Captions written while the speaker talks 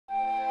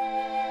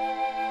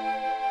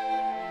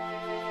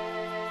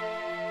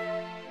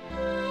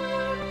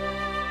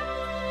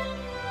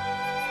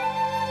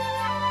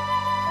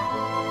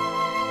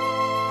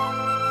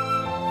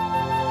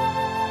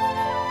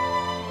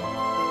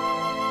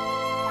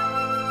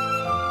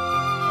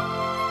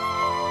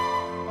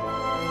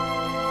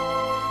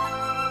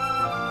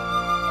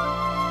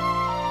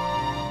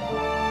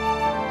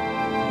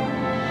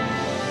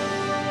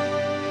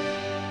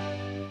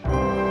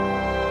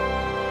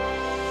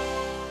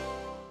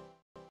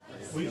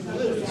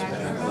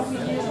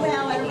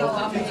Well, I don't know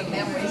how many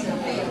memories of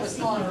me. It was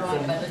long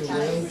gone by the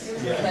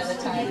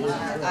time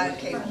I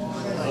came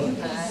along.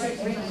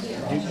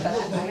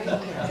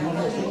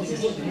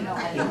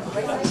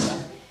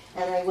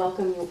 And I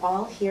welcome you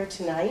all here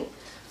tonight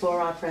for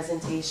our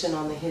presentation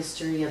on the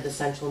history of the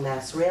Central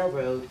Mass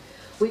Railroad,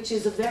 which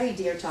is a very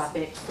dear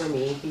topic for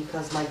me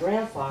because my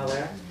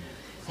grandfather,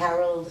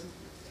 Harold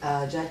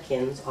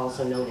Judkins,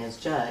 also known as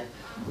Judd,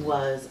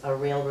 was a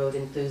railroad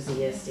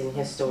enthusiast and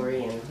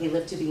historian. He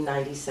lived to be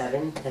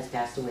 97, has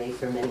passed away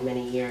for many,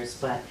 many years,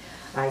 but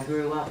I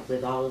grew up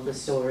with all of the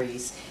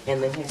stories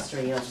and the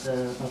history of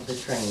the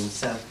train.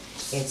 So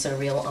it's a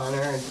real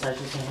honor and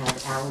pleasure to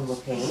have Alan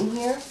Lepain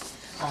here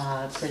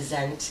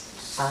present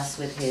us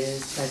with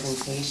his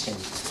presentation.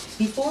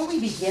 Before we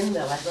begin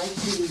though, I'd like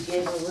to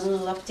give a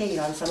little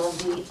update on some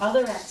of the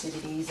other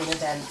activities and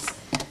events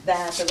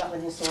that the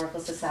Rutland Historical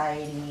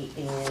Society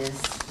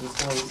is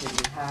going to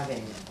be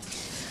having.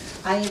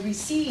 I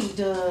received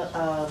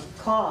a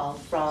call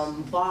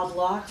from Bob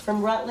Locke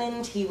from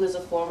Rutland. He was a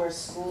former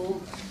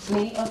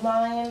schoolmate of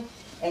mine,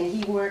 and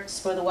he works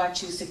for the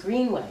Wachusett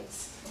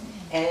Greenways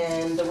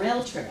and the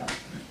rail trail.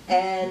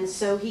 And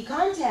so he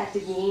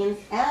contacted me and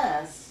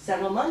asked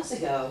several months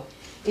ago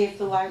if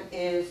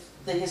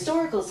the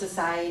Historical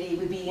Society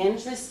would be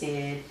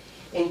interested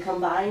in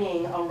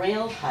combining a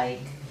rail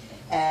hike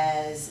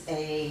as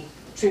a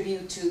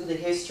tribute to the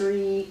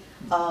history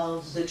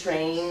of the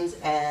trains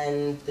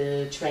and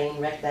the train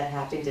wreck that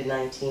happened in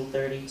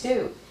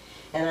 1932.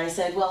 And I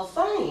said, well,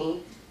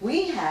 funny,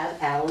 we have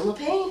Alan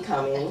Lepain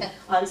coming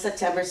on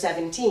September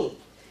 17th.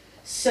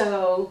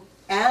 So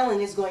Alan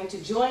is going to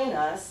join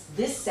us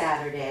this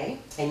Saturday,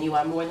 and you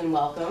are more than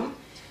welcome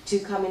to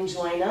come and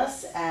join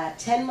us at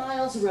 10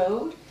 Miles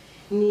Road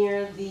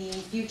near the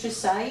future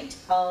site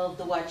of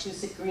the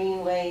Wachusett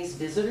Greenways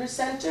Visitor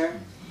Center.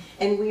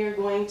 And we are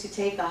going to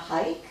take a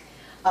hike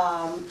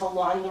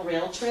along the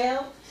rail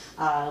trail.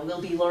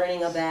 We'll be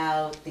learning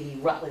about the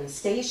Rutland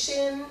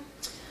Station,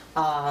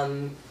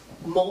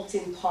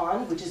 Moulton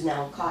Pond, which is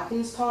now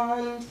Calkins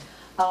Pond,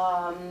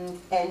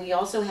 and we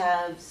also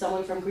have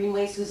someone from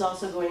Greenways who's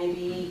also going to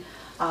be,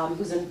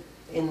 who's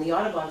in the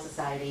Audubon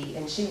Society,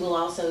 and she will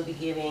also be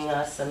giving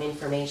us some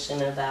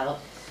information about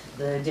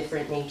the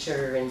different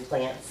nature and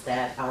plants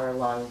that are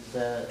along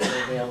the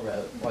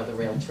railroad or the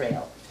rail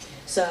trail.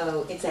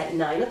 So it's at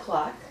 9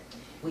 o'clock.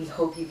 We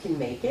hope you can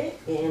make it,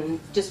 and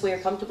just wear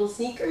comfortable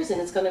sneakers, and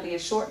it's going to be a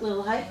short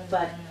little hike,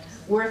 but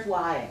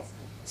worthwhile.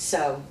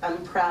 So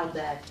I'm proud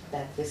that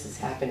this is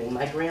happening.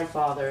 My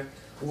grandfather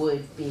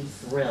would be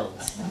thrilled.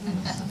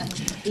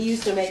 He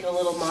used to make a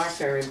little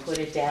marker and put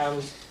it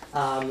down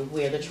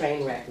where the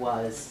train wreck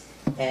was,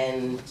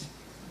 and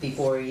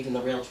before even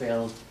the rail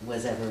trail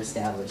was ever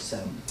established.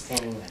 So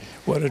anyway.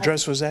 What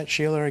address was that,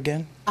 Sheila,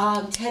 again?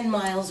 10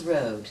 Miles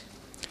Road.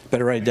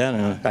 Better write it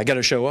down. I got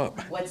to show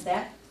up. What's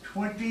that?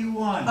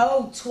 21.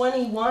 Oh,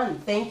 21.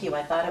 Thank you.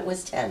 I thought it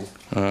was 10.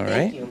 All right.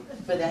 Thank you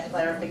for that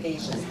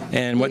clarification.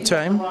 And what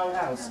time? Wrong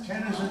house.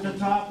 10 is at the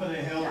top of the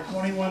hill,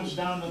 21's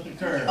down at the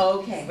curve.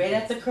 Okay, right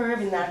at the curve,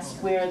 and that's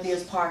where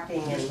there's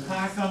parking and. Just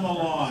park on the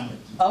lawn.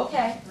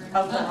 Okay,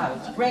 of the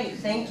house. Great,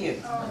 thank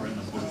you.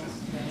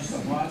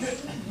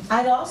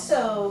 I'd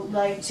also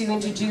like to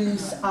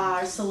introduce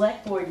our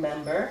select board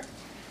member,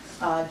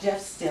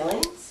 Jeff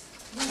Stillings,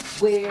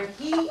 where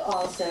he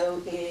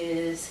also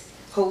is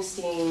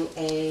hosting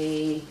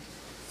a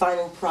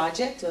final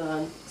project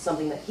on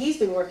something that he's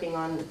been working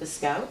on with the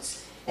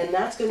Scouts, and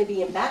that's going to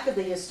be in back of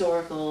the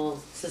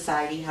Historical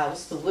Society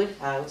house, the Wood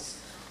House,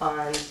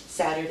 on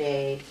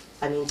Sunday,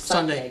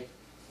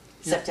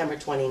 September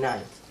 29th.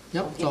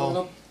 Yep, Okay,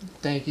 so,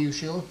 thank you,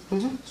 Sheila.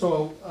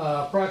 So,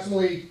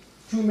 approximately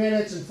 2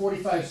 minutes and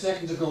 45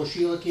 seconds ago,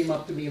 Sheila came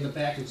up to me in the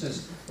back and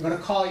says, I'm going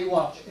to call you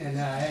up and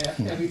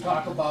have you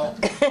talk about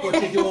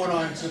what you're doing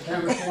on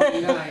September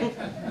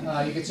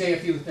 29th. You can say a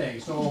few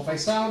things. So if I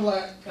sound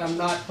like I'm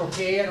not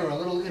prepared or a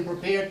little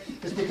unprepared,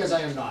 it's because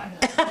I am not.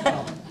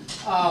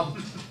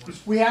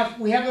 We have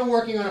been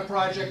working on a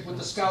project with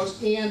the Scouts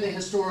and the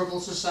Historical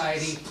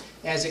Society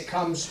as it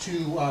comes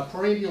to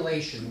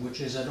perambulation,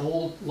 which is an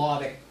old law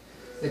that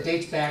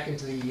dates back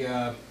into the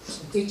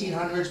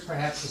 1800s,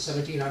 perhaps the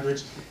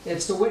 1700s.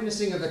 It's the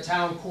witnessing of the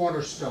town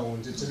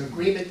cornerstones. It's an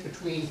agreement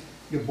between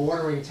your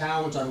bordering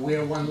towns on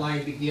where one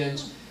line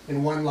begins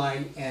and one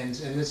line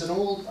ends. And it's an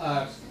old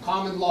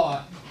common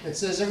law that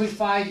says every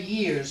 5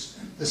 years,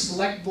 the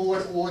select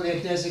board or their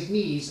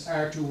designees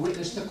are to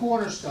witness the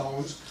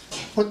cornerstones,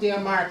 put their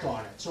mark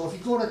on it. So if you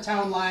go to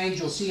town lines,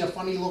 you'll see a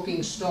funny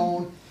looking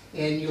stone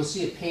and you'll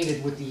see it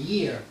painted with the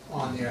year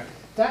on there.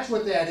 That's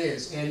what that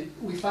is, and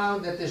we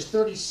found that there's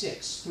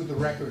 36 through the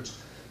records,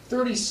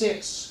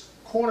 36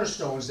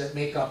 cornerstones that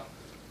make up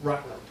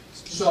Rutland.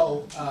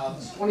 So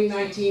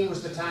 2019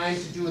 was the time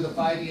to do the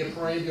 5-year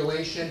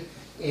perambulation,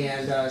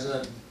 and as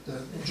the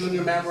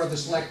junior member of the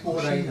select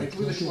board, I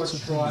drew the short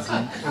straw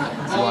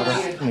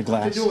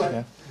to do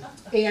it.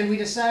 And we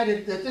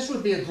decided that this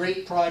would be a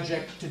great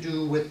project to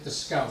do with the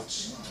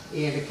Scouts.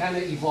 and it kind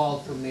of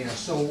evolved from there.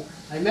 So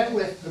I met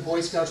with the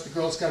Boy Scouts, the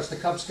Girl Scouts, the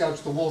Cub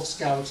Scouts, the Wolf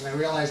Scouts, and I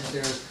realized that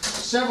there's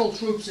several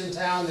troops in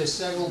town, there's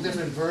several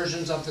different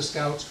versions of the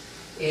Scouts,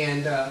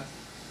 and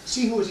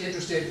see who was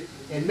interested,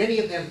 and many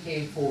of them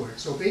came forward.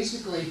 So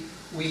basically,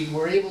 we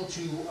were able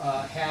to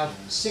have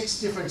 6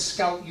 different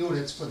scout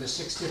units for the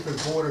 6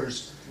 different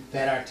borders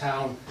that our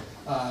town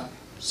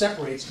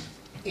separates,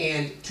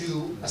 and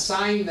to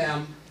assign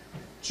them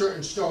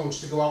certain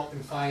stones to go out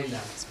and find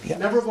them. Yeah.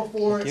 Never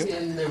before Thank you.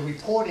 in the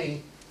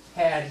reporting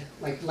had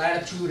like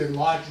latitude and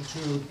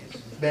longitude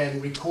been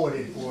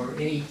recorded, or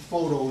any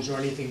photos or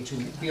anything to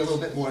be a little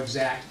bit more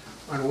exact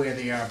on where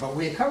they are. But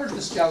we encourage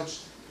the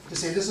Scouts to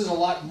say this is a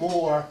lot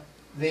more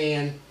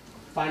than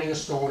finding a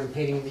stone and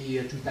painting the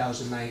year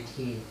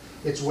 2019.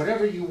 It's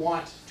whatever you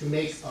want to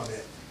make of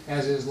it,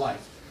 as is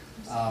life.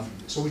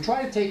 So we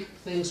try to take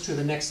things to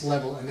the next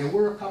level, and there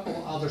were a couple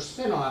of other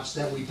spin-offs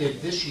that we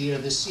did this year,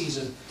 this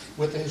season,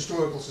 with the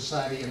Historical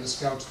Society and the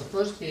Scouts. The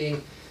first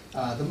being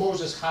the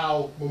Moses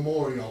Howe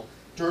Memorial.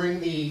 During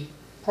the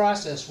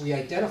process, we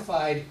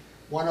identified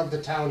one of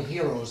the town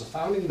heroes, a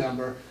founding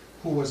member,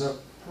 who was a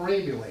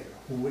perambulator,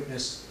 who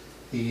witnessed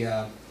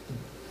the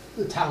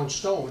town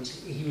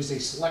stones. He was a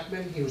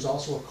selectman, he was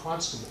also a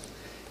constable.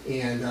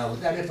 And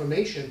with that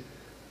information,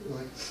 we're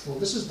like, well,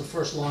 this is the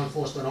first law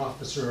enforcement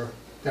officer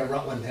that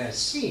Rutland has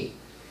seen.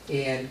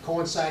 And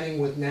coinciding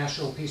with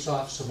National Peace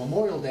Officer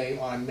Memorial Day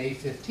on May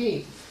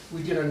 15th,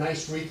 we did a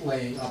nice wreath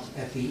laying up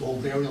at the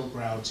old burial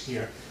grounds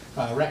here,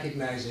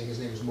 recognizing his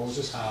name was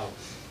Moses Howe,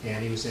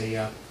 and he was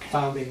a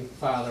founding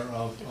father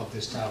of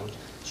this town.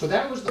 So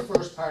that was the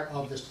first part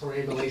of this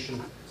perambulation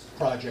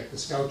project. The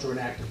Scouts were an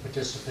active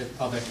participant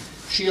of it.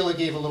 Sheila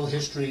gave a little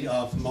history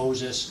of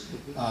Moses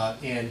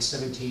and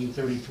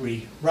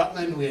 1733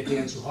 Rutland. We had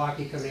Dan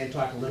Suhaki come in and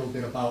talk a little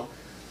bit about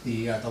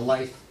the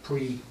life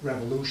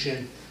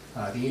pre-revolution,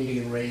 the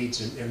Indian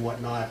raids and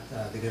whatnot.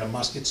 They did a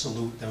musket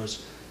salute. It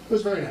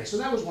was very nice. So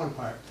that was one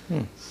part.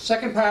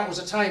 Second part was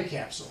a time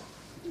capsule.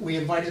 We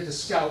invited the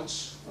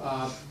Scouts,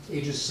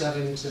 ages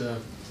 7 to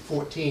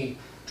 14,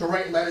 to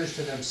write letters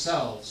to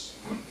themselves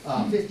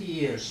 50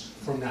 years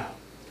from now.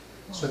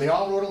 So they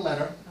all wrote a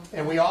letter,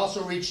 and we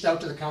also reached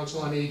out to the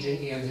Council on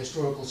Aging and the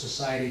Historical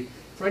Society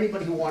for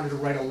anybody who wanted to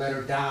write a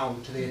letter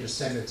down to their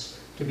descendants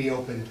to be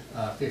opened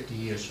 50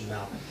 years from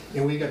now.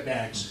 And we got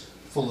bags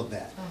full of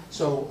that.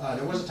 So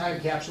there was a time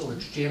capsule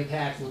that's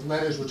jam-packed with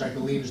letters, which I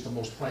believe is the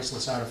most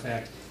priceless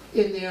artifact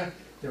in there.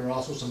 There are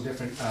also some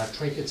different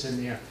trinkets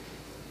in there.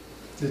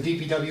 The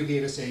DPW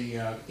gave us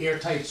a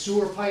airtight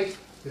sewer pipe.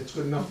 It's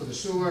good enough for the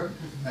sewer.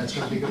 That's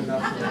going to be good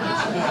enough for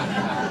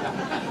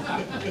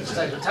this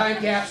type of time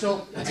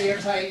capsule. It's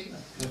airtight.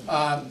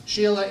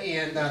 Sheila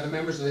and the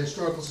members of the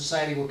Historical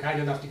Society were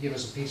kind enough to give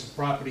us a piece of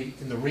property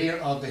in the rear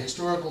of the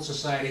Historical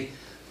Society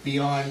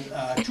beyond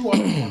 2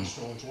 other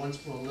cornerstones. One's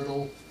for a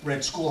little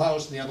red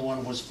schoolhouse, and the other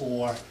one was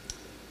for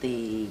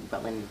The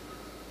Rutland.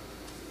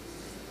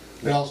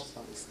 Well,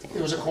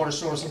 it was a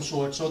cornerstone of some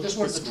sort. So this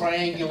one's the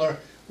triangular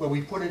where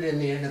we put it in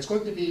there, and it's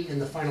going to be in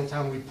the final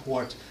town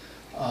report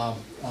of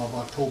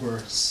October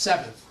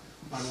 7th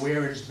on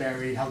where it is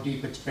buried, how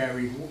deep it's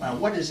buried,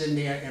 what is in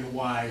there, and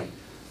why,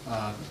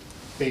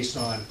 based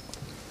on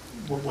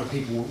what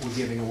people were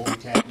giving and what we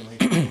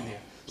tabulated in there.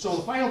 So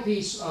the final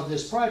piece of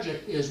this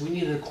project is we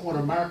needed a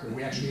corner marker.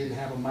 We actually didn't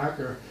have a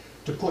marker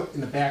to put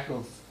in the back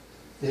of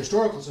the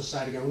Historical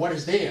Society on what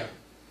is there,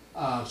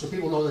 so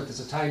people know that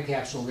there's a time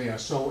capsule there.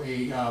 So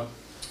a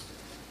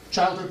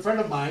childhood friend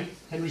of mine,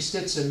 Henry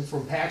Stetson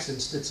from Paxton,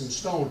 Stetson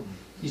Stone,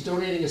 he's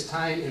donating his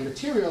time and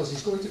materials.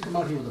 He's going to come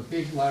out here with a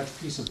big, large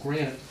piece of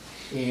granite.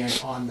 And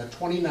on the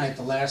 29th,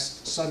 the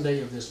last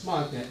Sunday of this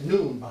month, at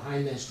noon,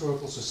 behind the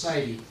Historical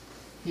Society,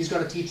 he's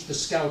going to teach the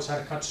Scouts how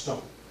to cut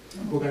stone.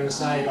 We're going to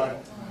decide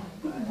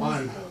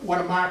on what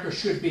a marker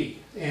should be.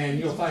 And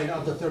you'll find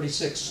of the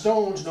 36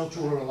 stones, no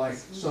 2 are alike.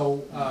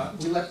 So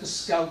we let the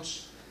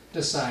Scouts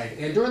decide.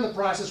 And during the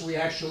process, we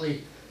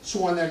actually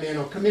sworn them in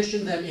or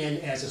commissioned them in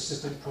as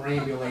assistant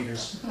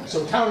perambulators.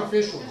 So town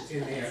officials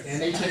in there,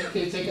 and they've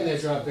taken their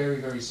job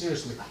very, very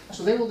seriously.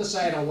 So they will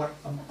decide on what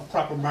a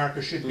proper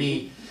marker should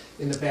be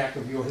in the back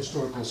of your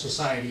Historical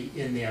Society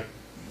in there.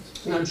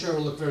 And I'm sure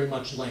it'll look very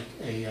much like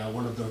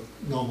one of the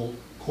normal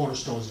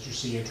cornerstones that you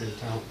see entering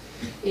town.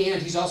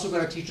 And he's also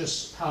going to teach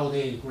us how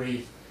they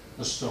engrave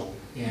a stone.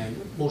 And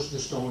most of the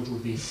stones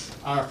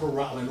are for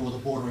Rutland, or the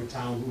bordering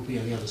town would be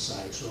on the other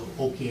side. So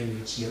Oakham,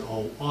 you'd see it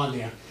all on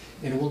there.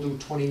 And we'll do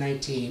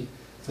 2019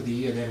 for the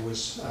year that it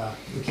was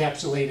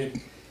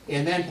encapsulated.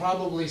 And then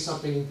probably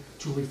something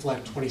to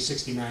reflect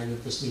 2069,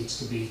 that this needs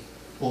to be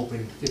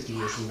opened 50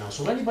 years from now.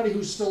 So anybody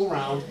who's still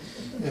around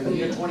in the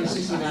year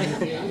 2069,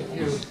 if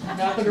you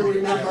happen to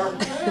remember,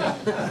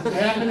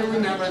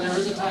 there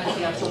is a time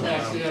capsule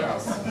back there.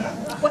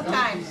 What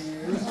time?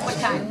 What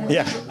time?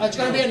 Yeah, It's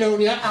going to be at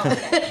noon,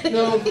 yeah.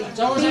 Noon. It's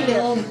always at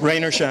noon.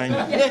 rain or shine.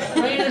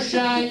 Rain or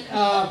shine.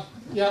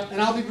 Yeah,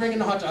 and I'll be bringing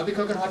the hot dogs. I'll be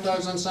cooking hot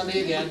dogs on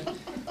Sunday again.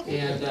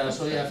 And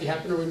so yeah, if you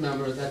happen to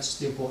remember, that's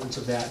the importance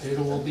of that. It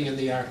will be in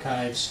the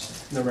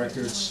archives, in the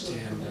records,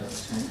 and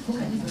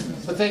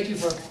but thank you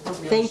for putting me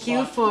on the Thank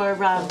you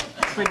spot.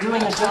 for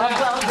doing a job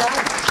well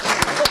done.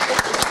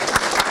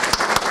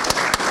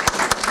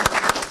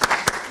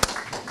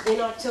 In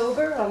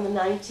October, on the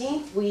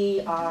 19th,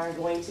 we are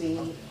going to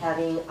be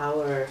having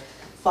our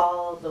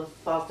the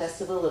Fall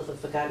Festival of the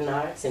Forgotten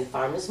Arts and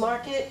Farmers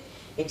Market.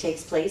 It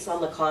takes place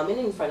on the Common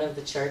in front of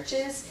the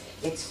churches.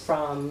 It's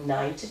from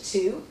 9 to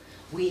 2.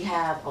 We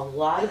have a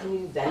lot of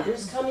new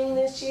vendors coming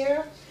this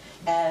year,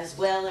 as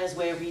well as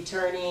we're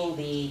returning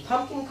the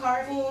pumpkin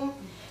carving,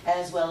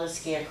 as well as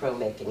scarecrow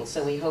making.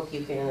 So we hope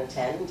you can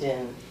attend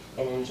and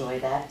enjoy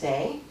that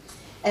day.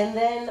 And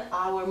then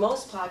our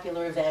most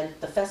popular event,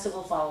 the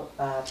Festival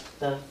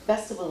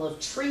of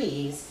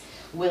Trees,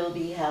 will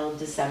be held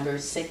December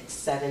 6th,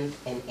 7th,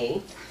 and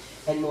 8th,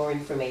 and more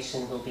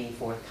information will be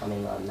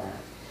forthcoming on that.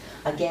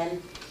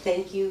 Again,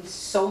 thank you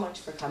so much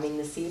for coming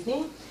this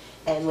evening,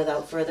 and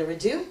without further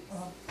ado,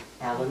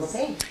 Alan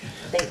Lepain.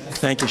 Thank you.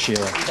 Thank you,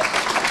 Sheila.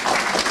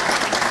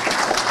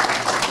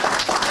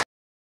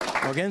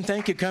 Well, again,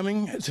 thank you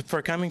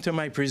for coming to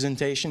my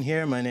presentation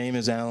here. My name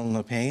is Alan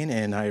Lepain,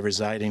 and I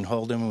reside in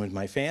Holden with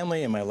my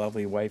family and my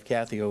lovely wife,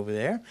 Kathy, over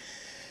there.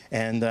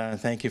 And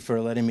thank you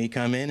for letting me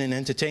come in and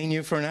entertain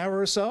you for an hour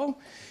or so.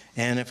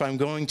 And if I'm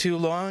going too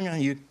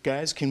long, you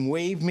guys can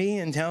wave me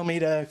and tell me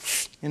to,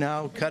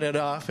 cut it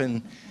off.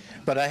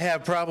 But I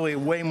have probably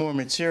way more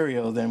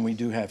material than we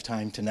do have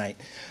time tonight.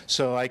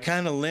 So I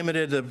kind of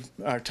limited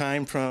our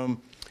time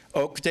from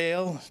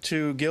Oakdale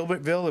to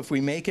Gilbertville. If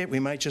we make it, we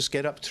might just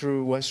get up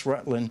through West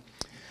Rutland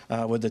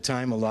with the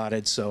time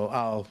allotted. So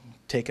I'll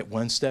take it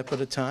one step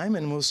at a time,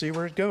 and we'll see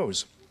where it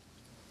goes.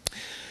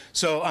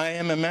 So I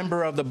am a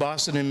member of the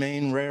Boston and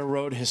Maine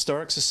Railroad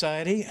Historic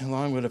Society,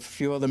 along with a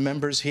few other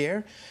members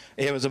here.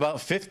 It was about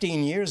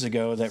 15 years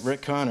ago that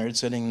Rick Conard,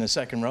 sitting in the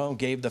second row,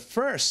 gave the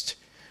first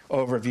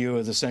overview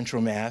of the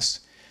Central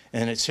Mass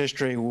and its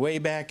history way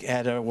back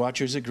at a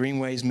Watchers of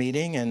Greenways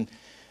meeting. And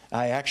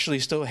I actually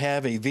still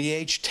have a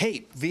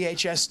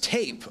VHS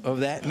tape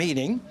of that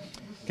meeting,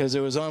 because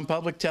it was on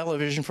public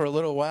television for a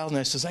little while, and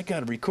I says, I got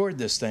to record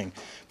this thing.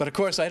 But of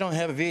course, I don't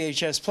have a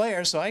VHS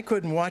player, so I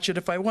couldn't watch it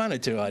if I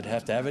wanted to. I'd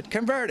have to have it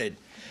converted.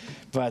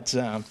 But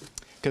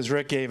because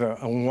Rick gave a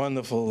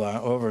wonderful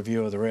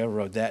overview of the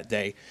railroad that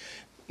day.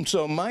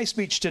 So my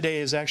speech today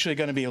is actually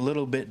going to be a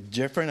little bit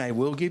different. I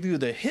will give you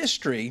the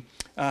history,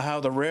 how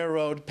the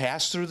railroad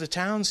passed through the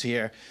towns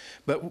here.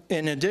 But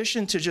in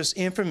addition to just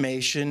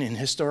information and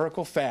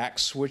historical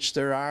facts, which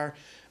there are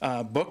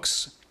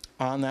books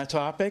on that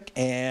topic,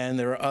 and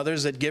there are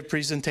others that give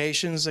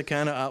presentations that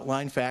kind of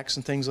outline facts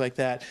and things like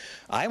that,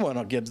 I want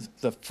to give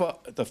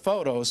the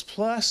photos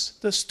plus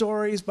the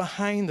stories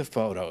behind the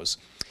photos.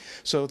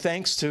 So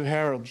thanks to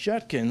Harold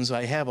Judkins,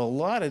 I have a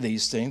lot of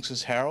these things,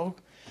 because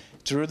Harold,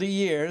 through the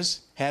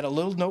years, had a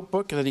little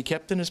notebook that he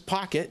kept in his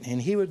pocket,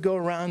 and he would go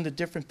around to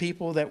different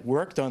people that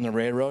worked on the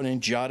railroad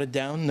and jotted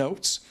down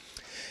notes.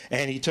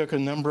 And he took a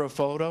number of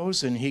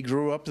photos, and he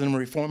grew up in the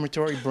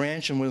reformatory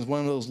branch and was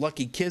one of those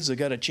lucky kids that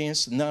got a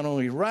chance to not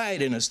only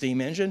ride in a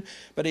steam engine,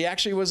 but he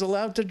actually was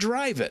allowed to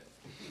drive it.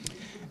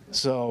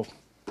 So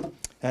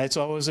it's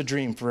always a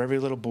dream for every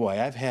little boy.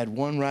 I've had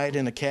one ride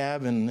in a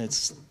cab, and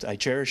I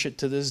cherish it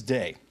to this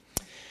day.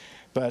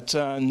 But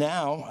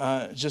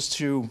now, just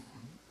to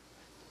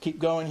keep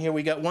going here,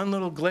 we got one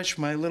little glitch.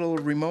 My little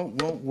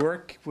remote won't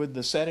work with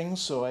the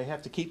settings, so I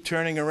have to keep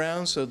turning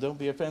around, so don't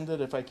be offended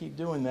if I keep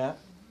doing that.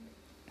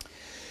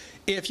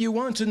 If you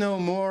want to know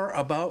more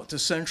about the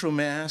Central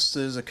Mass,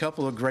 there's a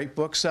couple of great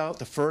books out.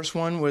 The first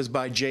one was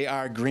by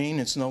J.R. Green.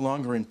 It's no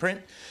longer in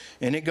print.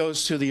 And it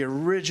goes to the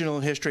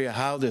original history of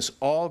how this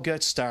all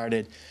got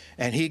started.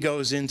 And he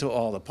goes into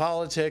all the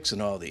politics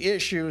and all the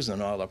issues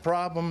and all the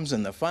problems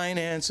and the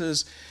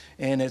finances.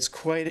 And it's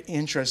quite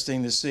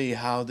interesting to see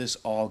how this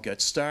all got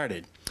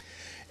started.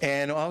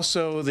 And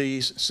also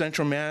the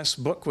Central Mass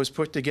book was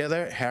put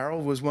together.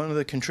 Harold was one of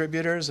the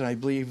contributors, and I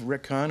believe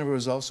Rick Conner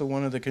was also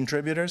one of the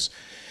contributors.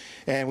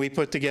 And we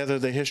put together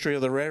the history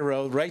of the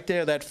railroad. Right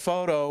there, that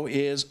photo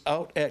is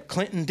out at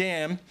Clinton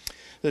Dam.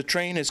 The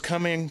train is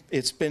coming.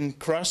 It's been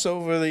crossed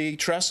over the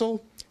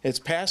trestle. It's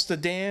past the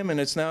dam, and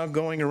it's now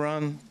going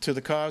around to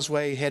the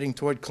causeway heading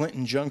toward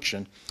Clinton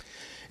Junction.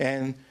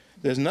 And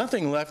there's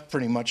nothing left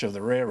pretty much of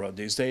the railroad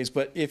these days.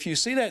 But if you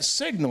see that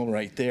signal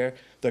right there,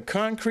 the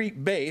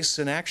concrete base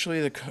and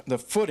actually the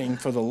footing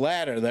for the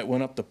ladder that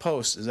went up the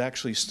post is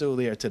actually still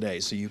there today.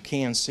 So you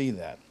can see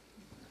that.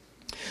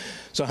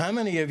 So how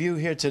many of you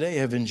here today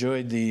have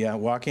enjoyed the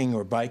walking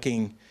or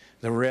biking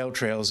the rail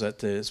trails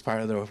as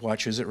part of the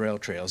Watchers at Rail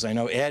Trails? I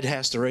know Ed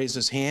has to raise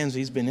his hands.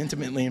 He's been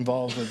intimately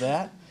involved with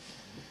that.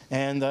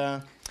 And,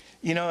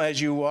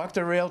 as you walk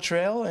the rail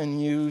trail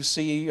and you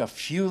see a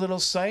few little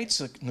sights,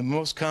 the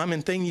most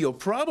common thing you'll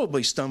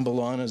probably stumble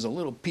on is a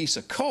little piece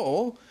of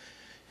coal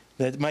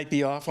that might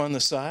be off on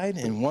the side.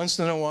 And once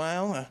in a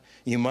while,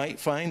 you might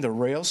find a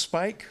rail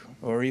spike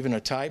or even a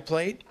tie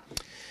plate.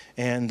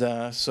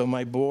 And so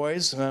my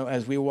boys,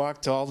 as we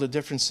walked all the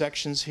different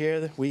sections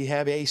here, we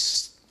have a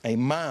a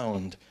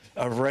mound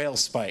of rail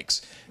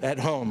spikes at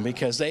home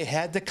because they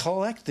had to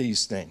collect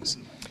these things.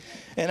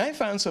 And I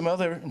found some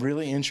other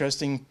really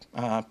interesting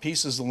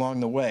pieces along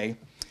the way,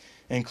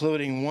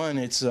 including one,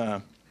 it's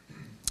a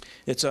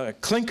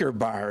clinker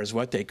bar is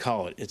what they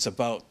call it. It's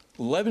about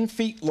 11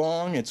 feet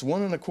long, it's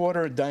 1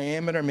 1/4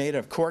 diameter, made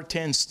of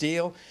Corten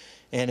steel,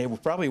 and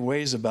it probably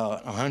weighs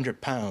about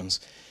 100 pounds.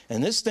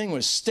 And this thing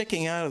was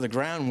sticking out of the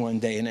ground one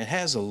day, and it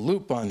has a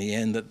loop on the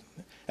end that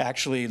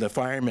actually the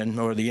firemen,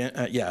 or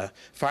the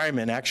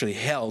firemen actually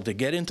held to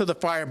get into the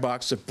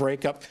firebox to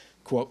break up,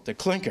 quote, the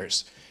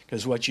clinkers.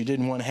 Because what you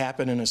didn't want to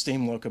happen in a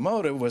steam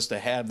locomotive was to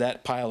have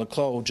that pile of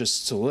coal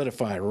just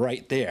solidify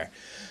right there.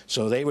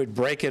 So they would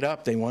break it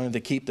up. They wanted to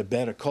keep the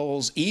bed of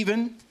coals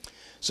even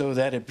so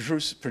that it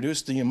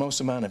produced the most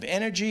amount of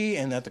energy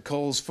and that the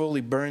coals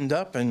fully burned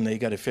up, and they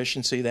got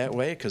efficiency that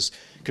way, because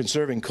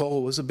conserving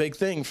coal was a big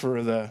thing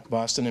for the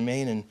Boston and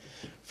Maine and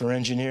for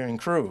engineering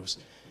crews.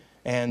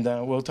 And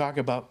we'll talk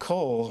about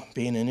coal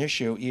being an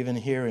issue even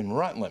here in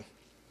Rutland.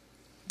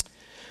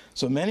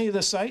 So many of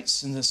the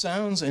sights and the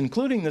sounds,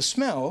 including the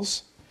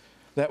smells,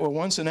 that were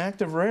once an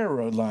active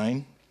railroad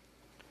line,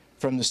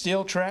 from the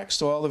steel tracks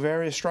to all the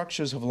various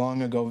structures, have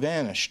long ago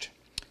vanished.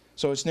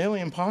 So it's nearly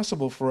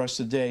impossible for us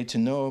today to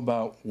know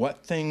about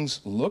what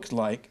things looked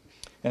like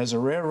as a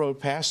railroad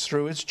passed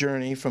through its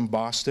journey from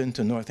Boston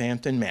to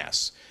Northampton,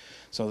 Mass.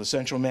 So the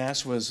Central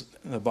Mass was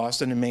the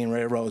Boston and Maine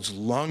Railroad's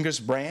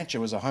longest branch. It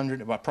was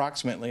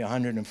approximately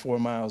 104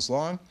 miles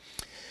long,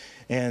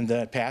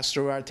 and passed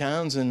through our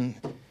towns. And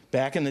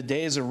back in the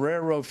days of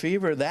railroad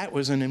fever, that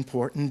was an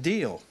important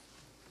deal.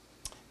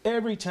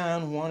 Every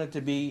town wanted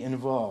to be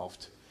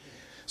involved.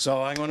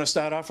 So I'm going to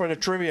start off with a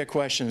trivia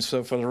question.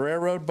 So for the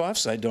railroad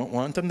buffs, I don't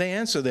want them to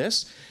answer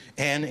this.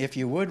 And if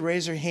you would,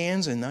 raise your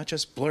hands and not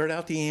just blurt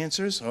out the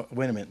answers. Oh,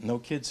 wait a minute, no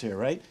kids here,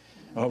 right?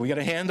 Oh, we got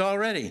a hand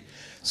already.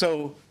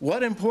 So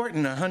what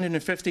important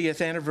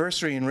 150th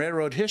anniversary in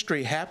railroad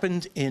history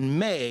happened in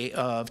May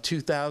of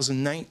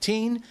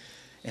 2019?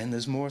 And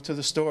there's more to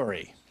the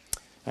story.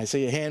 I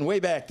see a hand way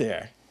back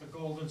there. The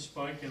Golden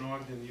Spike in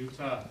Ogden,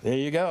 Utah. There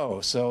you go.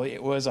 So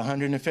it was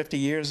 150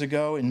 years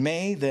ago in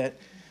May that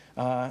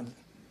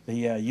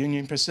the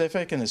Union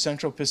Pacific and the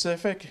Central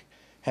Pacific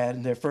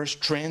had their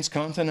first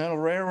transcontinental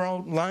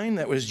railroad line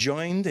that was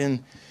joined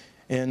in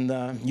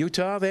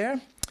Utah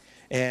there.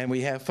 And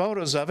we have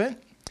photos of it.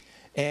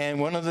 And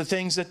one of the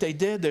things that they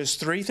did, there's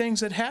 3 things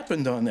that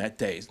happened on that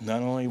day.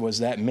 Not only was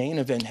that main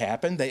event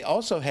happen, they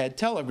also had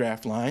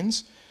telegraph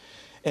lines.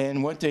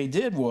 And what they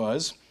did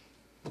was,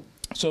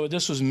 so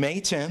this was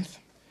May 10th.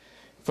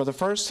 For the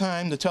first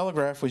time, the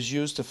telegraph was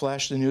used to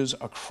flash the news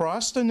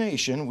across the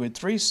nation with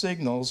 3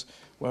 signals,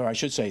 well, I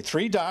should say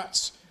 3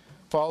 dots,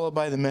 followed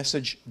by the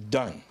message,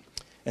 done.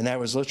 And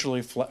that was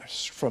literally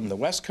flashed from the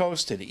West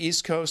Coast to the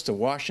East Coast to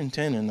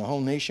Washington, and the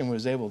whole nation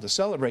was able to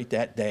celebrate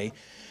that day,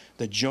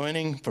 the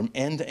joining from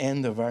end to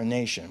end of our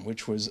nation,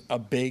 which was a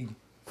big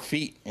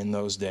feat in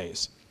those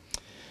days.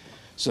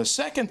 So the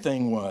second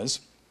thing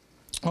was,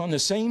 on the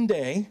same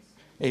day,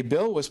 a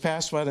bill was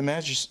passed by the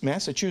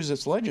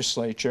Massachusetts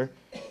legislature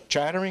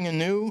chartering a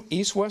new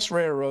east-west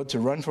railroad to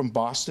run from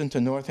Boston to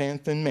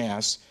Northampton,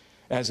 Mass.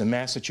 As a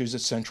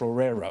Massachusetts Central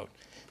Railroad.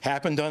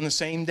 Happened on the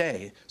same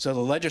day. So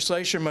the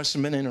legislature must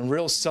have been in a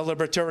real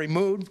celebratory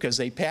mood because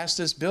they passed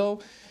this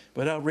bill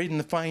without reading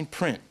the fine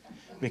print.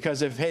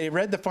 Because if they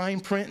read the fine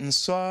print and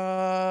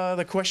saw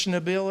the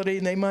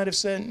questionability, they might have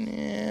said,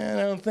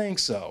 I don't think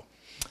so.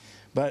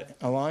 But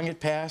along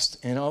it passed,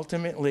 and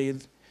ultimately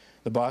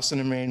the Boston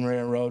and Maine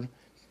Railroad,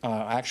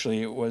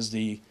 actually it was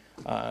the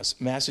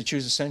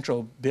Massachusetts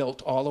Central,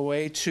 built all the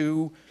way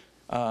to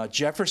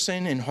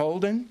Jefferson and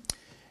Holden.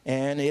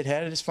 And it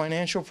had its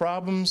financial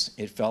problems.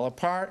 It fell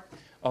apart.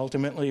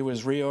 Ultimately, it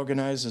was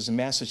reorganized as the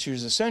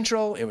Massachusetts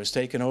Central. It was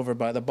taken over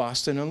by the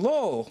Boston and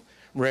Lowell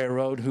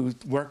Railroad, who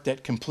worked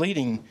at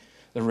completing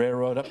the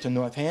railroad up to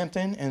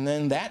Northampton. And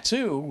then that,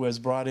 too, was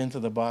brought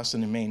into the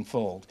Boston and Maine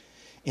fold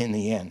in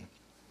the end.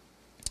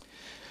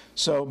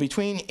 So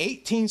between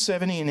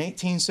 1870 and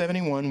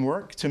 1871,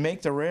 work to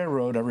make the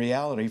railroad a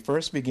reality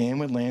first began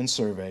with land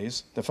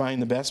surveys to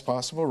find the best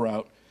possible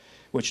route,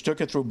 which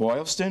took it through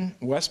Boylston,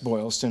 West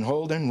Boylston,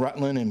 Holden,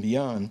 Rutland, and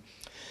beyond.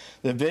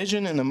 The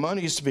vision and the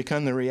monies to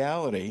become the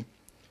reality,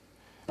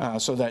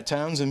 so that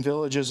towns and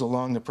villages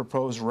along the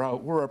proposed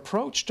route were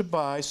approached to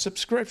buy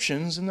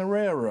subscriptions in the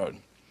railroad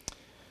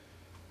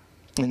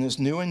in this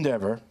new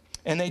endeavor,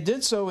 and they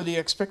did so with the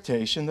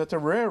expectation that the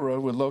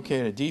railroad would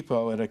locate a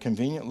depot at a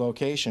convenient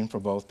location for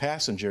both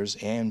passengers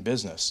and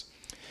business.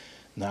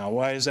 Now,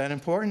 why is that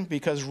important?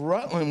 Because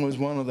Rutland was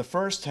one of the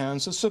first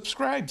towns to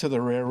subscribe to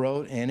the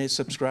railroad, and it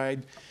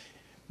subscribed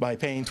by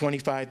paying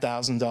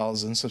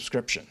 $25,000 in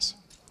subscriptions.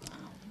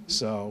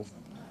 So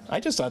I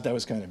just thought that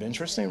was kind of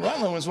interesting.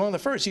 Rutland was one of the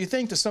first. You'd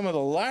think that some of the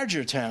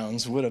larger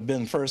towns would have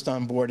been first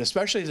on board,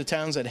 especially the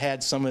towns that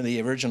had some of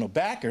the original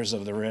backers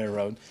of the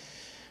railroad.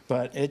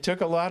 But it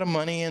took a lot of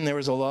money, and there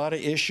was a lot of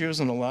issues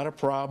and a lot of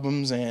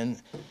problems,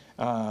 and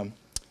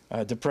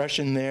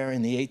depression there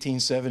in the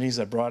 1870s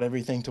that brought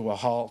everything to a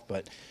halt.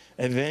 But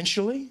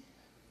eventually,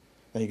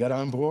 They got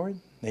on board,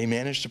 they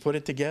managed to put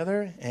it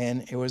together,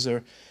 and it was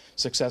a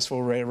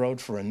successful railroad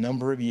for a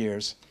number of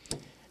years.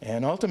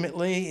 And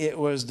ultimately, it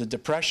was the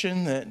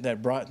Depression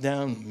that brought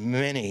down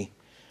many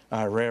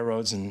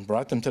railroads and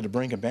brought them to the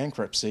brink of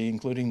bankruptcy,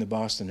 including the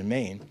Boston and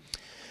Maine.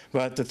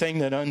 But the thing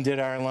that undid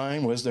our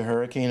line was the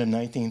hurricane of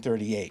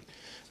 1938.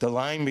 The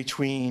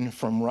line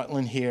from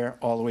Rutland here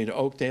all the way to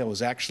Oakdale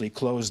was actually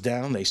closed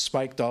down. They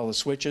spiked all the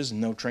switches and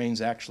no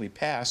trains actually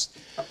passed.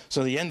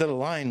 So the end of the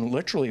line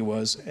literally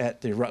was at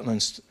the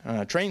Rutland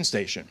train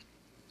station.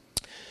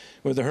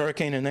 With the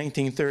hurricane in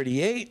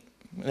 1938,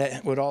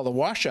 with all the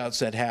washouts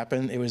that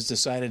happened, it was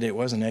decided it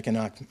wasn't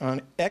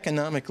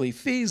economically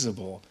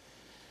feasible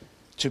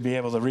to be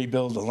able to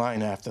rebuild the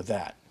line after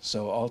that.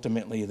 So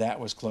ultimately that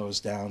was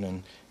closed down,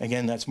 and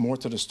again, that's more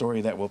to the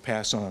story that we'll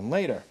pass on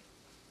later.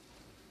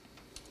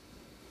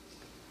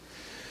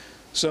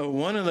 So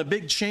one of the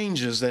big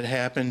changes that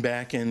happened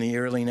back in the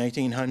early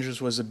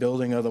 1900s was the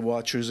building of the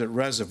Wachusett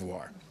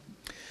Reservoir.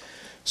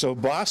 So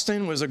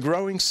Boston was a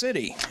growing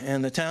city,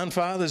 and the town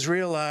fathers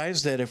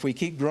realized that if we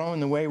keep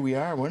growing the way we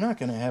are, we're not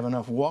going to have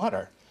enough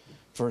water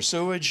for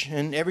sewage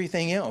and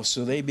everything else.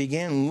 So they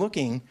began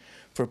looking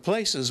for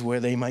places where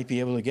they might be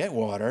able to get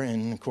water,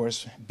 and of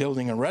course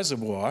building a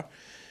reservoir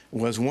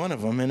was one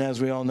of them. And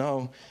as we all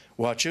know,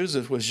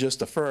 Wachusett was just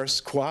the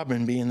first,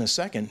 Quabbin being the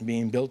second,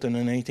 being built in the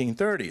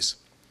 1930s.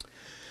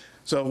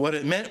 So what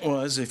it meant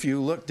was, if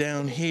you look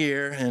down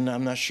here, and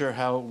I'm not sure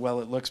how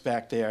well it looks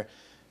back there,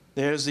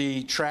 there's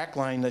the track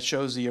line that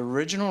shows the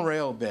original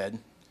rail bed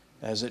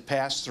as it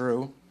passed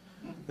through.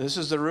 This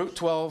is the Route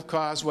 12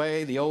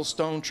 causeway. The old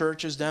stone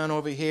church is down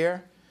over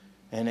here,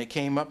 and it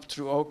came up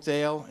through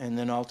Oakdale and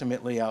then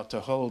ultimately out to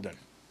Holden.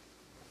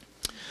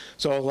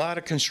 So a lot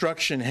of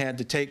construction had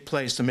to take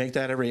place to make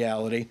that a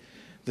reality.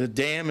 The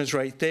dam is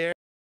right there,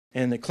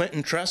 and the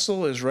Clinton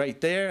Trestle is right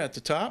there at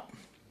the top.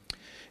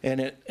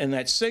 And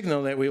that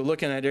signal that we were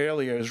looking at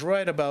earlier is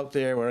right about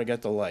there where I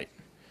got the light.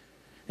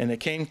 And it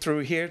came through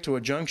here to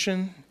a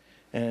junction,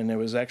 and there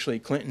was actually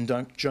Clinton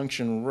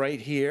Junction right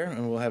here,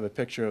 and we'll have a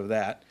picture of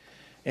that,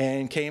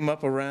 and came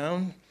up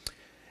around,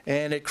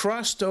 and it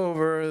crossed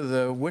over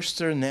the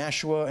Worcester,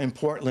 Nashua, and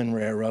Portland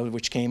Railroad,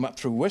 which came up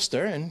through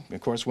Worcester and, of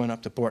course, went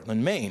up to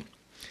Portland, Maine,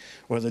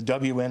 or the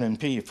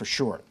WNNP for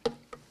short.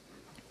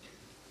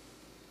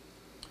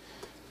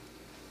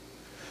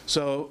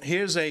 So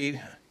here's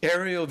a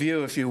aerial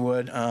view, if you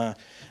would.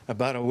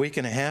 About a week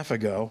and a half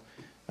ago,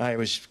 I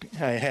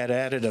had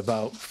added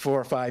about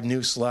 4 or 5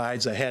 new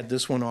slides. I had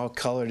this one all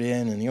colored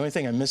in, and the only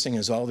thing I'm missing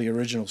is all the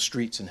original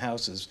streets and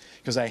houses,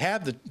 because I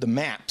have the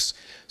maps,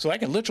 so I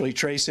can literally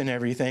trace in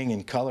everything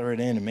and color it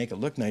in and make it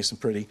look nice and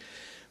pretty.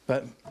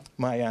 But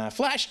my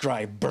flash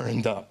drive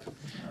burned up,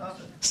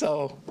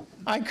 so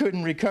I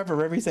couldn't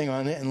recover everything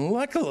on it, and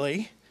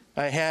luckily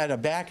I had a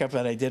backup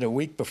that I did a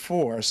week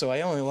before, so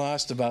I only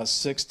lost about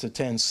 6 to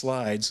 10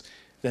 slides.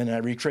 Then I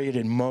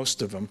recreated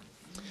most of them.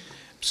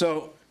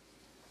 So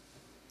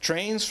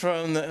trains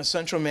from the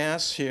Central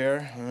Mass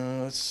here,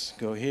 let's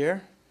go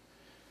here,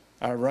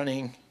 are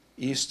running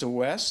east to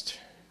west,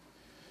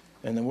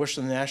 and the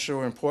Worcester,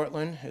 Nashua, and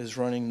Portland is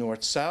running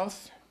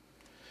north-south.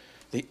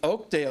 The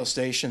Oakdale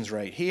station's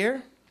right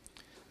here.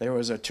 There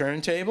was a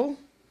turntable,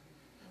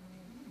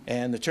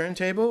 and the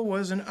turntable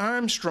was an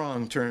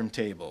Armstrong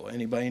turntable.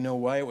 Anybody know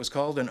why it was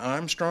called an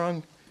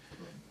Armstrong?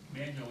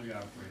 Manually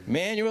operated.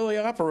 Manually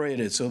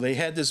operated. So they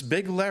had this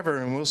big lever,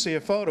 and we'll see a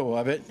photo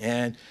of it,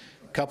 and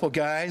a couple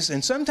guys,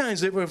 and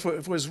sometimes it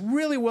was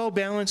really well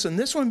balanced, and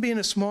this one being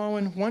a small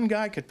one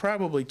guy could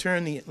probably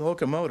turn the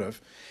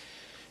locomotive.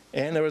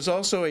 And there was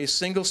also a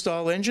single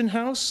stall engine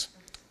house.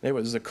 There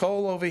was the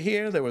coal over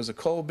here, there was a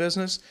coal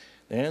business,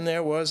 and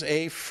there was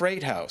a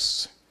freight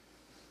house.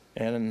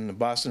 And the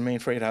Boston, Maine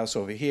freight house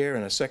over here,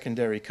 and a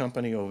secondary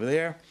company over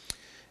there.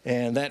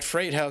 And that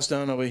freight house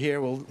down over here,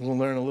 we'll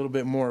learn a little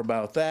bit more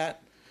about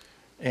that.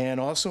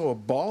 And also a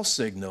ball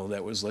signal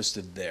that was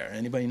listed there.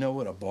 Anybody know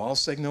what a ball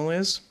signal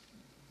is?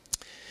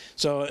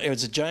 So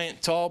it's a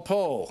giant tall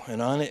pole, and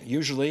on it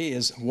usually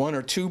is 1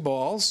 or 2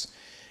 balls.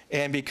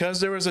 And because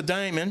there was a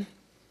diamond,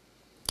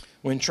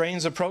 when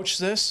trains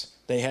approached this,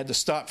 they had to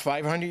stop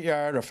 500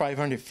 yards or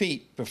 500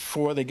 feet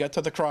before they got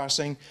to the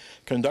crossing.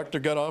 Conductor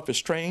got off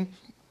his train,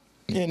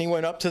 and he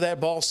went up to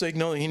that ball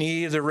signal, and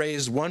he either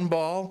raised 1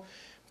 ball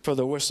for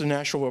the Worcester,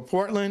 Nashua, or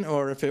Portland,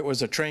 or if it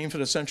was a train for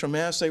the Central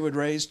Mass, they would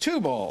raise 2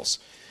 balls.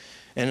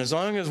 And as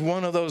long as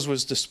one of those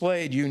was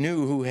displayed, you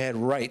knew who had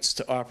rights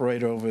to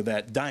operate over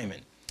that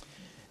diamond.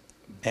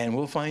 And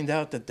we'll find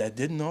out that that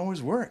didn't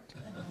always work.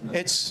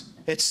 It's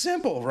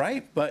simple,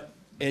 right? But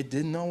it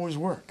didn't always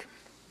work.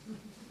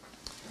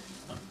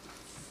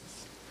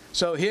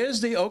 So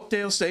here's the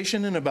Oakdale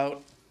station in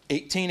about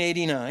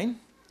 1889.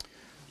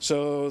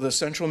 So the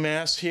Central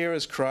Mass here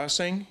is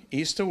crossing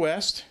east to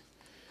west.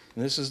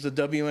 And this is the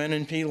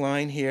WNNP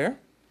line here.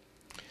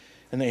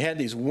 And they had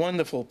these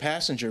wonderful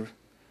passenger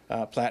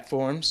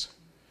platforms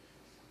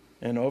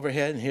and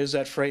overhead. And here's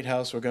that freight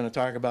house we're going to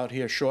talk about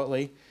here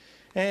shortly.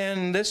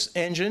 And this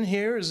engine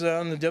here is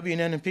on the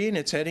WNNP, and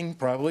it's heading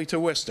probably to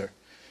Worcester.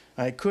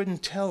 I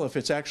couldn't tell if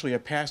it's actually a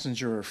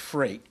passenger or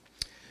freight,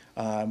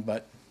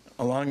 but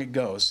along it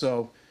goes.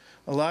 So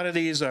a lot of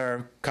these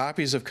are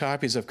copies of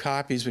copies of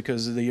copies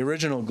because the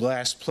original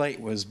glass plate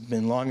was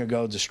been long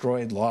ago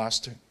destroyed,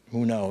 lost,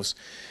 who knows.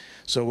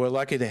 So we're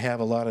lucky to have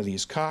a lot of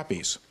these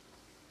copies.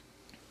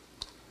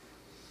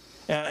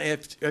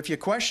 If your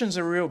questions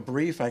are real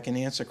brief, I can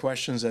answer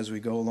questions as we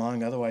go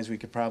along. Otherwise, we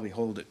could probably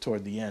hold it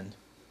toward the end.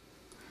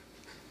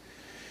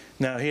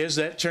 Now, here's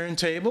that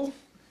turntable.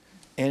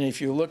 And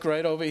if you look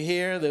right over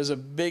here, there's a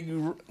big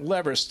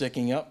lever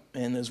sticking up,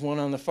 and there's one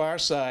on the far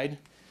side.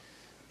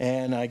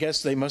 And I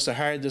guess they must have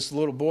hired this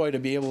little boy to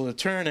be able to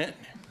turn it.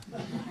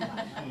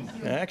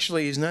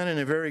 Actually, he's not in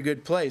a very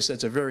good place.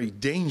 That's a very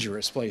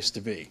dangerous place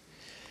to be.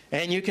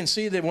 And you can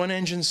see the one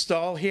engine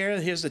stall here.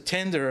 Here's the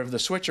tender of the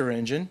switcher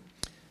engine.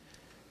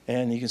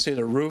 And you can see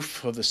the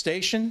roof of the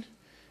station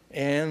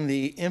and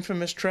the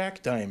infamous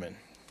track diamond.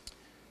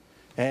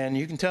 And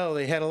you can tell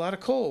they had a lot of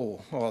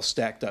coal all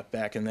stacked up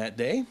back in that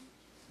day.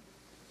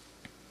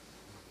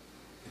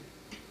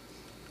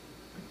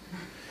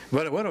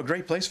 But what a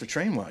great place for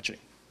train watching.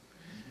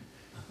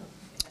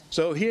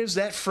 So here's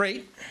that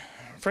freight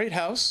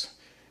house.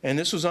 And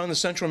this was on the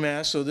Central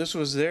Mass, so this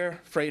was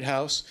their freight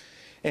house.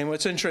 And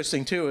what's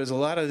interesting, too, is a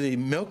lot of the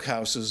milk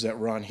houses that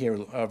were on here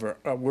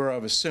were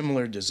of a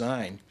similar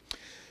design.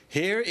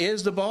 Here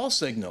is the ball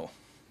signal.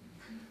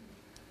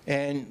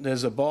 And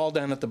there's a ball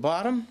down at the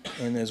bottom,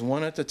 and there's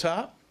one at the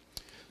top.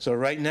 So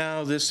right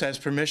now, this has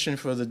permission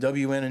for the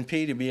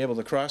WNNP to be able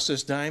to cross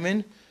this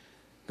diamond,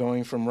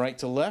 going from right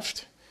to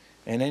left.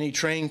 And any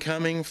train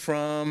coming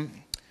from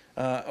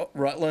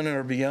Rutland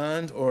or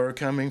beyond, or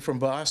coming from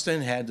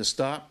Boston, had to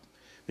stop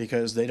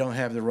because they don't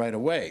have the right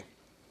of way.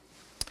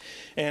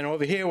 And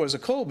over here was a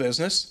coal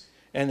business.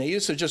 And they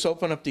used to just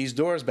open up these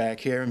doors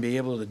back here and be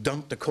able to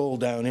dump the coal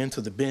down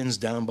into the bins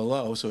down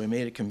below, so it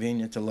made it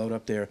convenient to load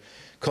up their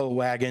coal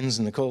wagons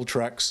and the coal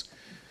trucks.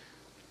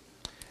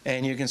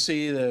 And you can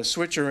see the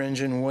switcher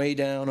engine way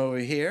down over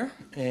here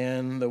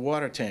and the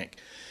water tank.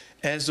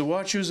 As the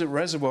Wachusett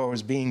Reservoir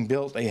was being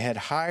built, they had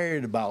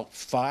hired about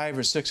 5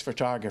 or 6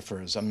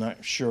 photographers. I'm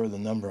not sure of the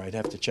number. I'd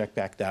have to check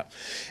back that.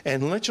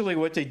 And literally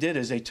what they did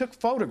is they took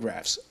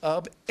photographs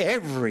of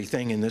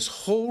everything in this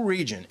whole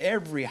region.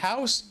 Every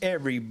house,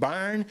 every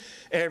barn,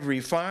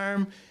 every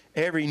farm,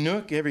 every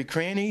nook, every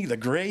cranny, the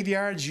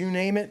graveyards, you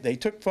name it. They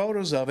took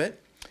photos of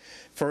it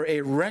for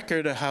a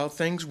record of how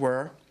things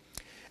were.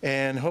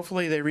 And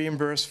hopefully they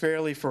reimbursed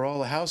fairly for all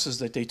the houses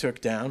that they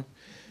took down,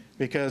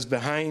 because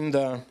behind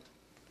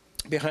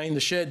the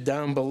shed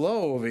down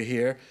below over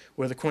here,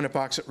 where the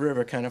Quinnipoxet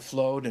River kind of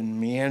flowed and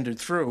meandered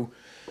through,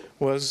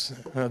 was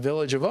a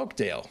village of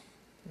Oakdale.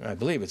 I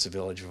believe it's a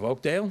village of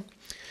Oakdale.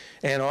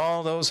 And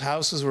all those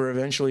houses were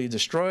eventually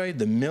destroyed.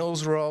 The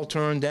mills were all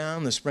torn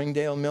down. The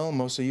Springdale Mill,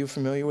 most of you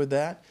familiar with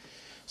that?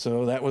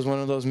 So that was one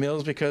of those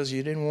mills because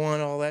you didn't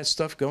want all that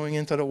stuff going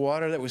into the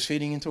water that was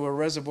feeding into a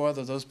reservoir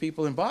that those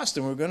people in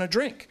Boston were going to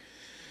drink.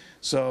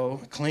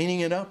 So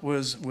cleaning it up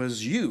was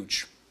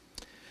huge.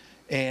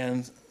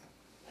 And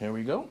here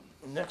we go.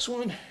 Next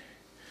one.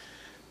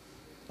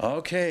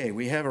 Okay,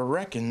 we have a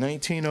wreck in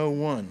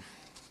 1901.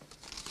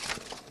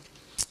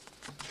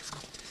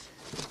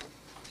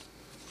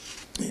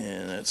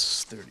 And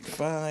that's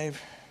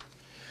 35.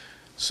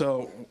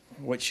 So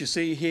what you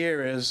see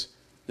here is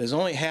there's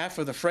only half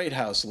of the freight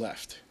house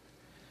left.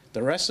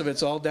 The rest of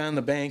it's all down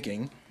the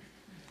banking.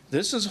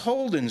 This is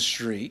Holden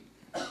Street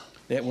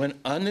that went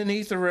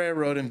underneath the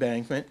railroad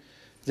embankment.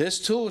 This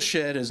tool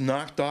shed is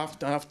knocked off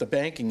the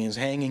banking, is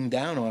hanging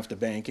down off the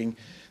banking.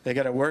 They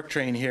got a work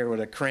train here with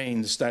a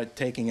crane to start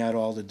taking out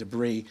all the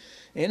debris.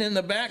 And in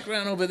the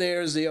background over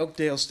there is the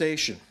Oakdale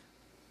Station.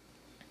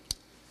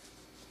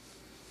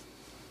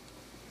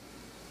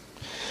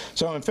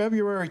 So on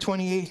February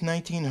 28,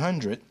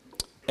 1900,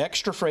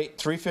 extra freight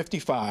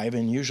 355,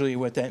 and usually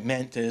what that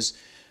meant is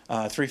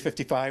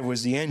 355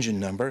 was the engine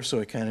number, so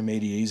it kind of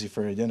made it easy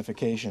for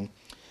identification,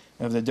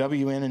 of the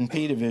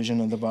WNNP division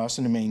of the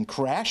Boston and Maine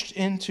crashed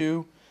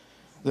into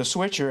the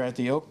switcher at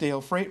the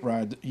Oakdale Freight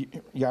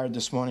Yard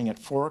this morning at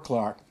 4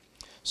 o'clock,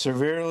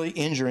 severely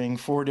injuring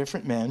 4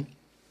 different men,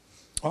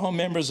 all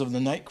members of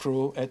the night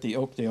crew at the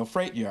Oakdale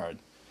Freight Yard.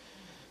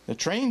 The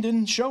train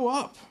didn't show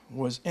up,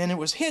 and it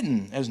was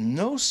hidden as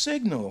no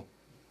signal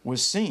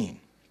was seen.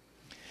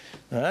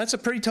 Now, that's a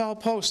pretty tall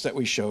post that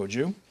we showed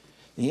you.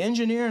 The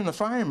engineer and the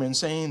fireman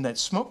saying that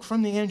smoke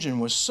from the engine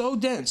was so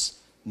dense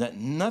that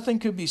nothing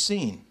could be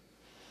seen.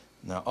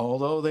 Now,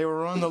 although they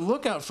were on the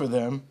lookout for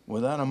them,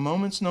 without a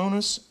moment's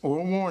notice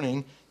or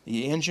warning,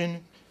 the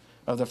engine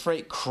of the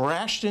freight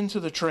crashed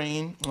into the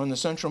train on the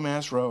Central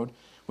Mass Road,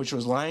 which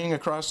was lying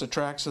across the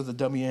tracks of the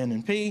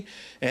WNNP,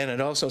 and it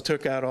also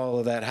took out all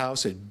of that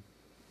house. It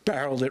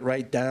barreled it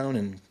right down,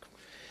 and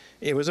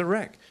it was a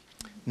wreck.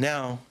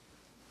 Now,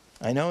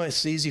 I know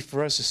it's easy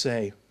for us to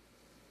say,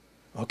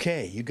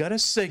 okay, you got a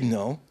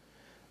signal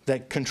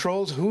that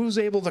controls who's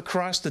able to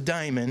cross the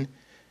diamond,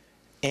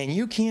 and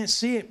you can't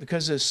see it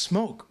because there's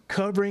smoke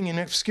covering and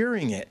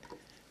obscuring it.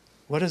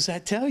 What does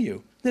that tell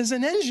you? There's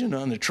an engine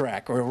on the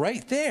track, or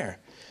right there.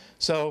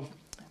 So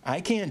I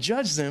can't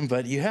judge them,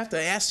 but you have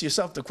to ask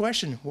yourself the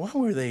question, what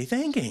were they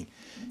thinking?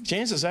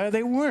 Chances are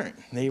they weren't.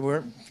 They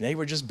were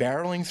just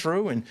barreling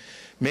through, and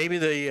maybe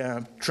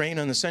the train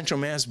on the Central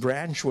Mass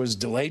branch was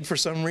delayed for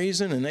some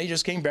reason, and they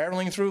just came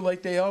barreling through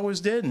like they always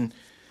did and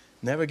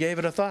never gave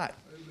it a thought.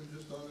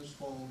 Just on his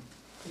phone.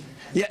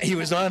 Yeah, he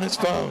was on his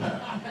phone.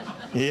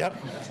 Yep.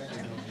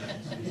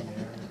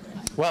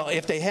 Well,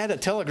 if they had a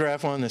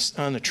telegraph on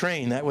the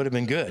train, that would have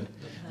been good.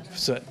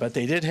 So, but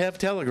they did have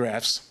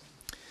telegraphs.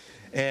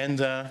 And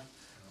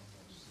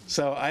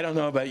so I don't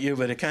know about you,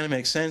 but it kind of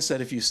makes sense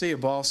that if you see a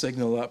ball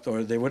signal up,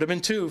 or there would have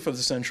been two for the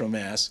Central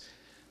Mass,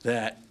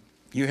 that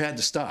you had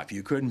to stop.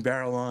 You couldn't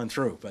barrel on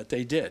through, but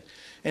they did.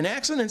 And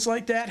accidents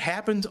like that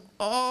happened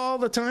all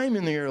the time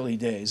in the early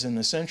days. And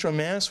the Central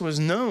Mass was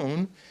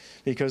known,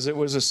 because it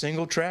was a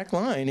single track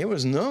line, it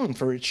was known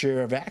for its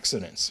share of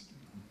accidents.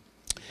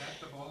 Is that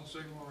the ball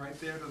signal right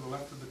there to the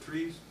left of the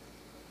trees?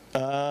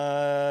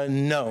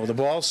 No, the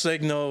ball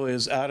signal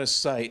is out of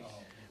sight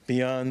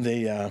beyond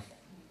the,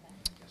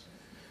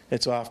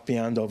 it's off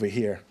beyond over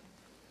here.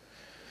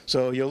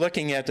 So you're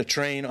looking at the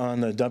train on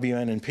the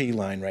WN&P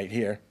line right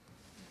here.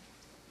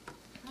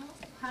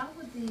 How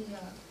would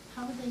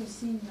they have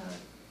seen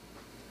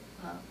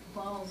the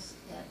balls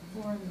at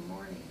 4 in the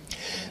morning?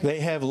 They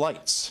have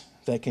lights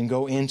that can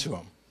go into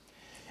them.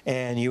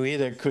 And you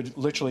either could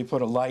literally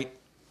put a light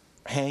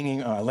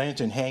hanging, a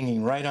lantern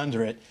hanging right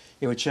under it.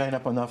 It would shine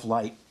up enough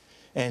light.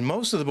 And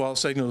most of the ball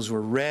signals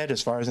were red,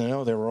 as far as I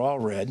know, they were all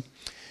red.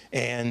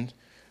 And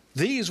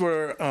these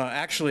were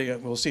actually,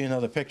 we'll see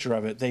another picture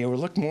of it, they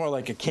look more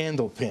like a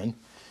candle pin.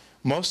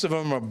 Most of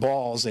them are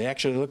balls. They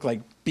actually look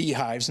like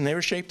beehives, and they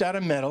were shaped out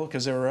of metal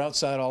because they were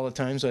outside all the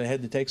time, so they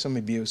had to take some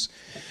abuse.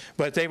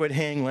 But they would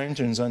hang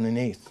lanterns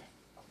underneath.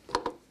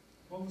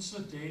 What was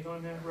the date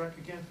on that wreck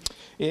again?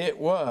 It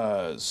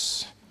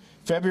was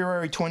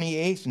February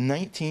 28th,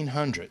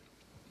 1900.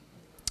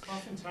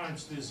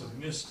 Oftentimes there's a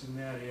mist in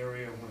that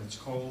area when it's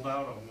cold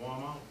out or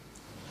warm out.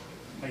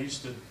 I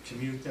used to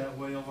commute that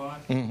way a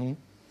lot. Mm-hmm.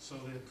 So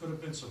there could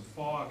have been some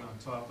fog on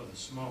top of the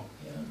smoke.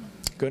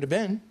 Could have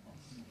been.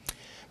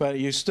 But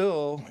you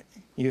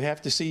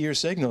have to see your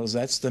signals.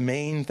 That's the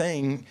main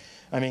thing.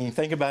 I mean,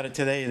 think about it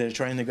today. They're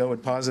trying to go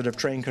with positive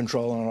train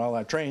control on all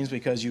our trains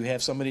because you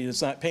have somebody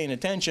that's not paying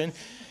attention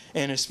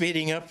and is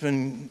speeding up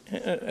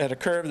at a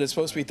curve that's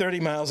supposed to be 30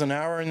 miles an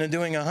hour, and they're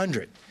doing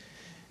 100.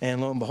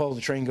 And lo and behold,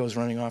 the train goes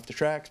running off the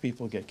tracks.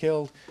 People get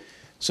killed.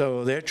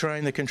 So they're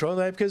trying to control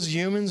that because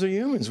humans are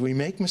humans. We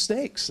make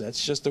mistakes.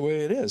 That's just the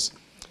way it is.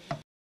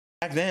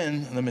 Back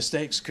then, the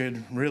mistakes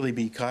could really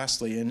be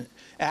costly, and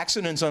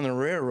accidents on the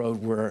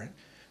railroad were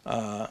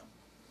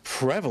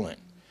prevalent,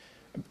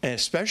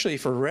 especially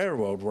for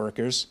railroad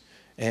workers.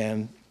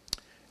 And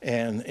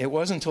it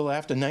wasn't until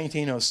after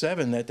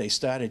 1907 that they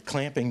started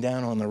clamping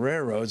down on the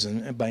railroads,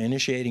 and by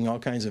initiating all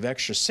kinds of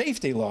extra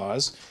safety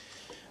laws.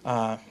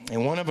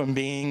 And one of them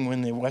being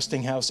when the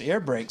Westinghouse air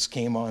brakes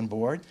came on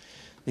board.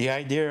 The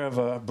idea of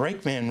a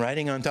brakeman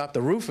riding on top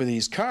the roof of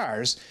these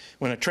cars,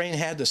 when a train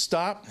had to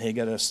stop, they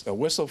got a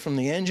whistle from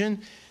the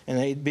engine, and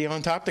they'd be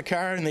on top of the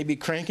car, and they'd be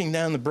cranking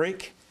down the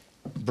brake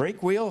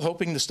wheel,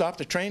 hoping to stop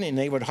the train, and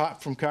they would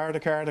hop from car to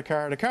car to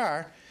car to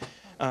car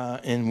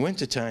in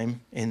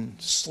wintertime in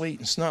sleet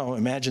and snow.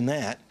 Imagine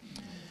that.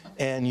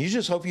 And you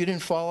just hope you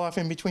didn't fall off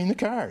in between the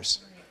cars.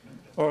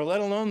 Or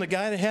let alone the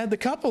guy that had the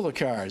couple of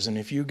cars. And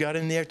if you got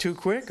in there too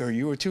quick or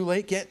you were too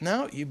late getting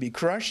out, you'd be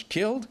crushed,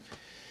 killed.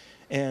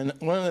 And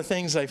one of the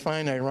things I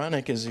find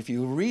ironic is if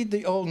you read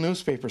the old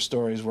newspaper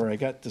stories where I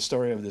got the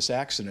story of this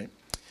accident,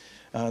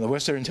 the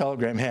Western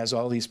Telegram has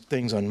all these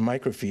things on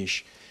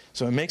microfiche.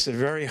 So it makes it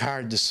very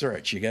hard to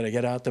search. You got to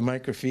get out the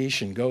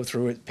microfiche and go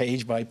through it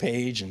page by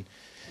page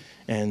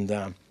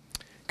and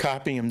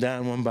copy them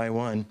down one by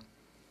one.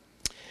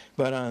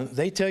 But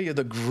they tell you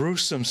the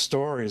gruesome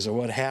stories of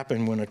what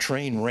happened when a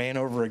train ran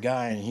over a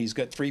guy and he's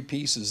got 3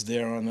 pieces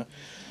there on the...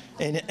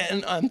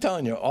 And I'm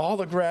telling you, all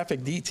the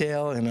graphic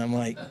detail, and I'm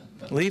like,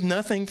 leave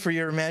nothing for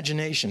your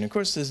imagination. Of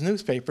course, there's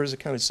newspapers that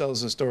kind of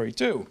sells the story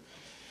too.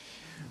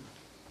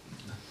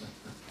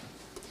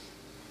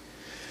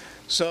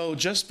 So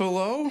just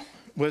below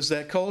was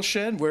that coal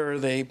shed where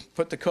they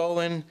put the coal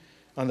in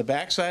on the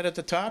backside at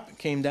the top, it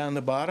came down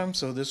the bottom.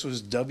 So this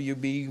was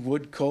WB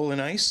Wood, Coal,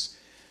 and Ice.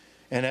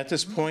 And at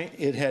this point,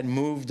 it had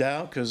moved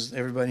out because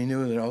everybody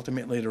knew that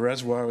ultimately the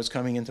reservoir was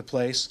coming into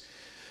place.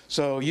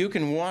 So you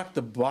can walk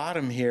the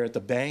bottom here at the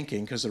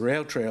banking because the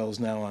rail trail is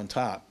now on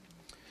top.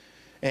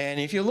 And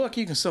if you look,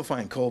 you can still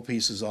find coal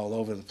pieces all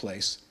over the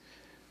place.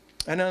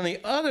 And on the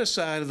other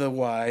side of the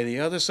Y,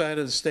 the other side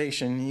of the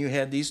station, you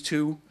had these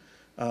 2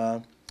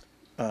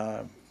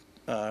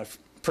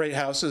 freight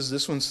houses.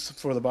 This one's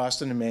for the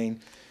Boston and Maine.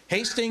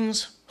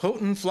 Hastings,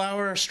 Houghton,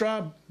 flour,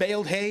 straw,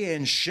 baled hay,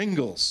 and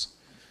shingles.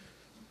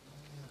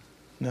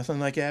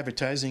 Nothing like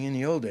advertising in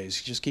the old days.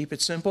 You just keep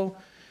it simple.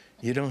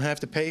 You don't have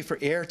to pay for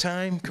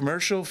airtime.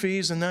 Commercial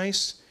fees are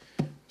nice.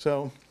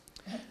 So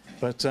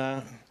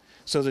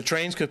the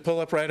trains could pull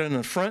up right on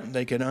the front.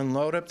 They could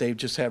unload up. They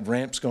just have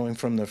ramps going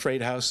from the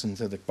freight house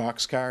into the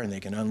boxcar, and they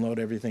can unload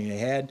everything they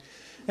had.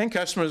 And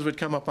customers would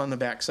come up on the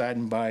backside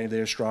and buy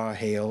their straw,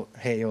 hail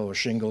or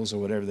shingles or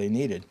whatever they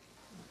needed.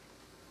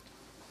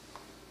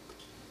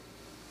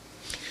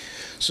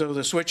 So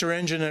the switcher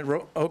engine at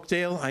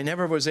Oakdale, I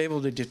never was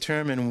able to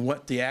determine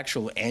what the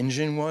actual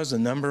engine was, the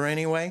number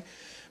anyway,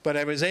 but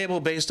I was able,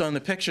 based on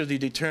the picture, to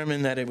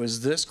determine that it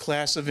was this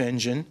class of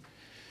engine,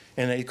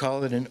 and they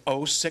call it an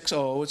 060.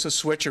 It's a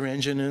switcher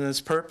engine, and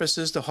its purpose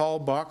is to haul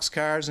box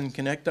cars and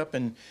connect up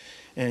and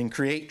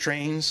create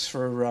trains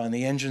for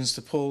the engines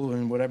to pull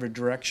in whatever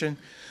direction.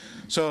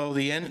 So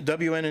the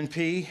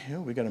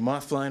WNNP, we got a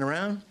moth flying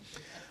around,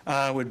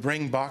 would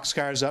bring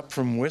boxcars up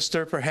from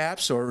Worcester,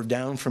 perhaps, or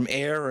down from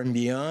Ayr and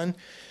beyond,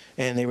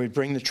 and they would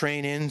bring the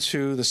train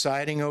into the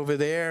siding over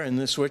there, and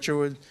the switcher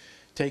would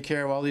take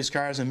care of all these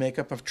cars and make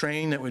up a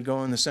train that would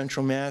go in the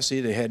central Mass,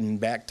 either heading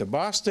back to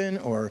Boston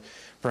or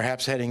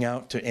perhaps heading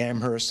out to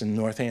Amherst and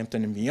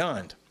Northampton and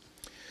beyond.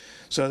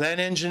 So that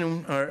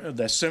engine, or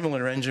the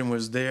similar engine,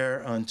 was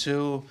there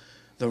until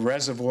the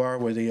reservoir,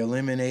 where they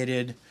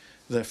eliminated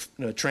the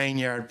train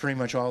yard pretty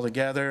much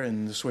altogether,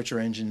 and the switcher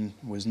engine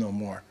was no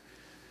more.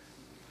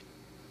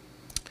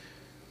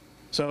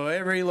 So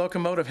every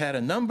locomotive had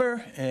a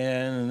number,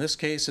 and in this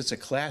case it's a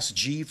Class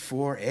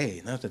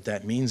G4A. Not that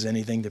that means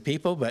anything to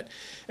people, but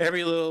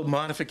every little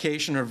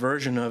modification or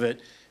version of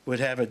it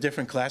would have a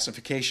different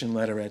classification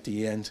letter at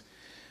the end.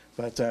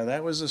 But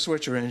that was a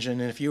switcher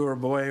engine, and if you were a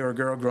boy or a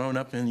girl growing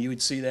up, and you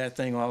would see that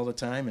thing all the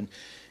time, and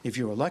if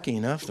you were lucky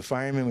enough, the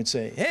fireman would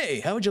say, "Hey,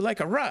 how would you like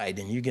a ride?"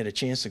 And you get a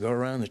chance to go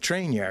around the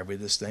train yard with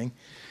this thing.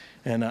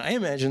 And I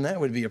imagine that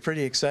would be a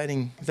pretty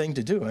exciting thing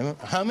to do.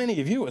 How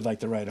many of you would like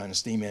to ride on a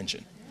steam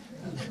engine?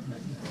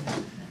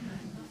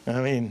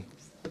 I mean,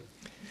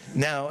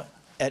 now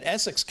at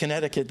Essex,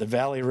 Connecticut, the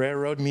Valley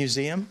Railroad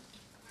Museum,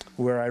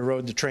 where I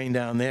rode the train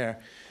down there,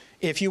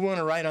 if you want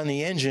to ride on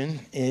the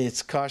engine,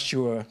 it costs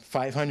you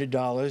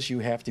 $500. You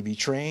have to be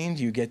trained.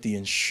 You get the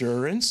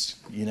insurance.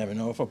 You never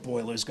know if a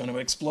boiler is going to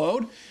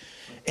explode.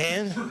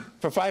 And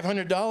for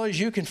 $500,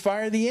 you can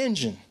fire the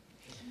engine.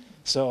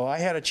 So I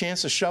had a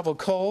chance to shovel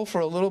coal for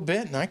a little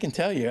bit, and I can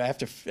tell you,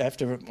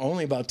 after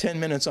only about 10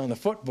 minutes on the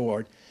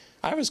footboard,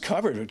 I was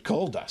covered with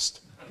coal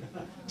dust.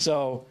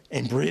 So,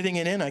 and breathing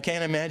it in, I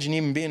can't imagine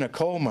even being a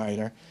coal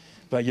miner,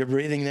 but you're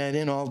breathing that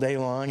in all day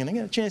long. And I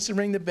got a chance to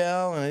ring the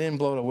bell, and I didn't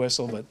blow the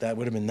whistle, but that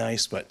would have been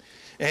nice. But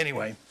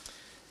anyway,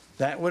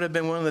 that would have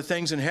been one of the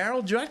things. And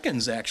Harold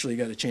Judkins actually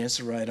got a chance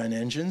to ride on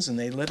engines, and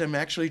they let him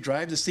actually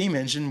drive the steam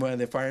engine while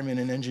the fireman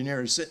and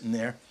engineer are sitting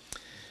there.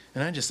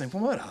 And I just think,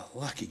 well, what a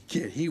lucky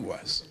kid he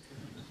was.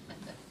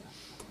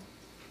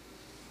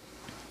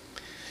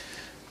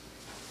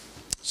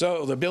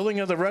 So the building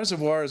of the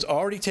reservoir is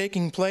already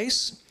taking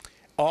place.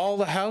 All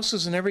the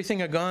houses and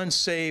everything are gone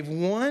save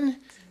one,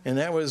 and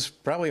that was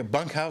probably a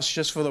bunkhouse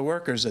just for the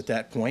workers at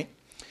that point.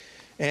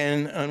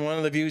 And on one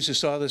of the views you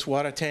saw this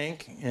water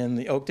tank, and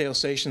the Oakdale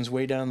station's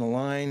way down the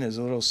line. There's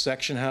a little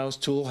section house,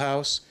 tool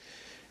house,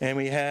 and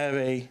we have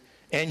a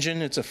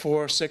engine. It's a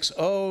 460,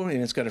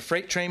 and it's got a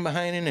freight train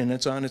behind it, and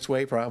it's on its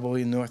way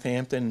probably to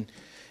Northampton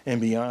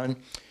and beyond.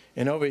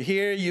 And over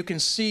here you can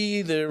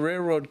see the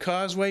railroad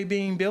causeway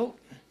being built.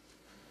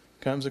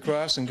 Comes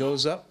across and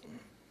goes up.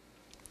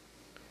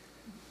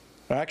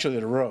 Well, actually,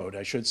 the road,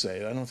 I should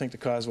say. I don't think the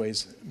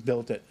causeway's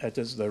built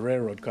the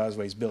railroad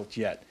causeway's built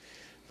yet.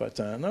 But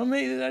no,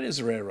 maybe that is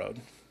a railroad.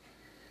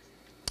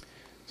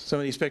 Some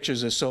of these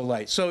pictures are so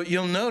light. So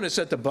you'll notice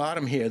at the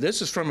bottom here,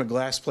 this is from a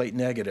glass plate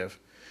negative.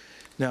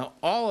 Now,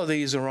 all of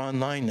these are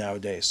online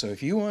nowadays. So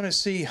if you want to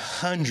see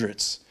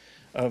hundreds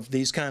of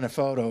these kind of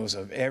photos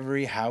of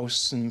every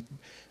house, and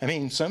I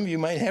mean, some of you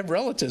might have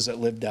relatives that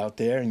lived out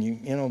there, and you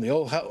know, the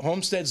old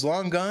homestead's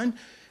long gone,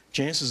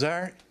 chances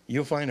are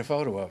you'll find a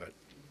photo of it.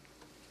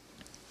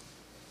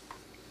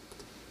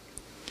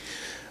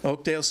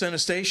 Oakdale Center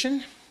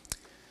Station,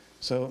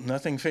 so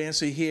nothing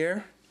fancy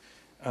here.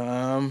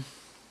 And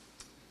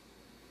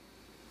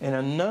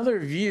another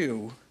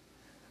view,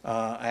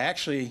 I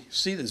actually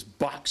see this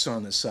box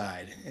on the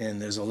side,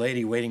 and there's a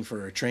lady waiting for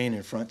her train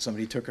in front.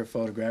 Somebody took her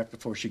photograph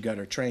before she got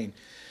her train.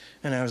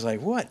 And I was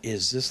like, what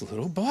is this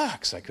little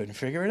box? I couldn't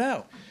figure it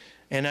out.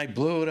 And I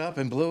blew it up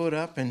and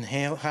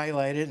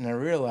highlighted it, and I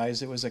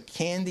realized it was a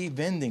candy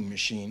vending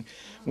machine,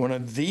 one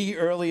of the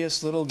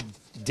earliest little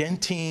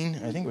Dentine,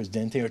 I think it was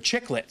Dentine, or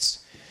Chiclets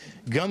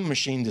gum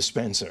machine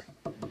dispenser.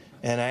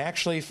 And I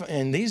actually,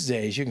 and these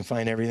days you can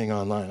find everything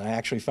online. I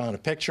actually found a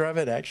picture of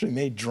it. I actually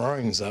made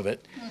drawings of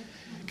it.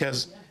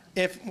 Because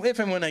if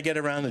and when I get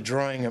around to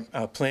drawing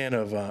a plan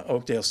of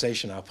Oakdale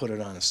Station, I'll put it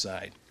on the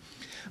side.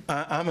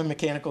 I'm a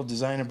mechanical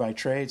designer by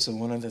trade, so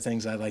one of the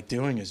things I like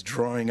doing is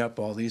drawing up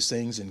all these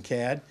things in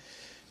CAD.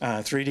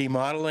 3D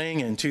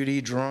modeling and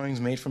 2D drawings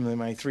made from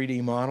my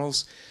 3D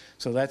models.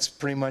 So that's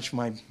pretty much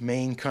my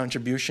main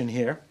contribution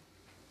here.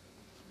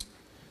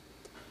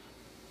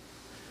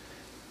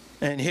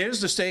 And here's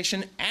the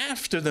station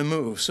after the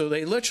move. So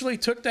they literally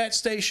took that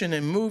station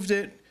and moved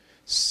it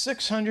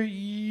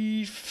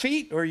 600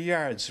 feet or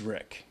yards,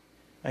 Rick?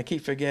 I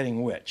keep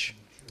forgetting which.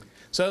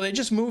 So they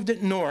just moved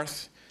it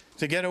north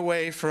to get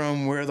away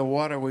from where the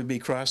water would be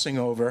crossing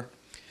over.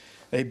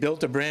 They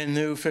built a brand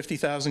new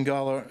 50,000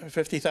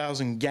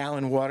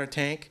 gallon water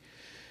tank.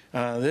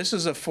 This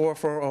is a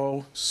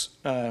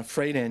 440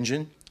 freight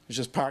engine. It's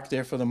just parked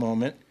there for the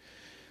moment.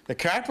 The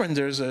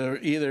carpenters are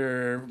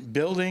either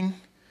building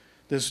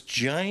this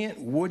giant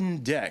wooden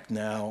deck.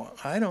 Now,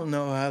 I don't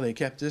know how they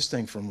kept this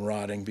thing from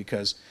rotting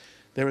because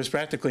there was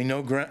practically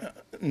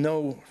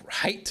no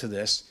height to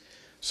this.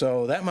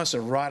 So that must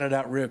have rotted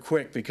out real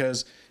quick,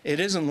 because it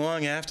isn't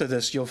long after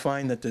this you'll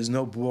find that there's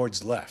no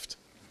boards left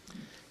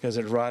because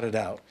it rotted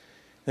out.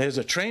 There's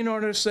a train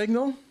order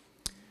signal,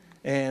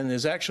 and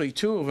there's actually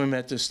 2 of them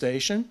at this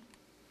station.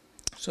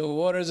 So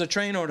what is a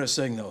train order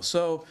signal?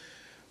 So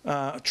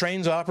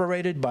trains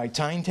operated by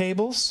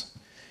timetables,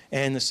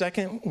 and the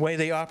second way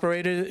they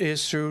operated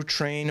is through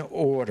train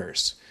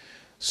orders.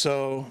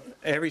 So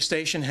every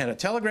station had a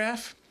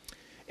telegraph,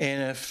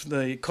 and if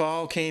the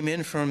call came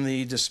in from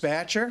the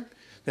dispatcher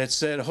that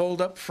said,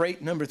 hold up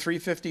freight number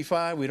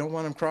 355, we don't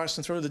want them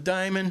crossing through the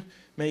diamond,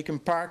 make them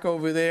park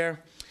over there,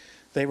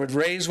 they would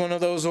raise one of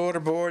those order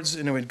boards,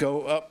 and it would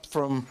go up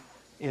from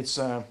its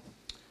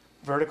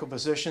vertical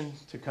position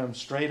to come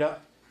straight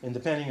up, and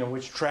depending on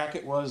which track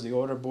it was, the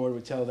order board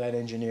would tell that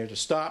engineer to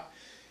stop,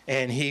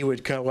 and he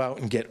would go out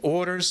and get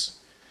orders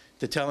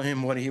to tell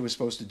him what he was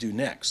supposed to do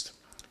next.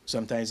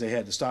 Sometimes they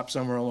had to stop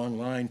somewhere along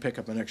the line, pick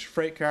up an extra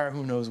freight car,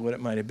 who knows what it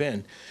might have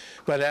been.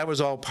 But that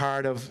was all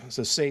part of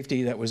the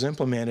safety that was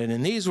implemented,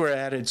 and these were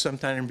added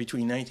sometime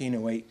between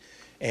 1908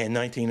 and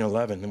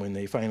 1911 when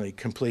they finally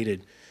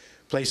completed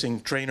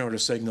placing train order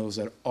signals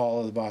at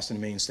all of the Boston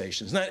and Maine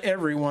stations. Not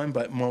everyone,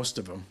 but most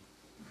of them.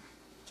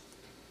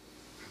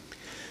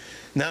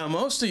 Now,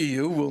 most of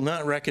you will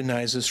not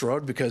recognize this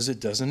road because it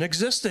doesn't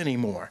exist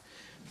anymore.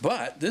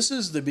 But this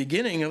is the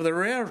beginning of the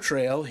rail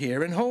trail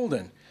here in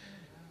Holden.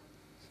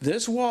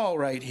 This wall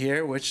right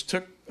here, which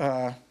took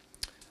the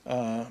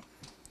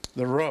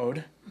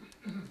road,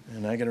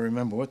 and I got to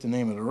remember what the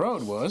name of the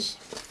road was,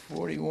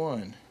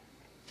 41.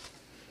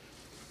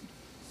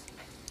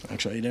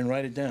 Actually, I didn't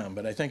write it down,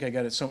 but I think I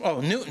got it oh,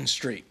 Newton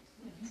Street.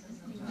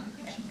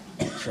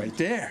 It's right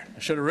there. I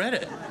should have read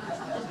it.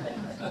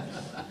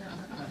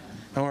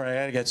 Don't worry,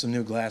 I got some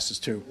new glasses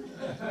too.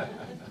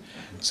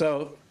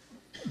 So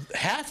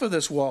half of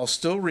this wall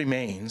still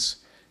remains,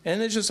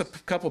 and there's just a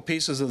couple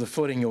pieces of the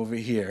footing over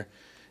here.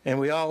 And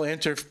we all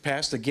enter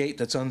past the gate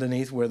that's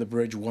underneath where the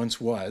bridge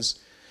once was.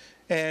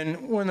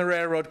 And when the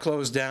railroad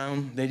closed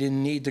down, they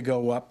didn't need to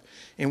go up.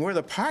 And where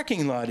the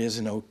parking lot is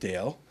in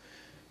Oakdale,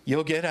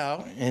 you'll get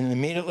out, and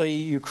immediately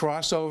you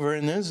cross over,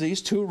 and there's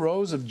these 2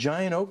 rows of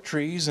giant oak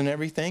trees and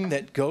everything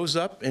that goes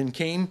up and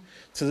came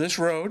to this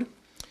road.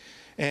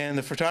 And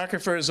the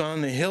photographer is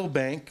on the hill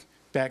bank.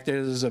 Back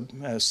there's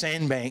a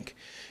sandbank.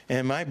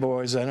 And my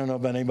boys, I don't know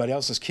about anybody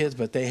else's kids,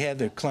 but they had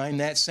to climb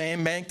that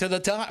sandbank to the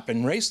top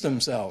and race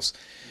themselves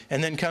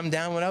and then come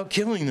down without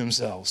killing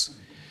themselves.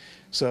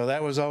 So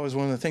that was always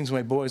one of the things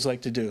my boys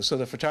liked to do. So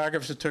the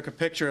photographer took a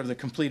picture of the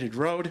completed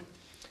road,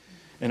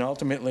 and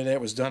ultimately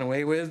that was done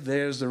away with.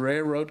 There's the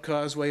railroad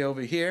causeway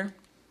over here.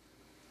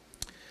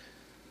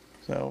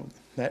 So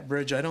that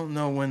bridge, I don't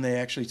know when they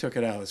actually took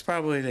it out. It's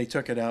probably they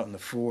took it out in the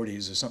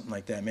 40s or something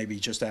like that, maybe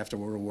just after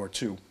World War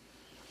II.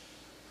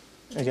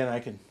 Again, I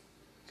can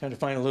kind of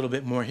find a little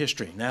bit more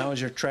history. Now,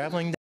 as you're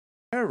traveling down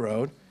the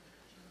railroad,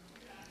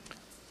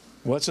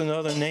 what's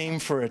another name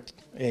for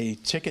a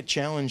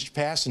ticket-challenged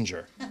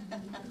passenger?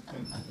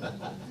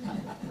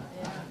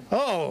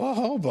 Oh, a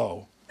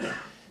hobo.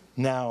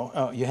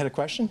 Now, you had a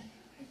question?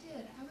 I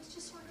did. I was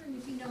just wondering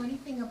if you know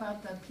anything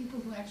about the people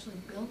who actually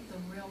built the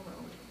railroad.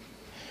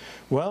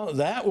 Well,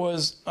 that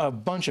was a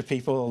bunch of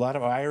people, a lot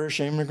of Irish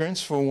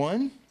immigrants for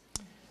one,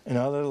 and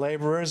other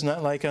laborers,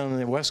 not like on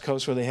the West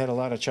Coast where they had a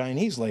lot of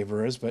Chinese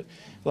laborers, but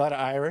a lot of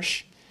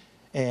Irish,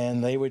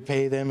 and they would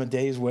pay them a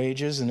day's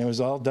wages, and it was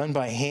all done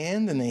by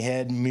hand, and they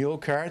had mule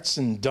carts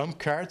and dump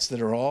carts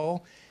that are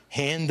all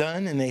hand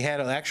done, and they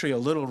had actually a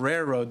little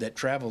railroad that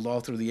traveled all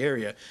through the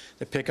area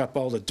to pick up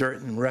all the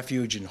dirt and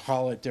refuge and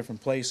haul it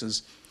different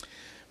places.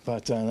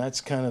 But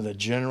that's kind of the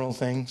general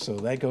thing, so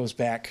that goes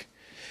back.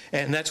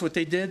 And that's what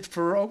they did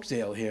for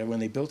Oakdale here when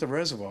they built the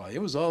reservoir.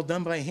 It was all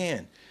done by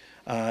hand.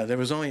 There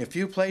was only a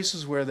few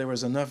places where there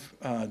was enough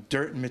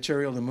dirt and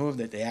material to move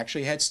that they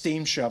actually had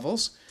steam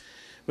shovels,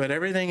 but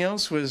everything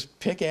else was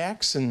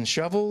pickaxe and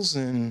shovels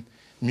and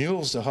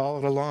mules to haul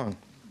it along.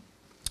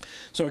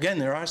 So again,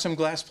 there are some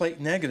glass plate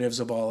negatives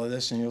of all of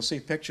this, and you'll see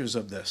pictures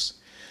of this.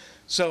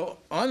 So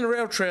on the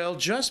rail trail,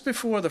 just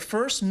before the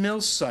first mill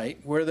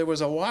site, where there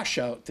was a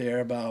washout there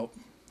about,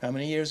 how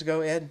many years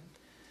ago, Ed?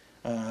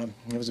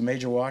 There was a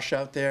major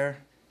washout there,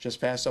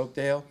 just past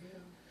Oakdale.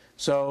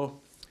 So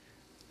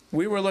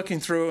we were looking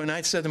through, and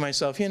I said to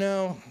myself, you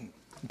know,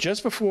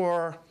 just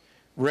before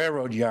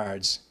railroad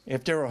yards,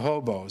 if there were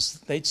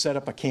hobos, they'd set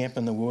up a camp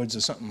in the woods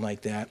or something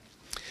like that.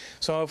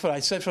 So I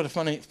said for the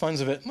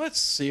funs of it, let's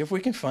see if we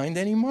can find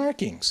any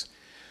markings.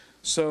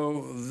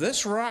 So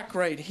this rock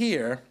right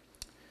here,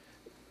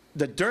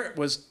 the dirt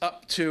was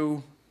up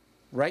to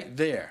right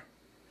there.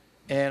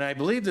 And I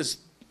believe this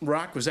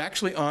rock was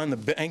actually on the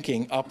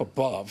banking up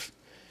above.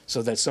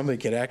 so that somebody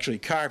could actually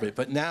carve it.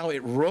 But now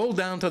it rolled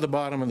down to the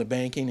bottom of the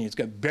banking, and it's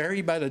got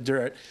buried by the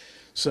dirt.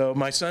 So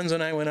my sons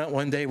and I went out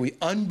one day, we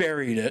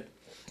unburied it,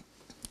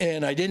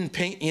 and I didn't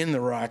paint in the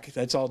rock.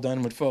 That's all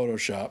done with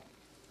Photoshop.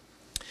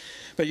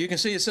 But you can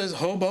see it says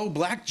Hobo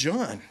Black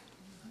John.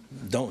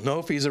 Don't know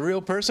if he's a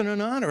real person or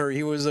not, or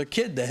he was a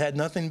kid that had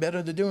nothing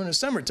better to do in the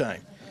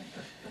summertime.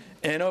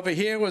 And over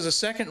here was a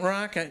second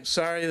rock. I'm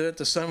sorry that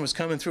the sun was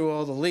coming through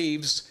all the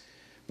leaves,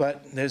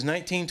 but there's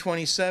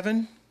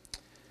 1927.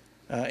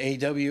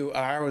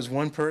 AWR was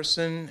one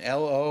person,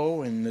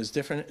 LO, and there's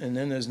different, and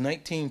then there's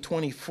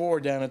 1924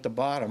 down at the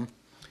bottom.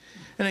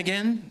 And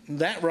again,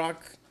 that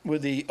rock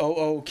with the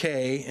OOK,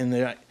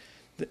 and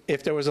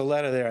if there was a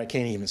letter there, I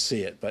can't even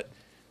see it, but,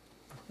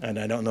 and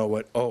I don't know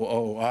what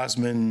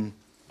Osmond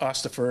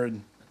Osterford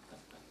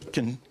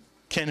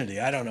Kennedy,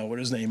 I don't know what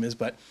his name is,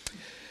 but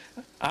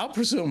I'll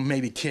presume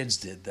maybe kids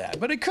did that,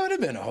 but it could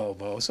have been a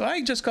hobo, so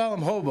I just call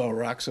them hobo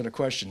rocks with a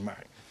question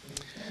mark.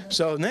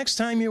 So next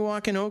time you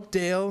walk in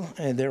Oakdale,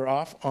 and they're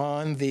off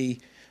on the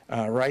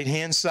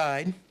right-hand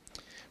side,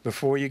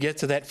 before you get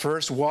to that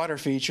first water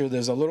feature,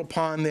 there's a little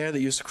pond there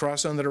that used to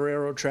cross under the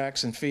railroad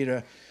tracks and feed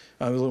a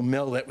little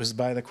mill that was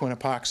by the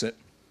Quinnipoxet.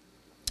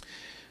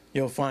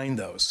 You'll find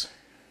those.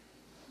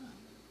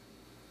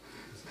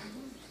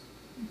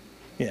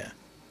 Yeah.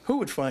 Who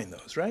would find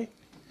those, right?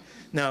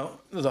 Now,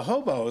 the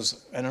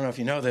hobos, I don't know if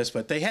you know this,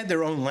 but they had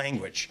their own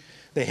language.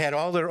 They had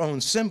all their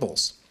own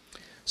symbols.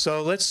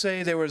 So let's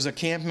say there was a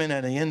campman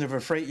at the end of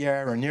a freight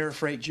yard or near a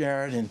freight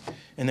yard, and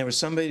there was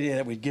somebody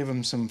that would give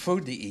them some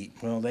food to eat.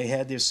 Well, they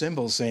had their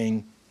symbols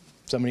saying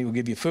somebody will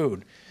give you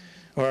food.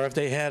 Or if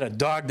they had a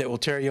dog that will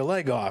tear your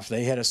leg off,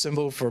 they had a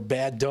symbol for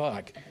bad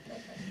dog.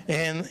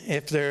 And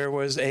if there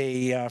was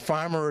a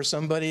farmer or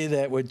somebody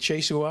that would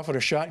chase you off with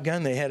a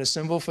shotgun, they had a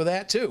symbol for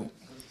that too.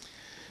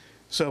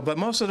 So, but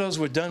most of those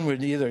were done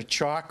with either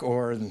chalk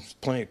or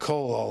plenty of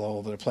coal all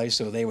over the place,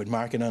 so they would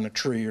mark it on a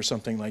tree or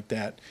something like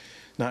that.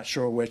 Not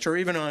sure which, or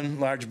even on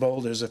large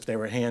boulders if they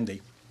were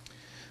handy.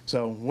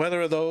 So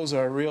whether those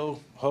are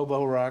real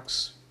hobo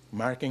rocks,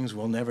 markings,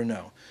 we'll never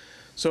know.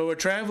 So we're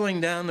traveling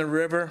down the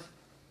river,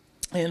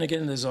 and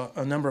again, there's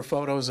a number of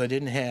photos I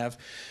didn't have,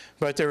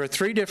 but there are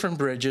 3 different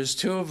bridges,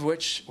 2 of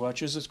which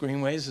Massachusetts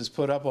Greenways has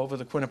put up over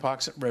the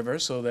Quinnipoxet River,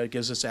 so that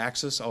gives us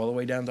access all the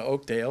way down to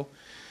Oakdale.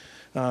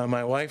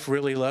 My wife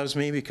really loves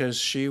me because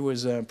she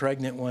was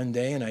pregnant one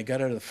day, and I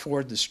got her to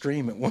ford the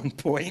stream at one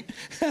point.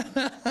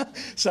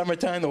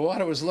 Summertime, the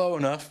water was low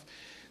enough,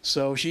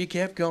 so she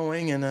kept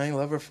going, and I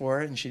love her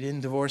for it, and she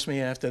didn't divorce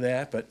me after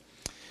that. But,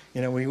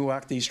 you know, we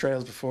walked these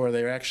trails before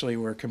they actually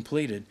were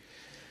completed.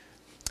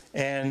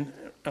 And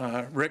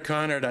Rick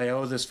Conard, I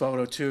owe this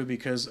photo to,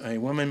 because a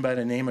woman by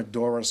the name of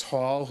Doris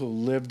Hall, who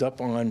lived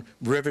up on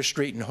River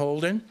Street in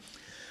Holden,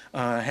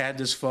 had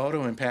this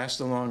photo and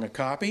passed along a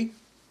copy.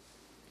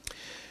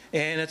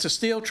 And it's a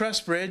steel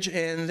truss bridge,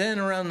 and then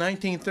around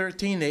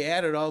 1913 they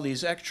added all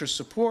these extra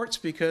supports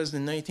because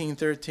in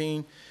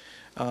 1913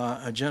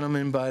 a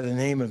gentleman by the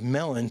name of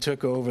Mellon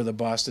took over the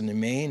Boston and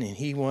Maine, and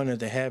he wanted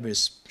to have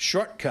his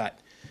shortcut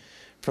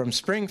from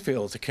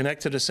Springfield to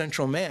connect to the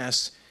Central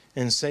Mass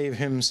and save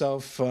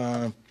himself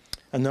a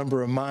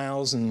number of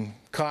miles and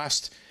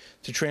cost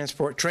to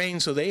transport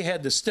trains, so they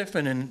had to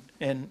stiffen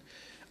and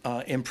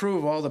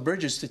improve all the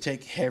bridges to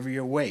take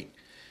heavier weight.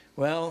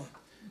 Well,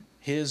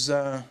 his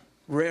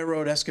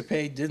railroad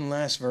escapade didn't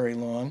last very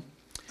long,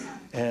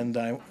 and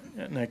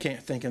I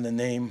can't think of the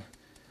name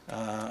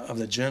of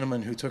the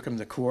gentleman who took him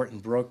to court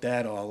and broke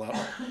that all up.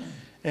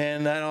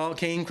 And that all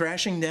came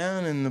crashing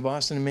down, and the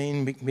Boston and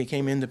Maine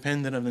became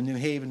independent of the New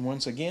Haven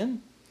once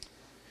again.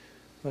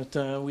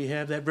 But we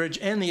have that bridge,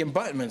 and the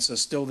abutments are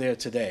still there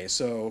today.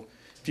 So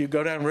if you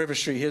go down River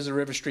Street, here's the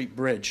River Street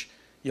Bridge,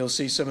 you'll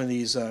see some of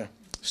these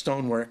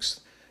stoneworks.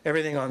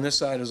 Everything on this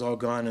side is all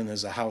gone, and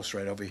there's a house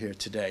right over here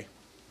today.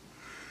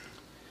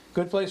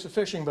 Good place for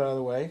fishing, by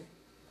the way.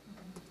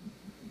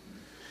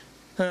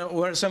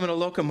 What are some of the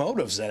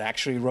locomotives that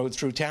actually rode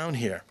through town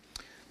here?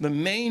 The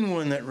main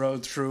one that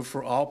rode through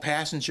for all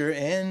passenger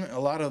and a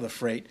lot of the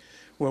freight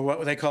were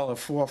what they call a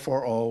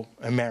 440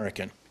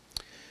 American.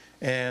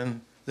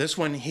 And this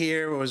one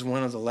here was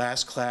one of the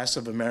last class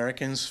of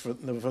Americans for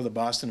the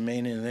Boston and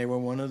Maine, and they were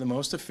one of the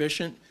most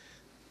efficient,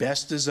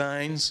 best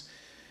designs.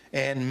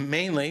 And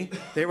mainly,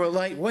 they were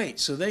lightweight,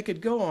 so they could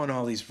go on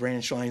all these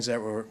branch lines that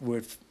were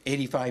with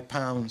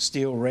 85-pound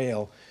steel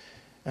rail.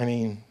 I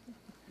mean,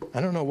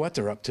 I don't know what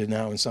they're up to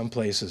now in some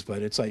places,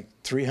 but it's like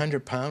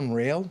 300-pound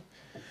rail.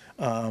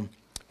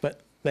 But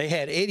they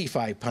had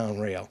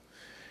 85-pound rail.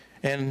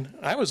 And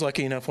I was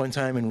lucky enough one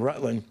time in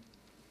Rutland,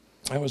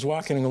 I was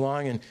walking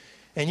along,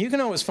 and you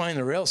can always find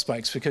the rail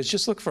spikes because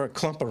just look for a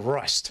clump of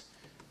rust,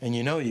 and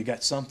you know you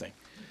got something.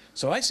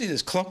 So I see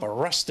this clump of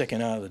rust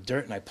sticking out of the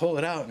dirt, and I pull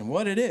it out, and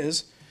what it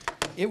is,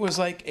 it was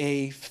like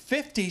a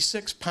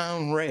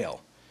 56-pound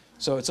rail.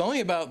 So it's only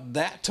about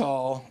that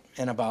tall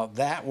and about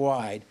that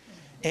wide,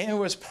 and it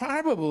was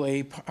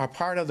probably a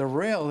part of the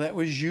rail that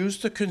was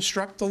used to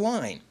construct the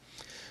line.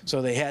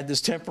 So they had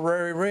this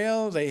temporary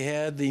rail, they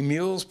had the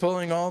mules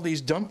pulling all these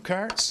dump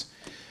carts,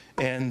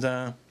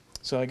 and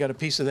So I got a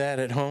piece of that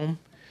at home.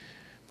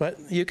 But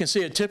you can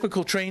see a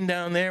typical train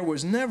down there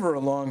was never a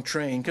long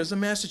train because the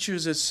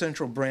Massachusetts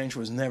Central Branch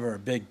was never a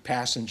big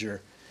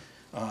passenger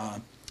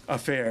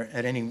affair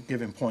at any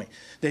given point.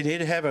 They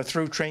did have a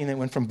through train that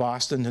went from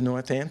Boston to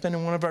Northampton,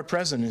 and one of our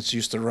presidents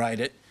used to ride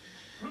it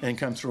and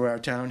come through our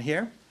town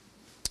here.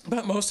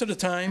 But most of the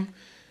time,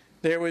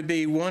 there would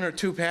be 1 or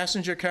 2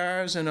 passenger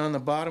cars, and on the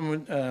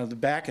bottom, the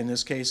back in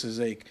this case is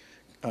a,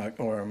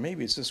 or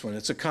maybe it's this one,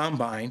 it's a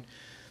combine.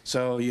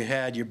 So you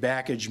had your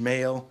baggage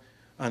mail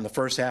on the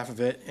first half of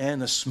it,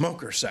 and the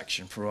smoker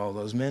section for all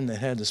those men that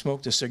had to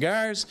smoke the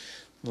cigars.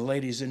 The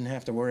ladies didn't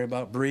have to worry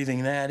about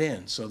breathing that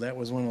in. So that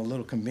was one of the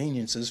little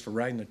conveniences for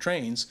riding the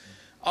trains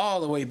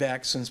all the way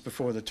back since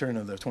before the turn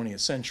of the 20th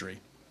century.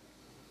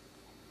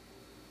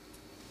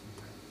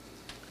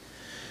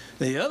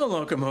 The other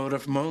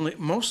locomotive,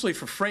 mostly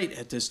for freight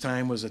at this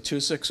time, was a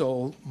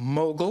 260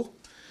 Mogul.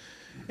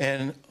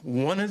 And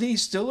one of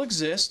these still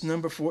exists.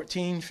 Number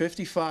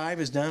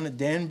 1455 is down at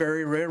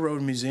Danbury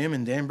Railroad Museum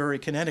in Danbury,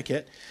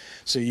 Connecticut.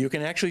 So you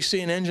can actually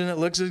see an engine that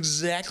looks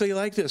exactly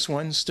like this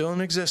one, still in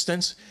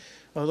existence,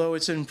 although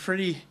it's in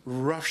pretty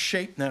rough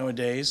shape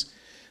nowadays.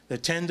 The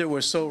tender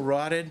was so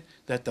rotted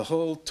that the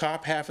whole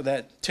top half of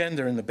that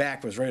tender in the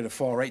back was ready to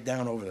fall right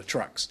down over the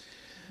trucks.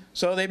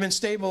 So they've been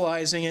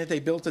stabilizing it. They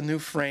built a new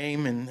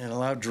frame and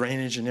allowed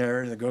drainage and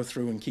air to go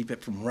through and keep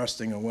it from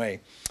rusting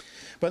away.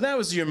 But that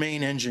was your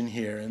main engine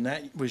here, and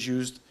that was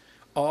used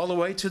all the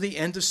way to the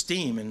end of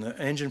steam. And the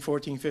engine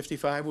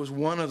 1455 was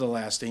one of the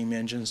last steam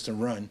engines to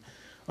run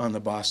on the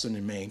Boston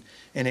and Maine.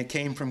 And it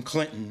came from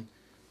Clinton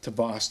to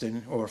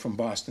Boston, or from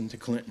Boston to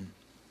Clinton.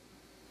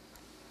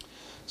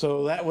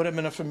 So that would have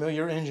been a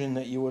familiar engine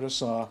that you would have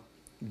saw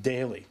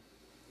daily.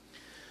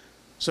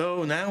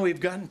 So now we've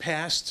gotten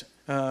past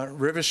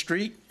River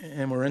Street,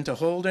 and we're into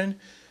Holden.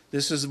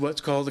 This is what's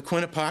called the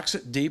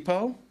Quinnipoxet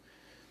Depot.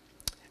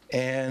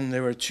 And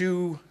there were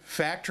 2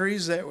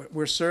 factories that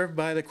were served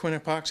by the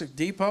Quinnipoxet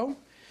Depot.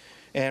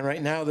 And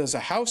right now there's a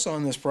house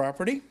on this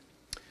property.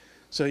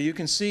 So you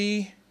can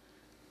see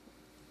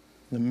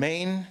the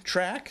main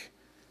track,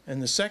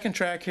 and the second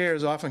track here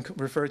is often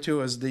referred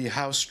to as the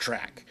house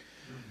track.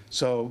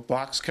 So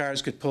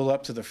boxcars could pull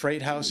up to the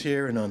freight house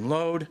here and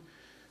unload.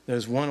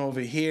 There's one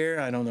over here.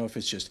 I don't know if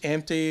it's just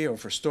empty or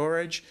for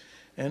storage.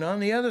 And on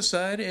the other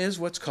side is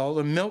what's called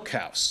a milk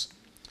house.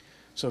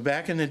 So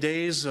back in the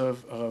days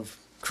of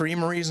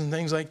creameries and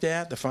things like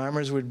that, the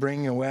farmers would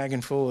bring a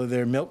wagon full of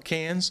their milk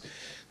cans.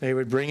 They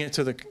would bring it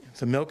to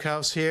the milk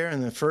house here,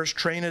 and the first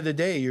train of the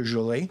day,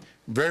 usually,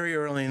 very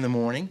early in the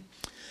morning,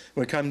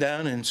 would come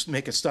down and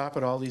make a stop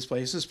at all these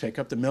places, pick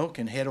up the milk,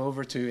 and head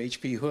over to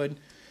H.P. Hood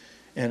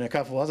and a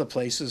couple other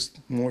places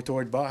more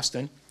toward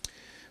Boston.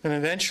 And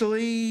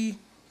eventually,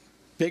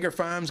 bigger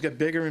farms got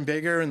bigger and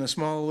bigger, and the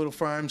small little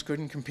farms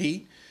couldn't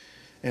compete.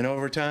 And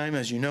over time,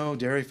 as you know,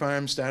 dairy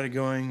farms started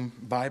going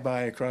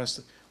bye-bye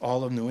across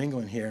all of New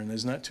England here, and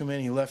there's not too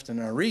many left in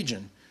our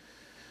region.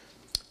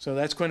 So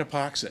that's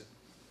Quinnipoxet.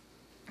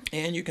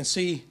 And you can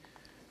see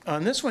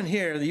on this one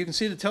here, you can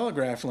see the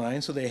telegraph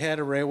line. So they had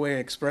a railway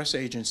express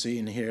agency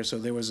in here. So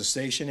there was a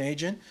station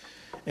agent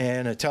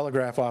and a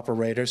telegraph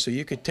operator. So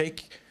you could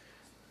take,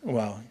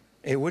 well,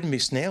 it wouldn't be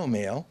snail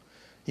mail.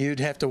 You'd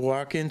have to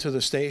walk into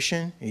the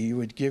station. You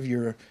would give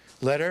your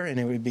letter, and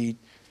it would be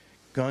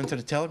gone to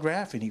the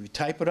telegraph, and he would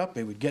type it up.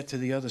 It would get to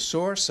the other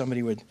source.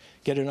 Somebody would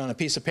get it on a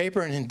piece of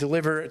paper and then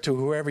deliver it to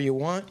whoever you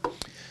want.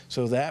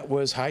 So that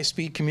was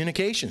high-speed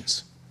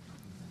communications.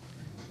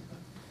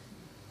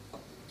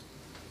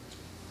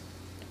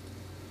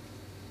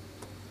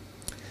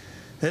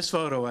 This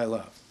photo I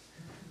love.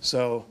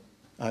 So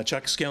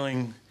Chuck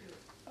Skilling,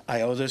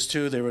 I owe this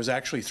to. There was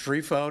actually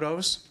 3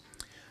 photos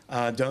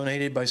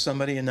donated by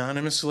somebody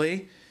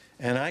anonymously,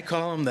 and I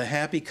call them the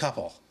happy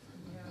couple.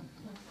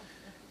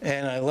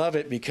 And I love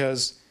it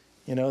because,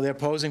 you know, they're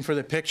posing for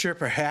the picture,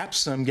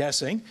 perhaps, I'm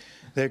guessing.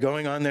 They're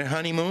going on their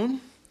honeymoon.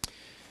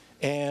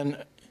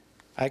 And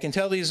I can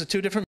tell these are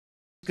 2 different.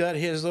 He's got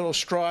his little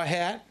straw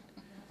hat,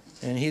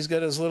 and he's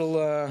got his little,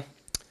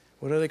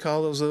 what do they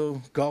call those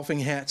little golfing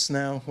hats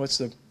now? What's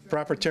the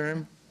proper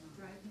term?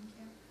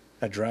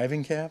 A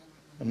driving cap?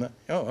 I'm not,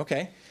 oh,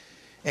 okay.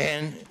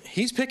 And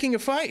he's picking a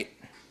fight.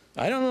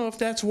 I don't know if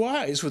that's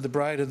wise with the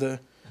bride of the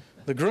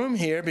groom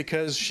here,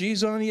 because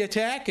she's on the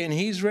attack and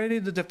he's ready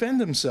to defend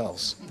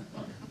themselves.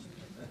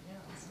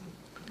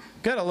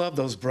 Gotta love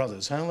those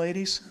brothers, huh,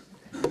 ladies?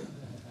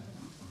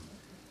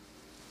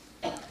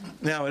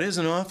 Now, it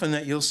isn't often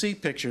that you'll see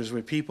pictures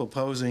with people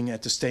posing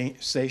at the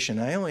station.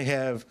 I only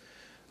have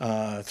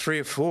 3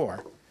 or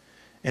 4,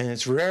 and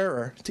it's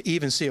rarer to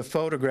even see a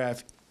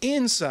photograph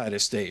inside a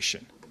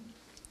station.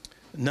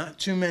 Not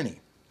too many.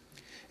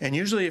 And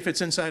usually if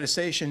it's inside a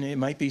station, it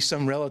might be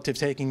some relative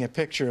taking a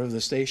picture of the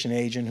station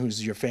agent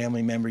who's your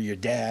family member, your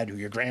dad, or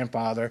your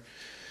grandfather,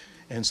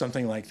 and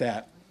something like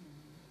that.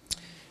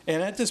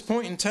 And at this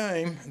point in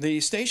time, the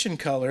station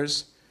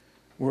colors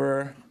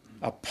were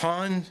a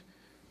pond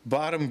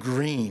bottom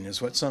green,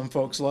 is what some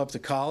folks love to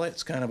call it.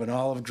 It's kind of an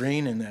olive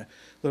green and a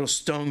little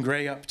stone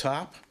gray up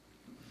top.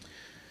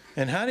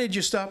 And how did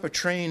you stop a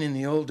train in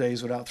the old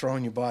days without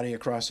throwing your body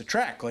across the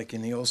track, like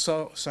in the old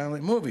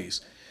silent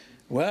movies?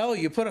 Well,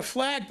 you put a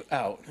flag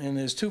out, and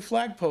there's 2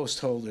 flag post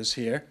holders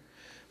here.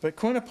 But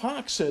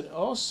Quinnipiac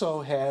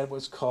also had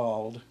what's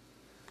called,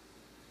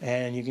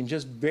 and you can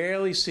just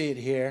barely see it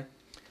here,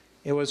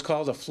 it was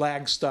called a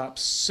flag stop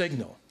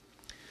signal.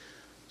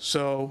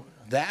 So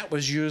that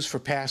was used for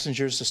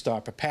passengers to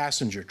stop a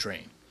passenger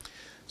train.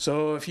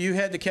 So if you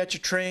had to catch a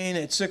train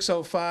at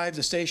 6:05,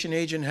 the station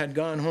agent had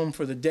gone home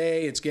for the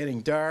day, it's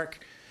getting dark,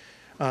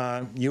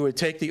 you would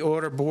take the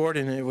order board,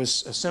 and it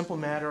was a simple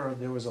matter of,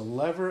 there was a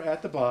lever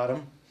at the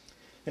bottom,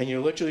 and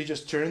you literally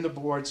just turned the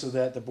board so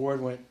that the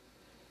board went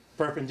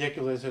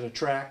perpendicular to the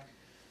track.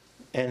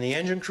 And the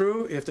engine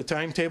crew, if the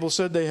timetable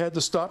said they had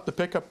to stop to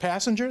pick up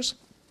passengers,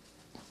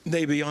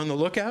 they'd be on the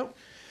lookout.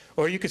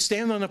 Or you could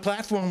stand on the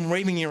platform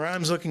waving your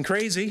arms looking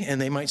crazy,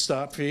 and they might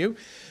stop for you.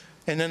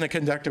 And then the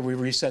conductor would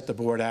reset the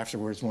board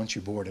afterwards once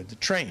you boarded the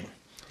train.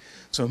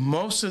 So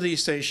most of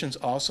these stations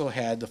also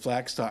had the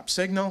flag stop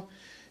signal.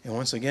 And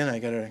once again, I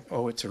got to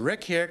owe it to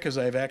Rick here, because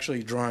I've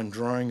actually drawn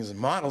drawings and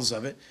models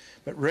of it.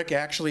 But Rick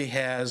actually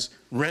has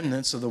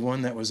remnants of the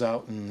one that was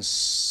out in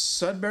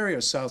Sudbury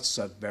or South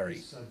Sudbury?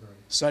 Sudbury.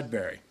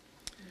 Sudbury.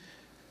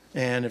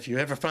 And if you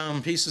ever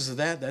found pieces of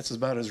that, that's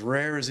about as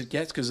rare as it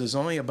gets, because there's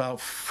only about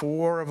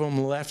 4 of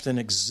them left in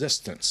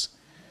existence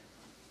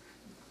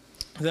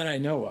that I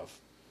know of.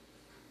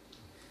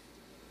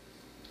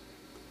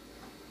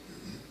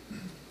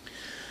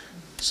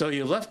 So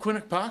you left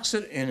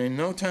Quinnipiac, and in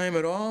no time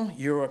at all,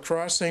 you were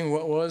crossing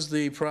what was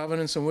the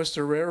Providence and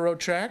Worcester Railroad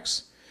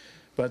tracks.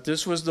 But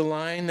this was the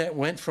line that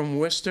went from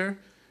Worcester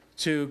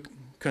to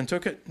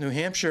Kentucket, New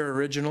Hampshire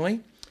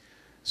originally.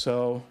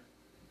 So,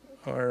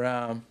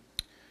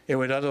 it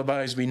would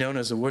otherwise be known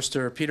as the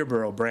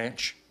Worcester-Peterborough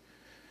branch.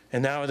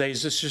 And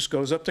nowadays, this just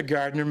goes up to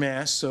Gardner,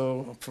 Mass.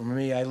 So for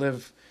me, I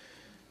live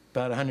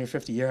about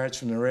 150 yards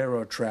from the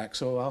railroad track.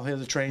 So I'll hear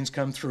the trains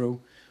come through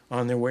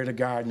on their way to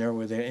Gardner,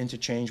 where they're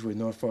interchanged with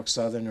Norfolk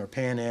Southern or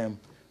Pan Am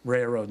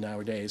Railroad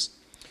nowadays.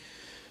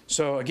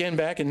 So again,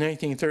 back in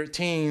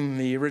 1913,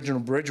 the original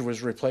bridge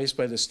was replaced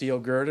by the steel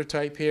girder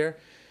type here.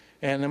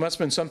 And there must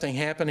have been something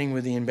happening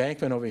with the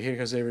embankment over here,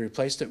 because they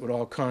replaced it with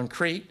all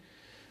concrete.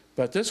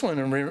 But this one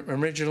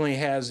originally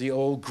has the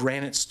old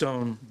granite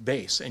stone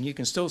base, and you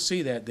can still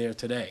see that there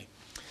today.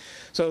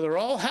 So they're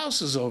all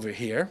houses over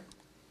here.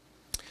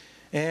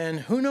 And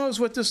who knows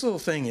what this little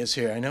thing is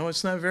here? I know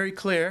it's not very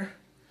clear.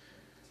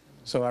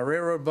 So our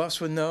railroad buffs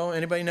would know.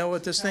 Anybody know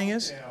what this thing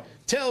is?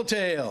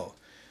 Telltale.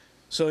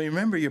 So you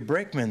remember your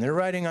brakemen, they're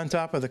riding on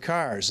top of the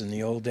cars in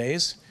the old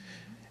days.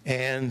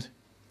 And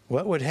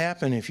what would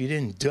happen if you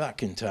didn't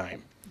duck in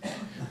time?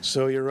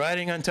 So you're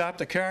riding on top of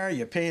the car,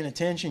 you're paying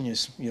attention,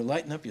 you're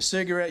lighting up your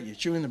cigarette, you're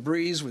chewing the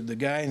breeze with the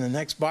guy in the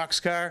next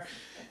boxcar,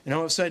 and all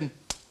of a sudden,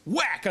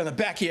 whack on the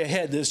back of your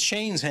head, there's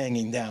chains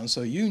hanging down.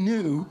 So you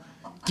knew,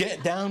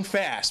 get down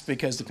fast,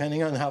 because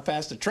depending on how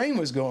fast the train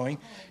was going,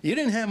 you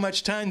didn't have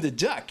much time to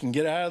duck and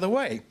get out of the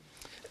way.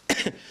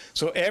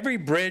 So every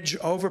bridge,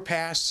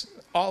 overpass,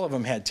 all of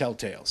them had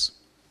telltales.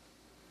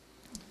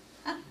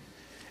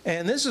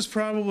 And this is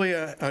probably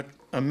a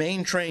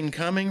Maine train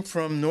coming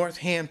from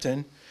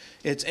Northampton.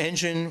 It's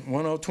engine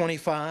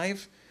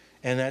 1025,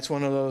 and that's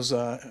one of those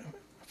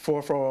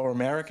 4-4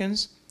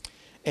 Americans.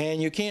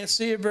 And you can't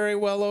see it very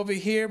well over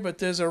here, but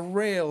there's a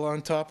rail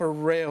on top of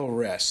rail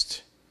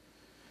rest.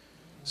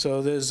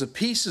 So there's the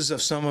pieces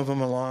of some of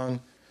them along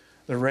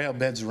the rail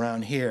beds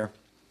around here.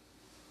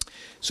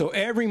 So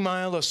every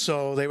mile or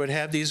so, they would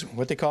have these,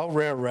 what they call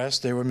rail rests.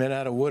 They were made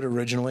out of wood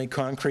originally,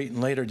 concrete in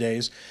later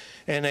days.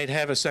 And they'd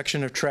have a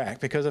section of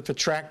track, because if the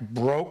track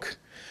broke,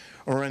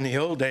 or in the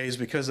old days,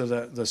 because of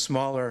the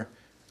smaller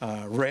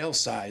rail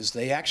size,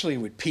 they actually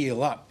would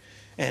peel up.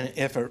 And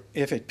if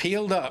it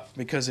peeled up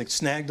because it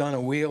snagged on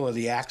a wheel or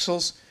the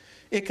axles,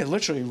 it could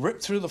literally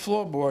rip through the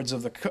floorboards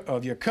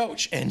of your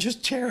coach and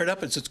just tear it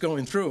up as it's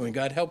going through, and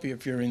God help you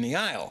if you're in the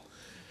aisle.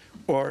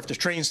 Or if the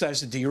train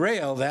starts to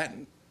derail, that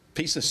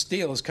piece of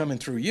steel is coming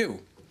through you.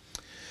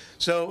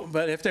 So,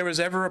 but if there was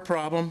ever a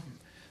problem,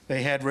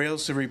 they had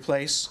rails to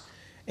replace.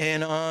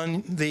 And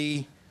on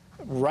the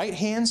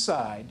right-hand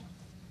side,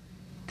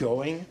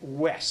 going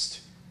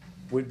west,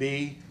 would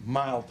be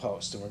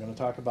milepost. And we're going to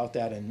talk about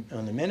that in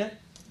a minute.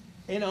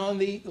 And on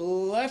the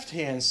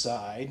left-hand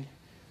side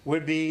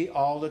would be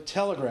all the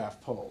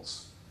telegraph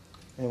poles.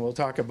 And we'll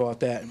talk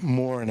about that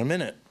more in a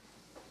minute.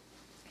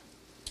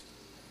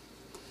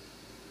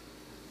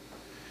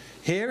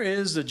 Here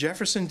is the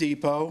Jefferson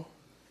Depot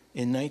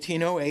in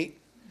 1908.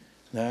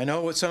 Now, I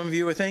know what some of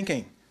you are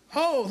thinking.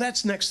 Oh,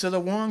 that's next to the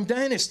Wong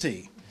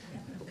Dynasty.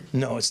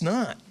 No, it's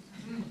not.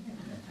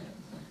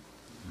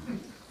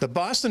 The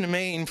Boston and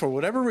Maine, for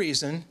whatever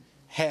reason,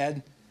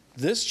 had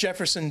this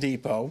Jefferson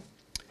Depot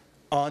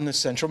on the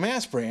Central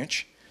Mass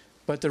branch,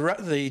 but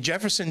the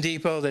Jefferson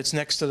Depot that's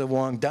next to the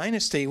Wong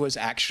Dynasty was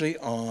actually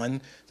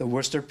on the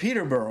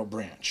Worcester-Peterborough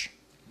branch.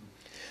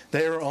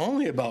 They were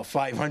only about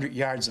 500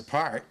 yards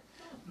apart.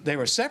 They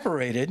were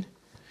separated,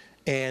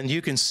 and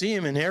you can see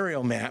them in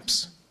aerial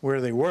maps where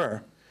they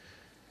were.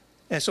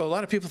 And so a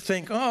lot of people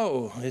think,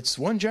 oh, it's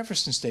one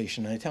Jefferson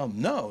station. And I tell them,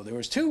 no, there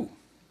was two.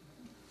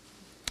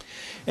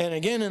 And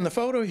again, in the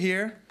photo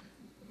here,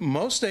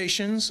 most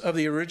stations of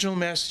the original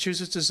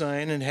Massachusetts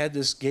design and had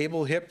this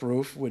gable hip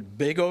roof with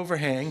big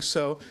overhangs,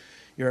 so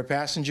you're a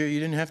passenger, you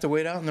didn't have to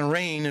wait out in the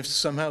rain if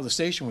somehow the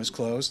station was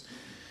closed.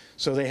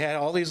 So they had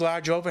all these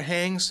large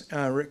overhangs.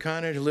 Rick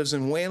Conard, who lives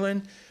in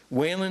Wayland,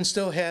 Wayland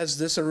still has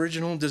this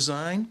original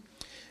design,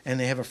 and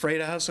they have a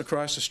freight house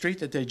across the street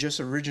that they just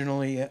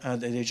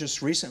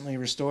recently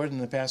restored in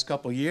the past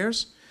couple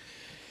years.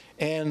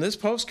 And this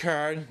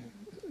postcard,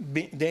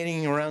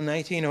 dating around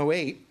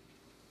 1908,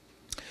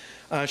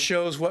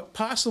 shows what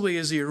possibly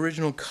is the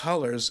original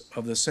colors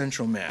of the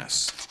Central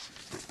Mass.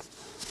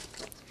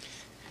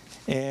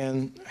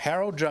 And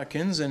Harold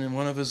Judkins, and in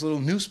one of his little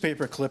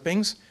newspaper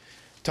clippings,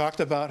 talked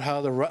about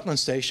how the Rutland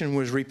station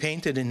was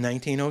repainted in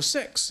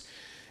 1906.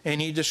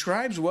 And he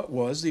describes what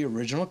was the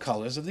original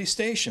colors of these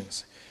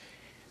stations.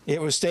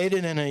 It was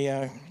stated in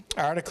an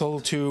article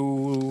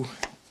to,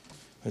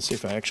 let's see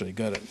if I actually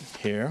got it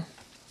here,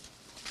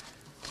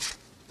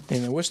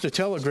 in the Worcester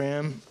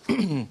Telegram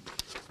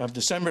of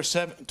December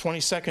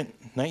 22nd,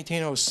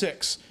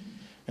 1906,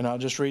 and I'll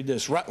just read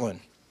this.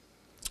 Rutland.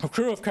 A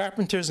crew of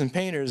carpenters and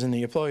painters in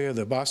the employ of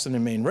the Boston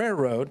and Maine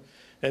Railroad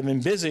had been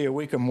busy a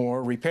week or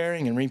more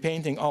repairing and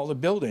repainting all the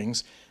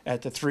buildings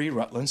at the 3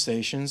 Rutland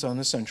stations on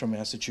the Central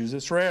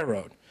Massachusetts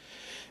Railroad.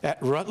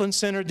 At Rutland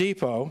Center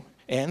Depot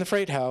and the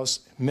freight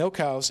house, milk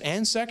house,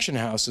 and section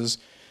houses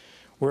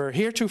were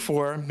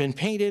heretofore been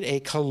painted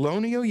a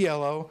colonial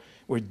yellow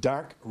with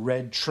dark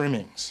red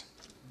trimmings.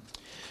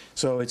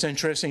 So it's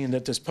interesting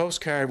that this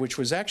postcard, which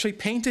was actually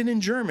painted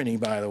in Germany,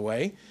 by the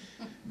way,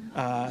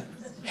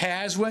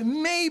 has what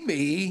may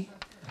be,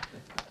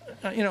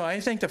 I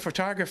think the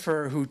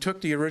photographer who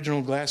took the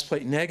original glass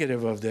plate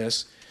negative of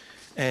this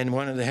and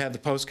wanted to have the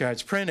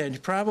postcards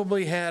printed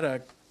probably had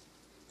a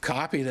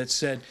copy that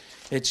said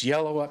it's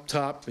yellow up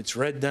top, it's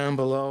red down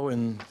below,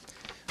 and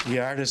the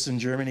artists in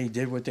Germany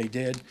did what they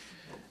did.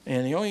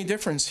 And the only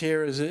difference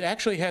here is it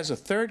actually has a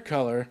third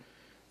color.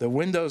 The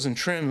windows and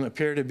trim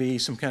appear to be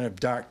some kind of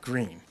dark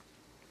green.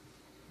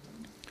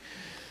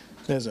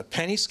 There's a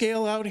penny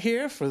scale out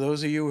here for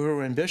those of you who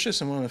are ambitious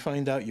and want to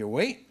find out your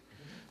weight.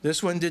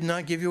 This one did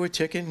not give you a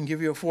ticket and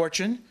give you a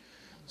fortune,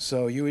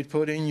 so you would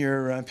put in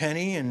your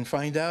penny and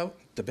find out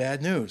the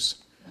bad news.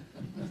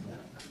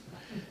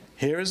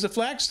 Here is the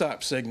flag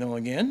stop signal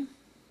again,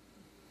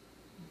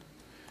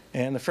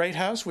 and the freight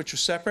house, which was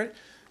separate.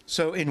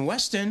 So in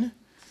Weston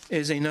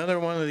is another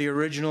one of the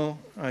original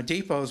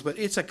depots, but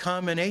it's a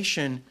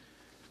combination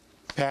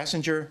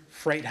passenger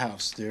freight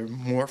house. They're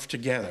morphed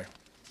together.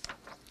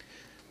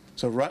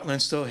 So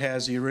Rutland still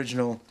has the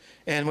original.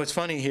 And what's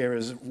funny here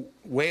is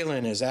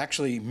Wayland is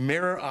actually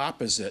mirror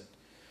opposite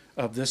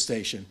of this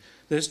station.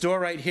 This door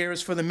right here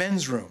is for the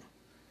men's room,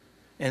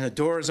 and the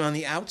door is on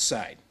the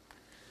outside.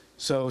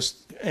 So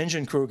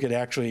engine crew could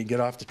actually get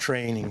off the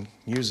train and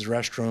use the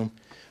restroom,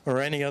 or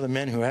any other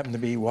men who happen to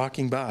be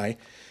walking by.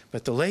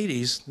 But the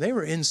ladies, they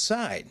were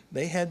inside.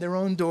 They had their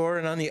own door,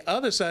 and on the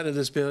other side of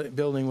this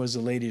building was the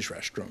ladies'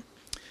 restroom.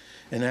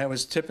 And that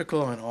was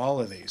typical on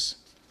all of these.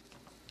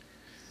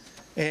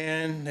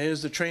 And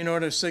there's the train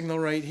order signal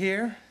right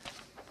here.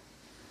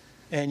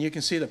 And you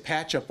can see the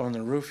patch up on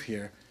the roof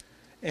here.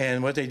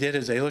 And what they did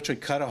is they literally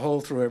cut a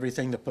hole through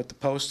everything to put the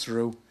post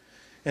through.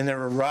 And there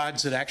were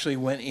rods that actually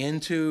went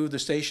into the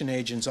station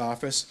agent's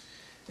office.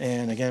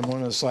 And again,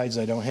 one of the slides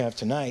I don't have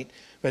tonight.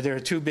 But there are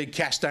 2 big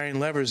cast iron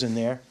levers in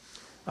there.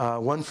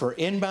 One for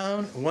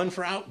inbound, one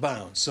for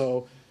outbound.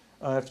 So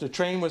if the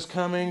train was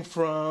coming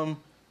from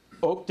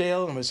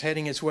Oakdale and was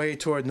heading its way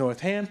toward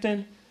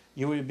Northampton,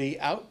 you would be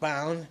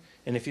outbound.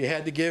 And if you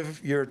had to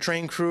give your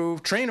train crew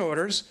train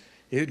orders,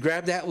 you'd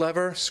grab that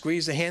lever,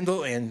 squeeze the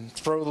handle, and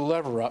throw the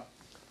lever up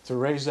to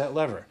raise that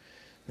lever.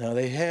 Now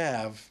they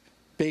have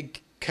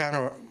big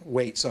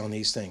counterweights on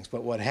these things,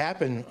 but what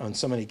happened on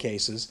so many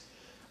cases,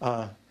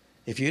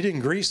 if you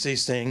didn't grease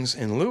these things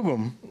and lube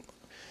them,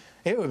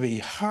 it would be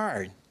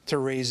hard to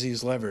raise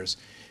these levers.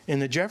 In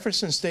the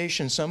Jefferson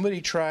station, somebody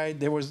tried,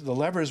 the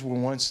levers were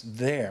once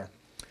there.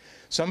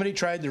 Somebody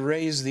tried to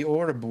raise the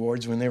order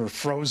boards when they were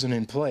frozen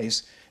in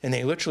place, and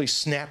they literally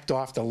snapped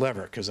off the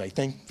lever, because I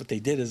think what they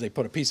did is they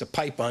put a piece of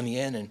pipe on the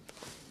end and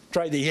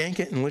tried to yank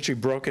it and literally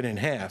broke it in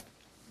half.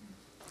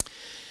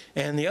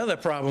 And the other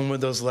problem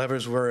with those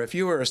levers were if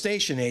you were a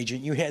station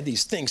agent, you had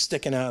these things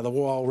sticking out of the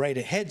wall right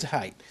at head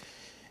height.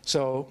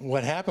 So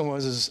what happened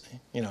was,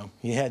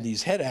 you had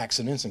these head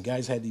accidents, and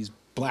guys had these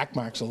black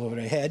marks all over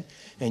their head,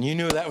 and you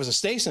knew that was a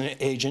station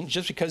agent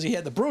just because he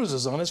had the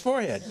bruises on his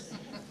forehead.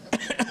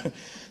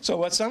 So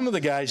what some of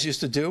the guys used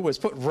to do was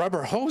put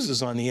rubber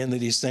hoses on the end of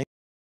these things.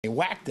 They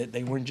whacked it.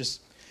 They weren't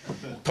just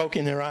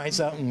poking their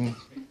eyes out and,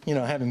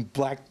 having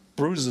black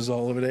bruises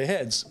all over their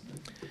heads.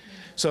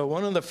 So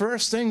one of the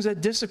first things that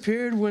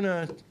disappeared when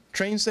a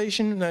train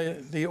station,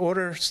 the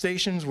order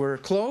stations were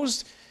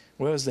closed,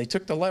 was they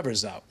took the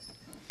levers out.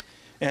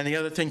 And the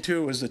other thing,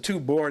 too, was the 2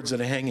 boards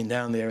that are hanging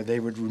down there, they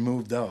would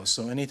remove those.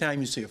 So anytime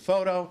you see a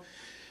photo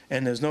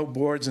and there's no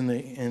boards in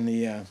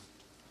the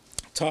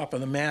top of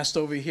the mast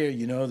over here,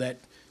 you know that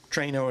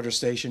train order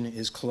station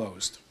is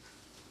closed.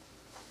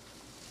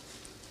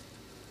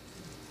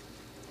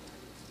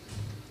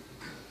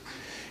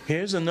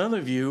 Here's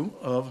another view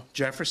of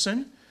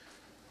Jefferson.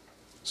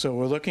 So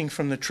we're looking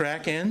from the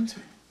track end.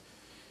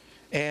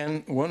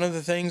 And one of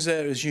the things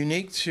that is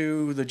unique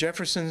to the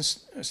Jefferson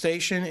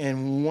station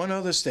and one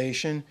other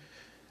station,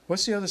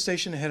 what's the other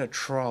station that had a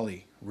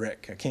trolley,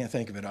 Rick? I can't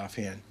think of it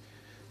offhand.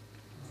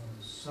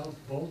 South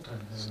Bolton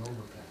has an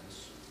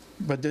overpass.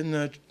 But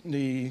didn't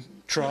the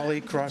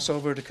trolley cross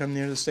over to come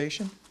near the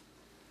station?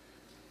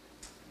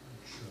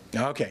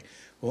 Okay.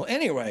 Well,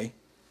 anyway,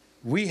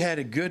 we had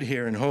it good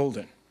here in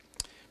Holden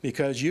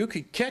because you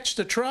could catch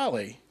the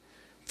trolley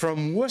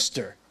from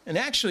Worcester and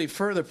actually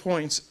further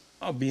points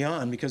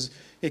beyond, because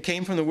it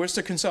came from the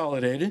Worcester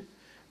Consolidated,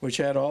 which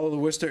had all of the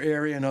Worcester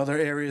area and other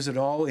areas that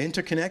all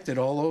interconnected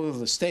all over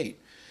the state.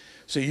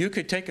 So you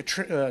could take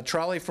a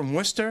trolley from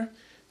Worcester,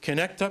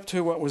 connect up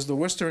to what was the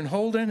Worcester and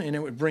Holden, and it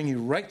would bring you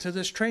right to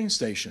this train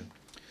station.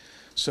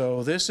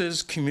 So this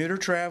is commuter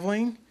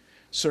traveling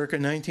circa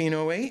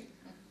 1908.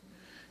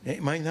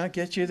 It might not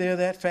get you there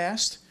that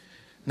fast.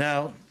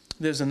 Now,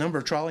 there's a number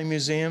of trolley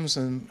museums,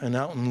 and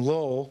out in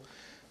Lowell,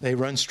 they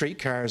run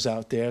streetcars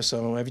out there,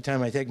 so every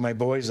time I take my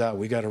boys out,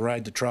 we got to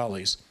ride the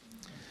trolleys.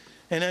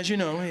 And as you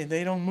know,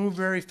 they don't move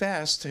very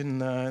fast,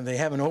 and they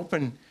have an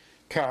open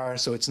car,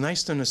 so it's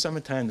nice in the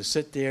summertime to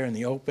sit there in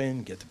the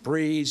open, get the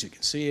breeze, you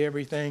can see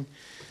everything,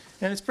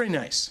 and it's pretty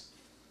nice.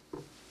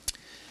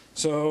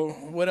 So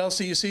what else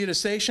do you see at a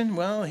station?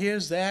 Well,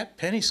 here's that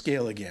penny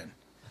scale again.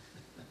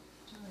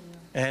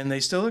 And they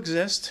still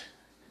exist.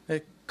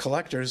 The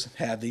collectors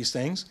have these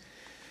things.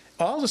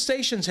 All the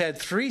stations had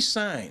 3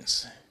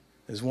 signs.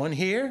 There's one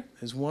here,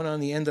 there's one on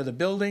the end of the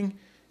building,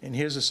 and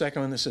here's the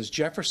second one that says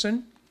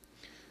Jefferson.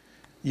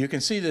 You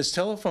can see this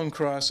telephone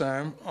cross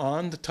arm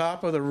on the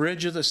top of the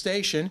ridge of the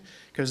station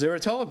because there were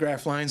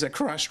telegraph lines that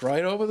crossed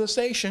right over the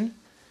station.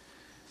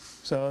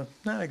 So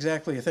not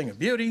exactly a thing of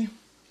beauty.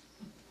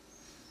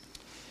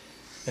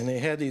 And they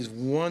had these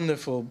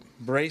wonderful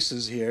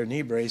braces here,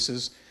 knee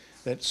braces,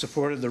 that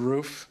supported the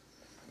roof.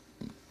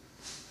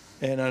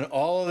 And on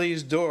all of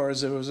these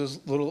doors, there was this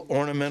little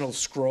ornamental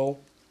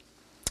scroll.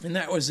 And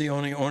that was the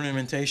only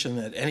ornamentation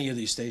that any of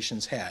these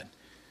stations had.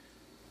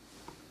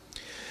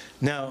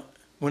 Now,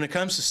 when it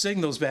comes to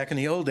signals back in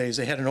the old days,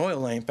 they had an oil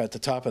lamp at the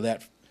top of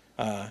that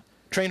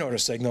train order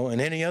signal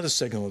and any other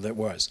signal that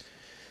was.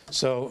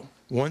 So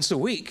once a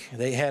week,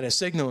 they had a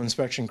signal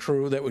inspection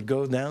crew that would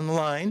go down the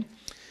line,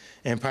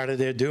 and part of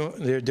their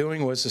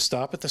doing was to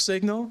stop at the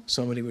signal.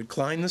 Somebody would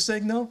climb the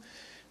signal.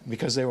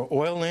 Because they were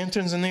oil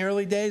lanterns in the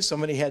early days,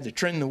 somebody had to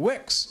trim the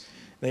wicks.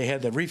 They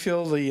had to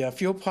refill the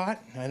fuel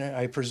pot.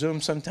 I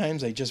presume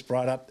sometimes they just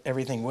brought up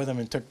everything with them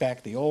and took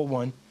back the old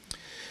one.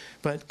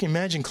 But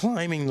imagine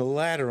climbing the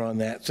ladder on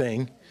that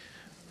thing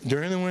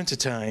during the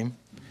wintertime,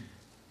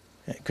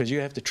 because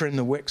you have to trim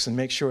the wicks and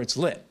make sure it's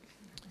lit.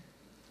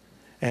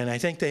 And I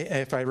think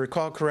if I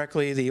recall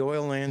correctly, the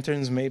oil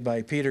lanterns made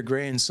by Peter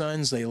Gray and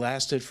Sons, they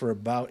lasted for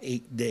about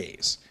 8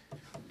 days.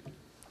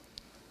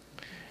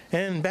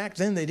 And back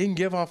then, they didn't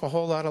give off a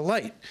whole lot of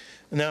light.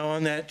 Now,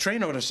 on that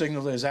train order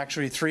signal, there's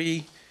actually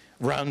 3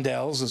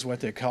 roundels, is what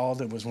they're called.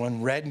 There was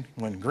one red,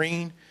 one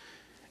green,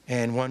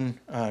 and one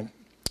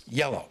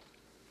yellow.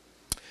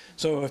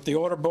 So if the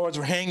order boards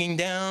were hanging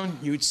down,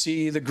 you'd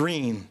see the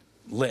green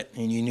lit,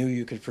 and you knew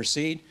you could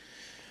proceed.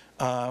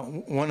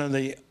 One of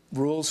the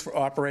rules for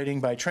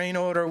operating by train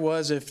order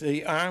was if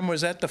the arm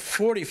was at the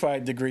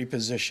 45-degree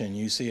position,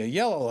 you see a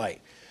yellow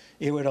light.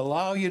 It would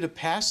allow you to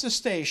pass the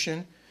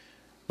station,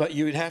 but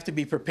you would have to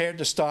be prepared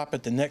to stop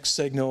at the next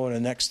signal or the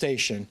next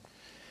station.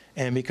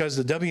 And because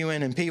the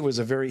WNMP was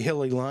a very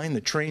hilly line,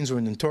 the trains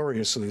were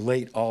notoriously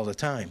late all the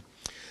time.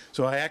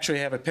 So I actually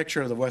have a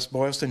picture of the West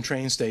Boylston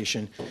train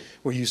station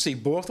where you see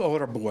both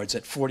order boards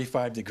at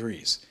 45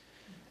 degrees.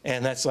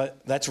 And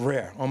that's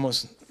rare.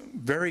 Almost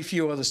very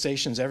few other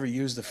stations ever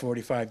use the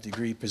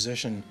 45-degree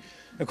position,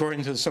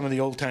 according to some of the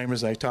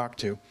old-timers I talked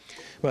to.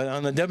 But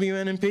on the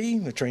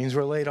WNMP, the trains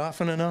were late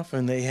often enough,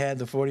 and they had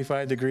the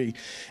 45-degree.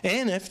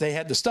 And if they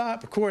had to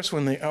stop, of course,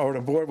 when the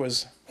order board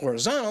was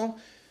horizontal,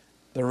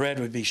 the red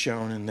would be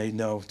shown, and they'd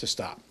know to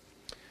stop.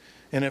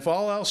 And if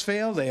all else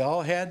failed, they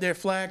all had their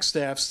flag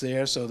staffs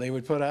there, so they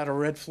would put out a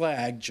red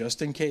flag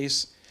just in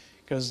case,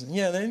 because,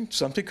 yeah, then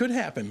something could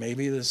happen.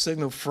 Maybe the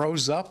signal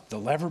froze up, the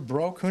lever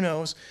broke, who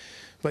knows.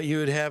 But you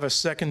would have a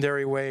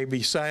secondary way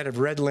beside a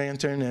red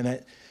lantern, and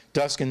at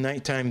dusk and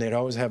nighttime, they'd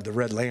always have the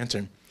red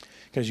lantern,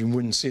 because you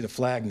wouldn't see the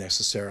flag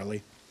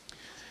necessarily.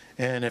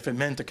 And if it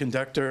meant the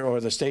conductor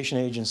or the station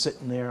agent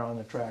sitting there on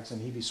the tracks,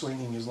 and he'd be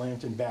swinging his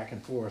lantern back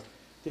and forth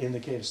to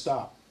indicate a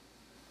stop.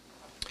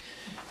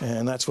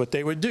 And that's what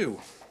they would do.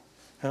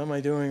 How am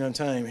I doing on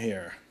time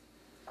here?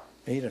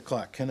 8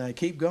 o'clock. Can I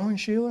keep going,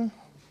 Sheila?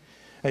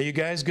 Are you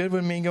guys good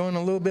with me going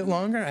a little bit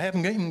longer? I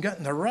haven't even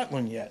gotten to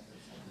Rutland yet.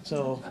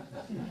 So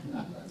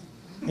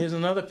here's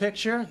another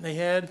picture. They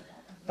had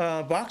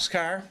a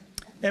boxcar,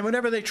 and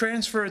whenever they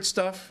transferred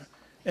stuff,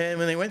 and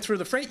when they went through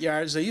the freight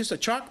yards, they used a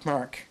chalk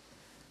mark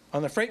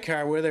on the freight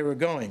car where they were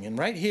going. And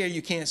right here,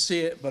 you can't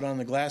see it, but on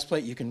the glass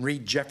plate, you can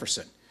read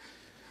Jefferson.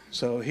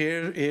 So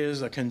here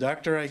is a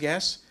conductor, I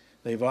guess.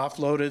 They've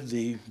offloaded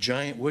the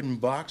giant wooden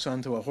box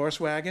onto a horse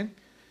wagon.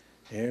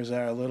 Here's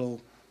our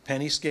little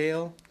penny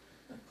scale.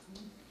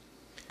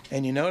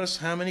 And you notice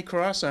how many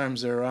cross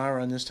arms there are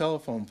on this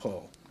telephone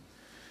pole.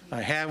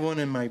 I have one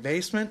in my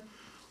basement.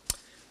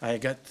 I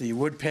got the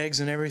wood pegs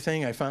and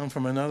everything I found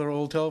from another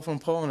old telephone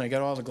pole, and I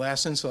got all the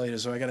glass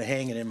insulators, so I got to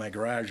hang it in my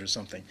garage or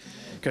something,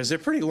 because they're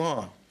pretty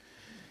long.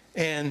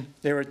 And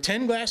there were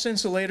 10 glass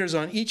insulators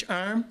on each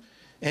arm,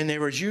 and there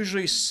was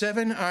usually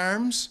 7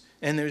 arms,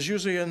 and there's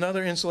usually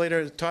another insulator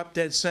at the top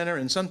dead center,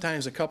 and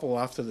sometimes a couple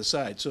off to the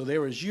side. So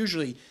there was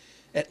usually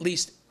at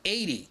least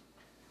 80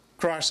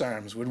 cross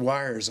arms with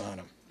wires on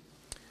them.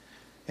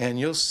 And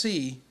you'll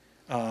see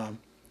when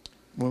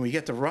we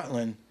get to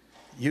Rutland,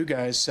 you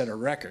guys set a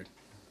record.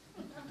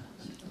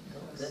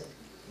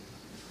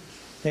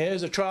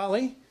 There's a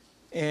trolley,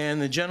 and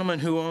the gentleman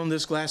who owned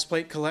this glass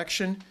plate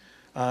collection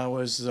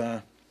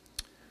gave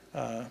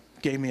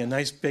me a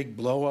nice big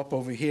blow up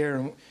over here.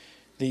 And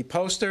the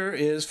poster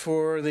is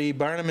for the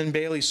Barnum and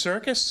Bailey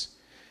Circus,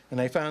 and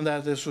I found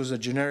out this was a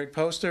generic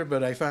poster,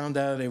 but I found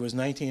out it was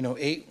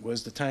 1908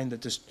 was the time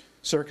that this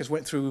circus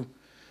went through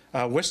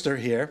Worcester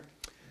here.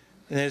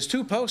 And there's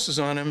 2 posters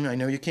on them. I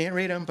know you can't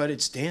read them, but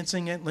it's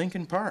Dancing at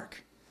Lincoln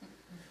Park.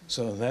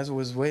 So that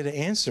was the way to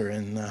answer.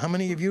 And how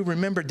many of you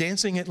remember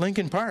dancing at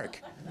Lincoln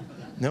Park?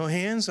 No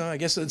hands? Oh, I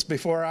guess it's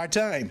before our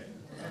time.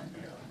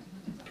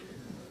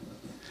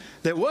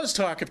 There was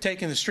talk of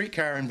taking the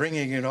streetcar and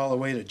bringing it all the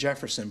way to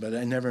Jefferson, but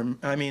that never,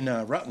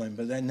 Rutland,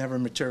 but that never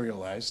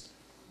materialized.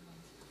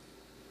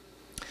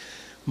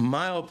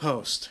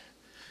 Milepost.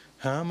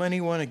 How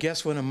many want to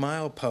guess what a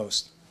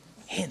milepost?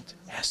 Hint,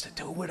 has to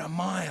do with a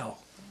mile.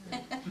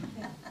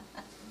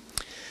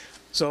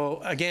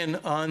 So again,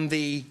 on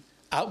the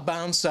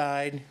outbound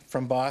side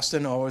from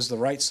Boston, always the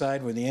right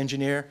side with the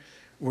engineer,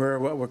 were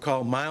what were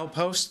called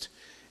mileposts,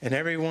 and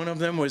every one of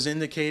them was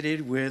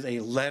indicated with a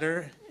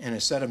letter and a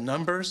set of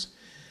numbers,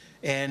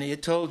 and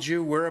it told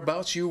you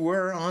whereabouts you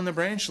were on the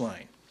branch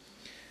line.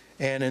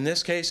 And in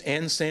this case,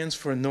 N stands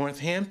for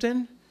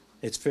Northampton.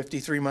 It's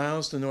 53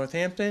 miles to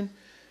Northampton,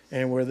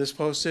 and where this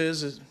post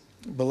is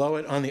below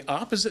it on the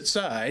opposite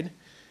side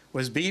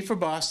was B for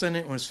Boston.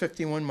 It was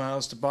 51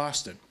 miles to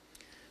Boston.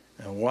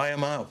 Now, why a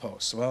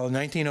milepost? Well, in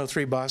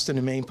 1903, Boston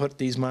and Maine put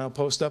these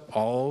mileposts up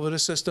all over the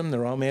system.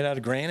 They're all made out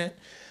of granite.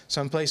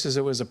 Some places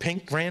it was a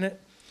pink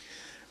granite.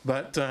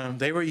 But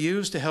they were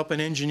used to help an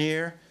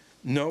engineer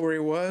know where he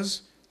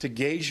was, to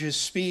gauge his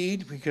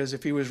speed, because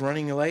if he was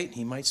running late,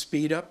 he might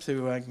speed up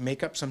to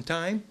make up some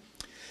time.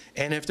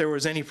 And if there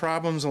was any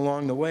problems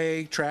along the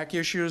way, track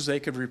issues,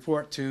 they could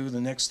report to the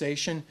next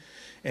station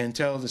and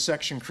tell the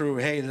section crew,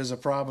 hey, there's a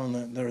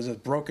problem, there's a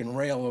broken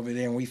rail over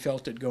there, and we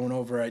felt it going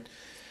over at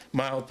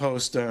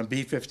milepost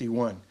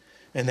B51.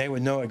 And they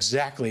would know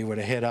exactly where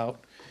to head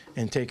out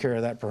and take care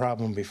of that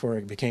problem before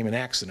it became an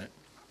accident.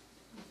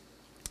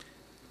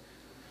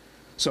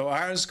 So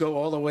ours go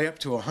all the way up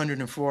to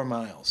 104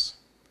 miles.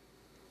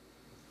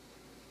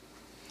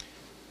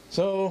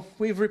 So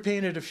we've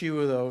repainted a few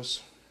of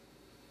those.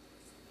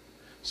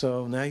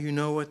 So now you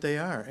know what they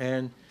are.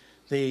 And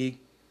the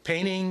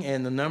painting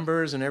and the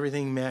numbers and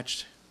everything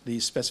matched the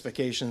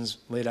specifications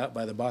laid out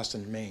by the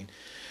Boston and Maine.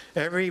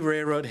 Every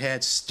railroad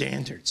had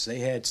standards. They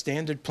had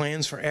standard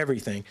plans for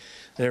everything.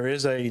 There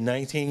is a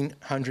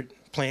 1900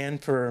 plan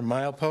for a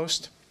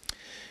milepost,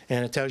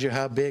 and it tells you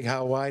how big,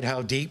 how wide,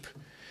 how deep,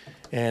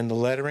 and the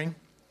lettering.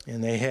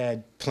 And they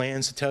had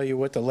plans to tell you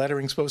what the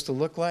lettering's supposed to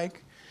look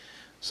like.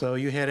 So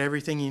you had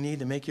everything you need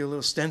to make your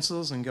little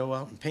stencils and go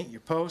out and paint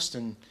your post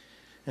and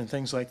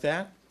things like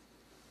that.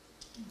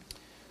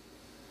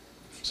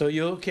 So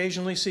you'll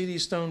occasionally see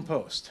these stone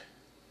posts.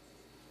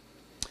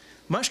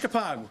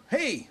 Mushkapog,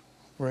 hey,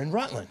 we're in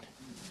Rutland,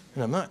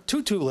 and I'm not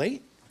too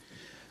late.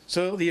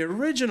 So the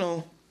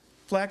original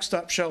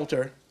Flagstop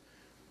shelter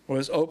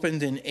was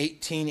opened in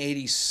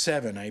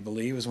 1887, I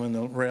believe, is when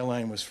the rail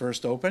line was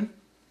first opened.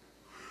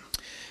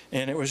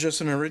 And it was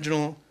just an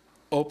original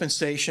open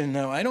station.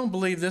 Now, I don't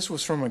believe this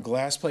was from a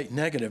glass plate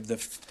negative.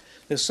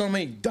 There's so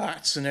many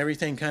dots and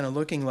everything kind of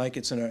looking like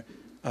it's in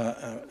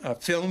a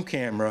film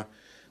camera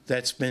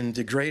that's been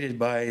degraded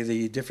by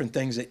the different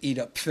things that eat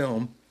up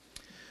film.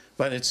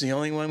 But it's the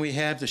only one we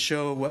have to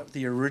show what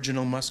the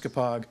original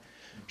Muskapog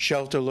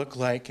shelter looked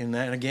like. And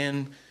that,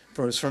 again,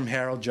 was from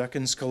Harold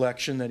Juckins'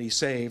 collection that he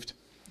saved.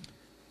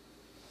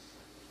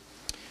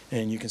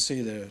 And you can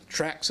see the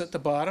tracks at the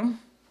bottom.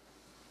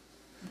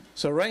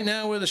 So right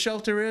now where the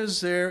shelter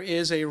is, there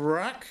is a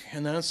rock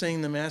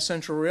announcing the Mass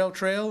Central Rail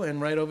Trail,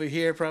 and right over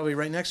here, probably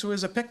right next to it,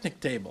 is a picnic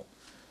table.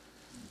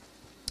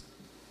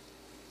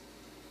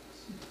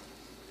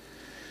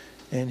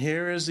 And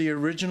here is the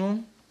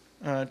original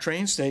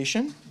train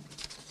station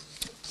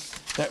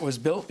that was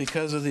built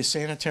because of the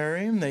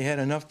sanitarium. They had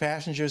enough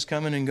passengers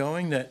coming and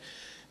going that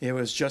it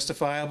was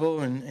justifiable,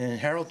 and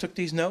Harold took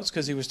these notes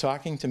because he was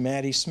talking to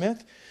Maddie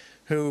Smith,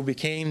 who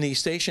became the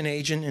station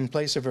agent in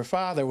place of her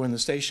father when the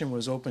station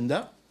was opened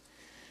up.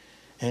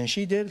 And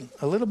she did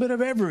a little bit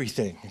of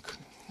everything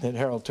that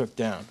Harold took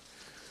down.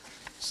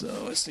 So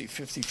let's see,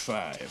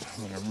 55.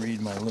 I'm going to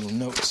read my little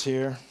notes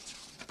here.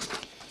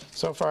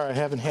 So far, I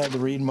haven't had to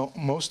read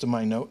most of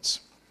my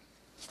notes.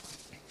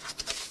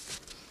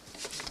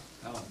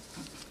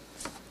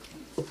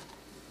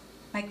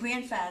 My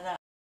grandfather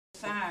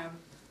farm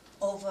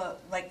over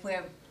like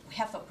where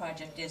Heifer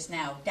Project is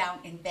now, down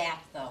in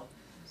back though,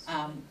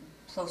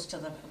 close to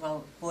the,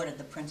 well, bordered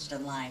the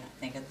Princeton line, I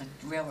think, at the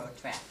railroad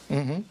track.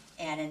 Mm-hmm.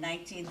 And in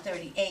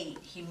 1938,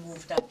 he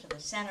moved up to the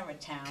center of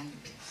town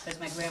because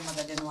my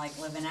grandmother didn't like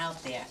living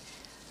out there.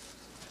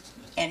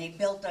 And he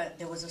built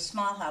there was a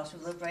small house,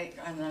 we lived right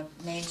on the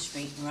Main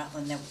Street in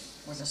Rutland, there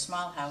was a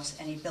small house,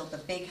 and he built a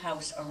big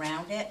house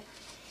around it.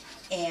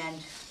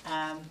 And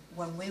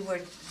when we were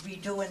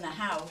redoing the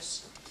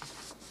house,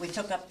 we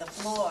took up the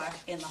floor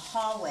in the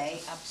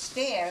hallway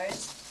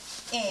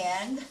upstairs,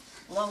 and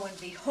lo and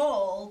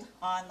behold,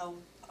 on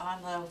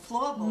the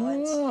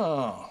floorboards,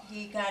 Oh.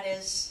 he got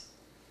his,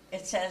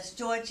 it says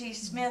George E.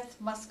 Smith,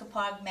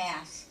 Muscapog,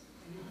 Mass.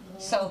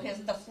 So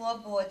the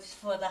floorboards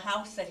for the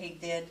house that he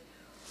did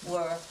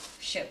were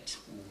shipped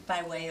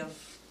by way of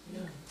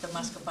the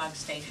Muscapog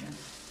station.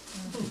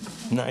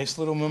 Nice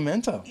little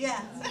memento.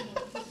 Yeah.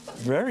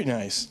 Very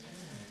nice.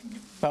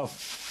 About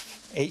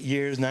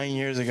 9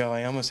 years ago,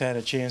 I almost had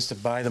a chance to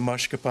buy the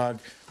Muscapog,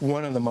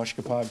 one of the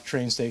Muscapog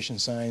train station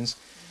signs.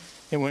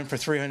 It went for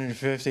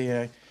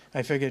 $350.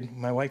 I figured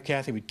my wife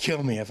Kathy would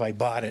kill me if I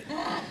bought it.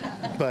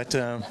 But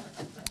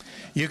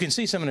you can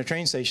see some of the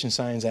train station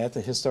signs at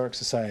the Historic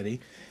Society.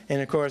 And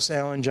of course,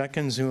 Alan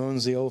Judkins, who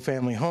owns the old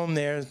family home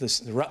there,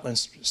 the Rutland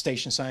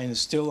station sign is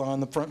still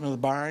on the front of the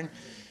barn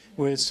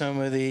with some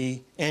of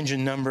the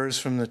engine numbers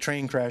from the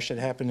train crash that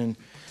happened in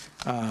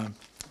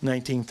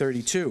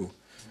 1932.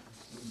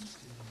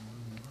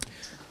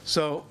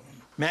 So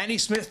Mattie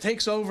Smith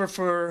takes over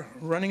for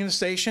running the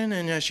station,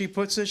 and as she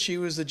puts it, she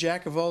was the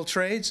jack of all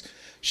trades.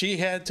 She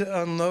had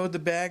to unload the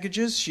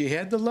baggages. She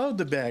had to load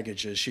the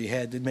baggages. She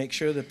had to make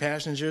sure the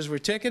passengers were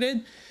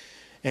ticketed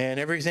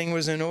and everything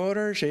was in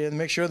order. She had to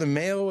make sure the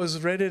mail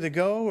was ready to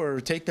go, or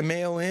take the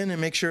mail in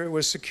and make sure it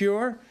was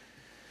secure.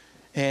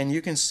 And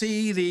you can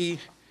see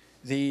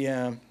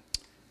the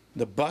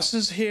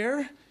buses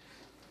here,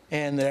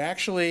 and they're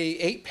actually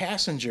 8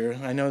 passenger.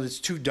 I know it's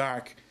too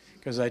dark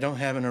because I don't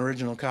have an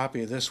original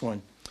copy of this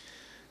one.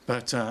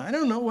 But I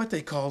don't know what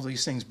they called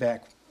these things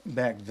back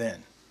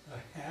then.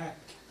 A hack.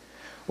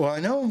 Well,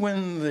 I know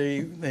when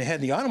they had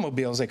the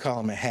automobiles, they call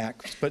them a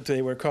hack, but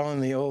they were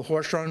calling the old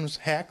horse-drawn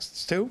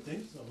hacks too? I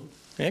think so.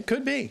 It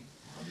could be.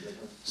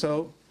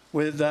 So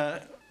with,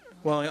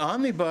 well, the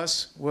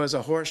omnibus was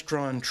a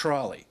horse-drawn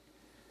trolley.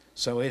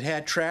 So it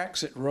had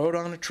tracks, it rode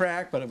on a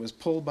track, but it was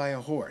pulled by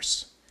a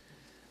horse.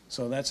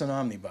 So that's an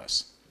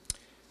omnibus.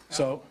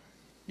 So,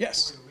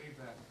 yes? Before you leave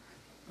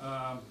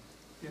that,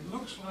 it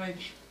looks like,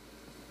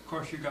 of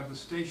course, you got the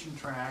station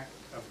track,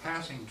 a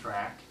passing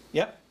track,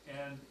 Yep.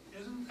 and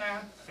isn't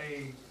that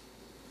a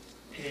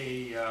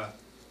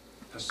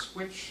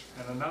switch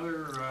and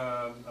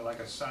another, like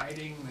a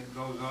siding that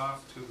goes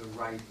off to the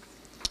right?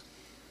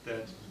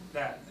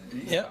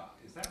 Yep.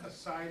 Is that a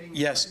siding?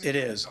 Yes, it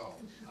is.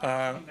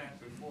 I've seen that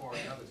before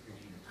in other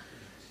communities.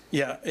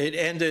 Yeah, it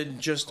ended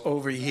just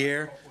over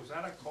here. Was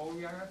that a coal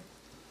yard?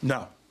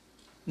 No,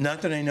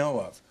 not that I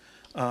know of.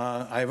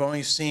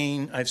 I've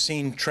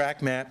seen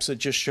track maps that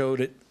just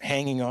showed it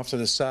hanging off to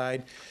the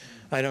side.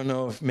 I don't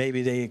know if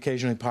maybe they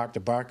occasionally parked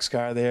a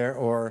boxcar there,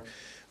 or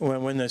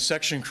when the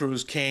section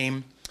crews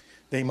came,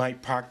 they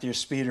might park their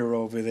speeder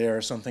over there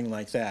or something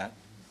like that.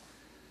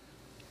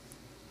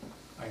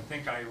 I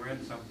think I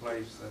read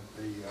someplace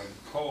that the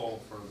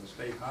coal for the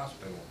state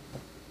hospital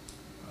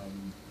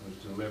was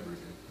delivered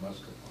at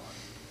Muscapog.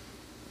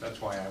 That's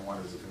why I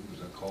wondered if it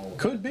was a coal.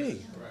 Could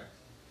be.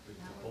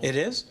 It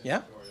is?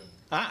 Yeah?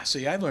 Ah,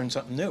 see, I've learned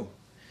something new.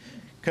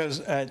 Because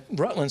at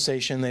Rutland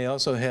Station, they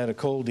also had a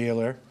coal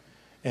dealer,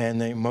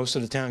 and most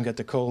of the town got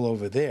the coal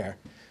over there.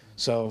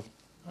 So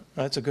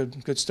that's a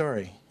good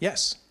story.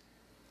 Yes?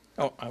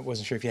 Oh, I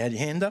wasn't sure if you had your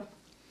hand up.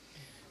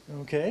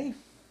 Okay.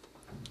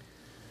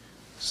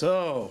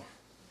 So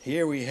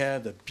here we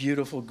have the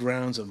beautiful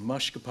grounds of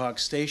Muscapog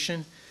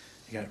Station.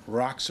 You got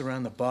rocks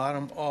around the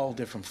bottom, all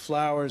different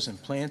flowers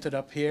and planted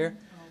up here.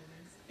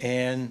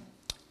 And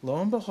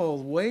lo and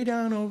behold, way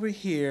down over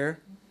here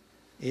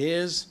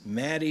is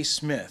Mattie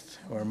Smith,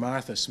 or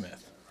Martha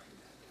Smith.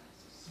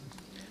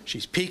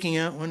 She's peeking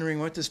out, wondering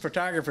what this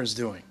photographer's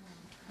doing.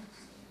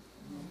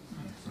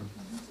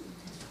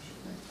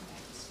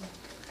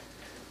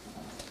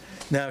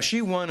 Now,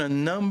 she won a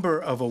number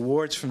of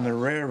awards from the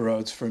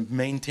railroads for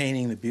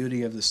maintaining the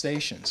beauty of the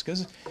stations,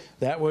 because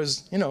that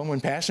was, you know, when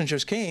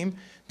passengers came,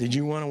 did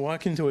you want to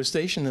walk into a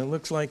station that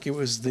looks like it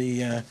was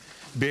the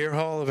Beer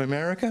Hall of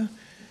America,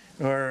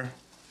 or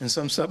in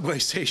some subway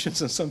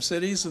stations in some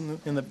cities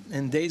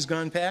in days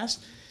gone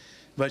past?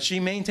 But she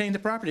maintained the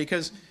property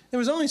because there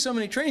was only so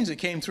many trains that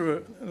came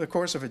through the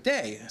course of a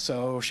day,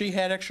 so she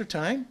had extra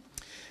time.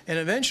 And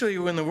eventually,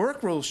 when the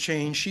work rules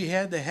changed, she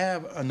had to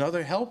have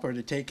another helper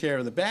to take care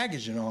of the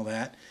baggage and all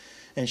that.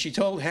 And she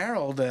told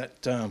Harold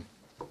that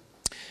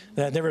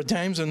that there were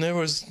times when there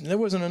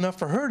wasn't enough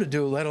for her to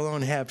do, let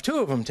alone have two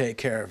of them take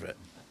care of it.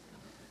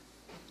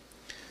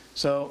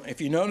 So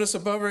if you notice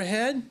above her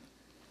head,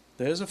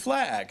 there's a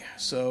flag.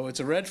 So it's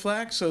a red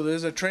flag, so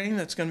there's a train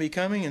that's going to be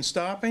coming and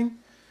stopping.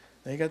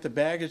 They got the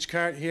baggage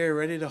cart here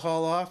ready to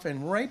haul off,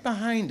 and right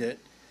behind it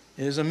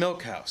is a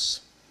milk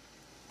house.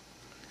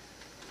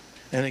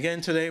 And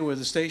again today, where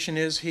the station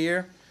is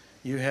here,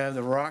 you have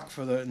the rock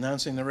for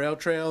announcing the rail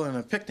trail and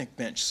a picnic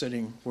bench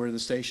sitting where the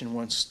station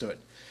once stood.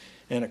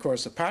 And of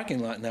course, the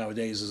parking lot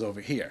nowadays is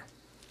over here.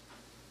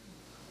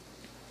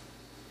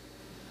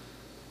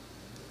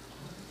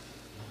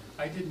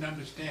 I didn't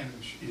understand,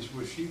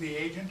 was she the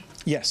agent?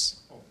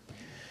 Yes.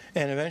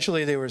 And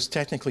eventually there was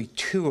technically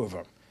two of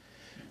them.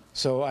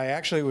 So I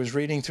actually was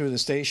reading through the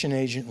station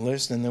agent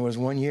list, and there was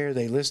one year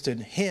they listed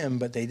him,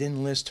 but they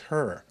didn't list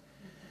her.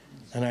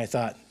 And I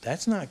thought,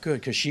 that's not good,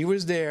 because she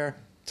was there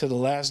to the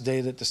last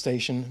day that the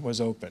station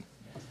was open.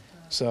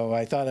 So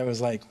I thought it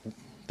was like,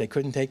 they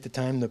couldn't take the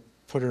time to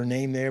put her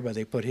name there, but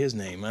they put his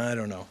name. I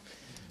don't know.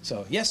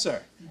 So, yes,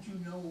 sir. Did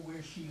you know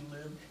where she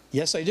lived?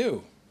 Yes, I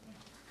do.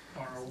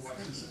 Or what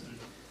is it?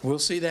 We'll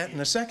see that in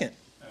a second.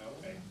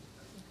 Okay.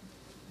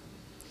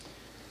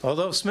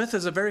 Although Smith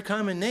is a very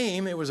common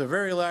name, it was a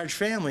very large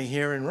family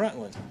here in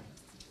Rutland.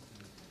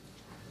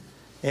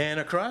 And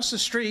across the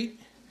street,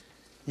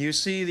 you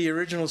see the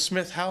original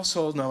Smith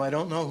household. Now, I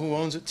don't know who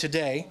owns it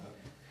today.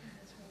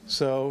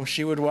 So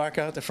she would walk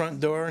out the front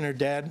door, and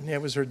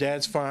it was her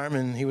dad's farm,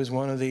 and he was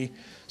one of the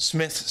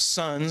Smith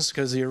sons,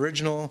 because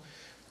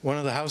one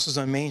of the houses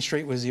on Main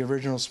Street was the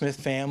original Smith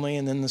family,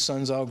 and then the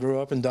sons all grew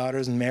up and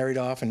daughters and married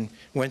off and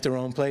went their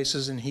own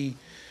places, and he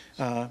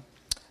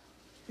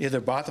either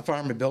bought the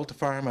farm or built the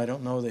farm. I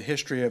don't know the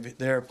history of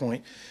their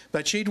point.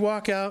 But she'd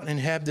walk out and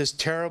have this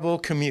terrible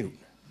commute.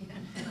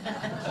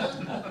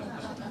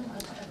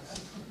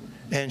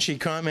 And she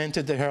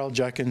commented to Harold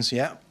Judkins,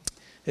 yeah,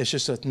 it's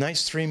just a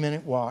nice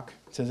 3-minute walk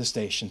to the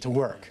station to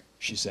work,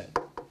 she said.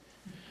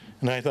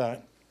 And I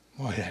thought,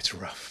 boy, that's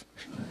rough.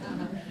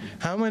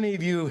 How many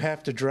of you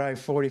have to drive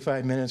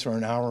 45 minutes or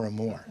an hour or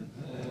more?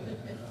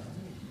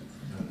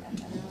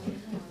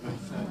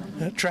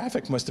 That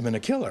traffic must have been a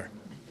killer.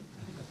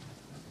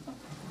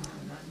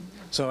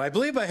 So I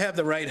believe I have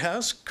the right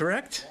house,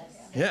 correct?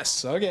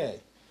 Yes, okay.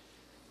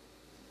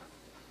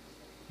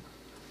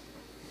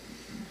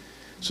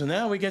 So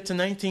now we get to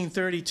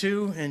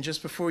 1932, and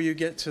just before you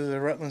get to the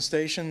Rutland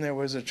station, there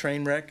was a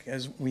train wreck,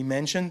 as we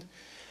mentioned.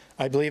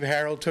 I believe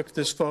Harold took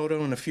this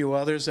photo and a few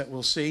others that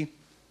we'll see.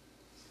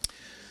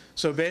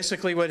 So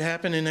basically what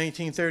happened in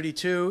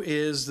 1932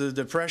 is the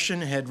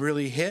Depression had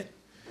really hit,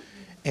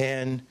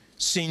 and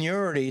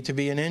seniority, to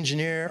be an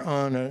engineer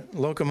on a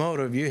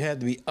locomotive, you had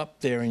to be up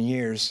there in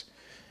years,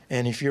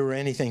 and if you were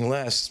anything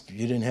less,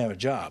 you didn't have a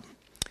job.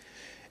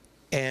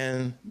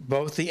 And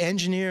both the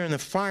engineer and the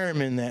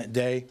fireman that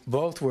day,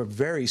 both were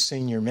very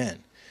senior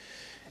men.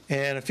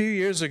 And a few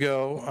years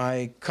ago,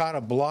 I caught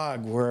a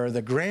blog where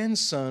the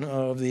grandson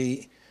of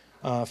the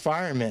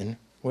fireman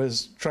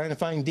was trying to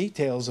find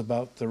details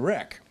about the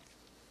wreck.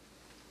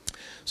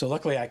 So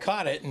luckily I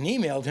caught it and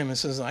emailed him and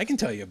says, I can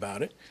tell you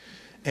about it.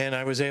 And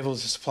I was able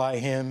to supply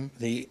him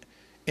the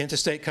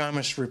Interstate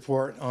Commerce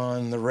report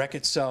on the wreck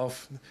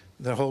itself,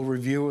 the whole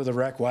review of the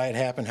wreck, why it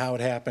happened, how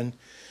it happened,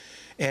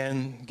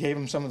 and gave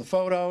him some of the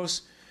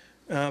photos.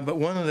 But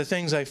one of the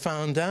things I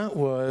found out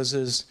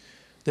is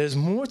there's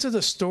more to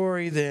the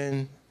story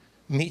than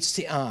meets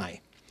the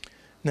eye.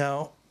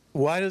 Now,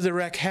 why did the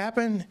wreck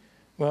happen?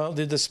 Well,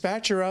 the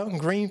dispatcher out in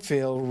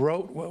Greenfield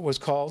wrote what was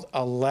called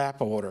a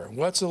lap order.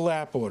 What's a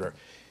lap order?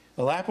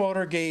 A lap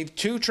order gave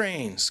two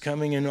trains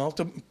coming in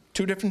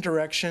two different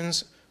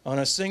directions on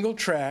a single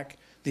track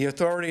the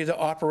authority to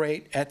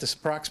operate at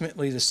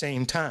approximately the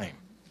same time.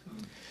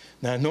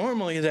 Now,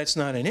 normally that's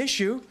not an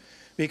issue,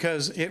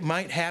 because it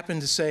might happen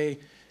to say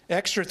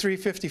extra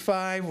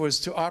 355 was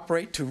to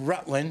operate to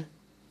Rutland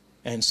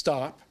and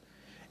stop.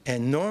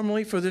 And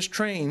normally for this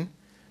train,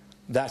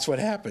 that's what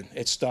happened.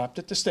 It stopped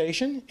at the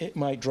station. It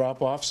might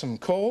drop off some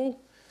coal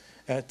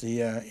at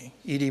the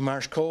E.D.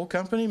 Marsh Coal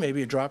Company.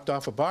 Maybe it dropped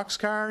off a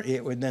boxcar.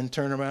 It would then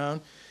turn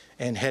around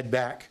and head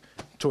back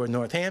toward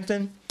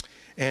Northampton.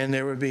 And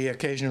there would be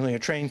occasionally a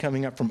train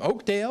coming up from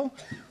Oakdale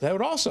that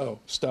would also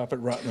stop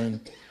at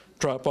Rutland,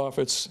 drop off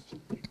its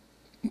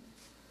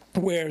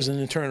wares, and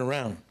then turn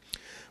around.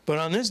 But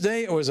on this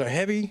day, it was a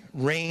heavy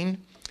rain.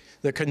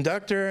 The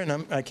conductor,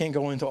 and I can't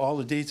go into all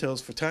the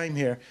details for time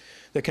here,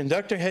 the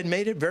conductor had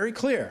made it very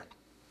clear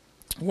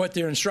what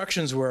their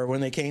instructions were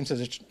when they came to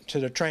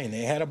the train.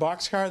 They had a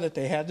boxcar that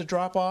they had to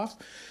drop off.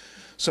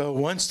 So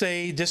once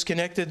they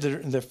disconnected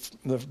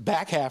the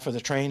back half of the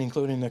train,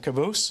 including the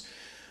caboose,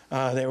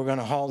 they were going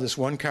to haul this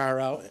one car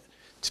out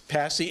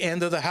past the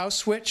end of the house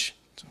switch,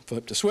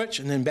 flip the switch,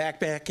 and then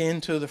back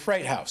into the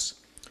freight house.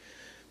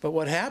 But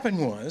what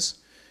happened was,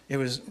 it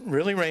was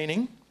really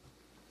raining.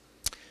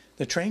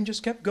 The train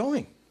just kept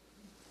going.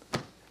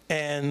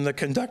 And the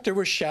conductor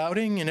was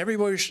shouting, and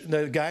everybody,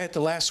 the guy at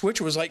the last switch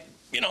was like,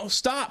 you know,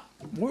 stop,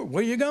 where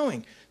are you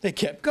going? They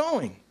kept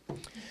going.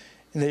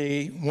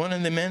 one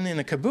of the men in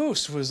the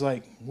caboose was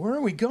like, "Where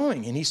are we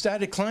going?" And he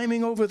started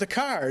climbing over the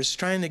cars,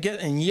 trying to get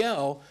and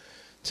yell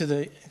to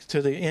the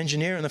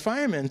engineer and the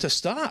firemen to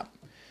stop.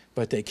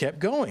 But they kept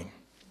going.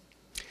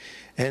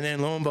 And then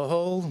lo and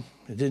behold,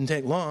 it didn't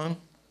take long.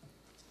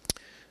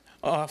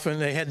 Often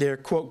they had their,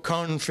 quote,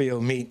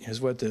 cornfield meet, is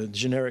what the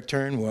generic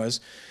term was.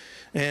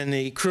 And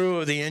the crew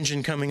of the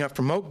engine coming up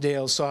from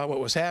Oakdale saw what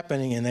was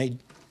happening, and they,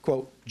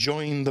 quote,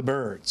 joined the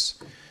birds.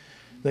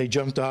 They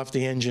jumped off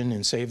the engine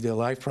and saved their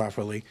life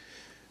properly.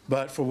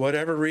 But for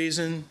whatever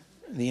reason,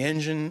 the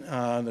engine,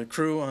 the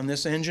crew on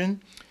this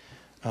engine,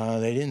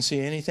 they didn't see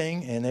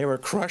anything, and they were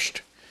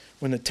crushed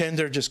when the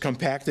tender just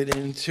compacted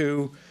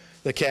into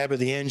the cab of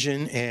the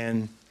engine,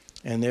 and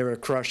they were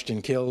crushed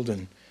and killed.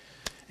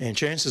 And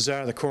chances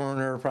are the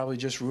coroner probably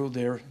just ruled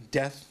their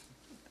death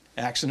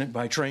accident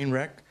by train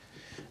wreck.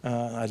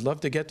 I'd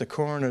love to get the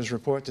coroner's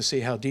report to see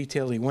how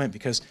detailed he went,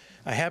 because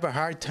I have a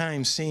hard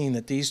time seeing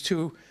that these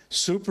two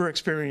super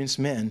experienced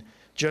men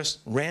just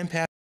ran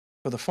past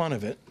for the fun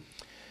of it.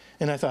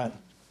 And I thought,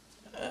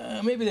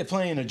 maybe they're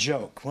playing a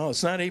joke. Well,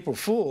 it's not April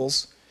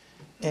Fool's,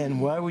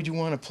 and why would you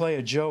want to play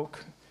a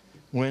joke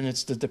when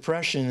it's the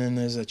Depression and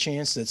there's a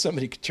chance that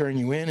somebody could turn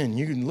you in and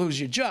you can lose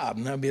your job?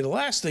 And that would be the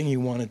last thing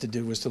you wanted to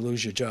do, was to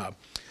lose your job.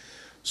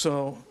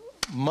 So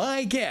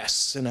my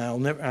guess, and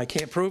I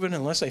can't prove it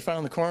unless I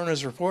found the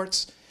coroner's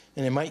reports,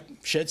 and it might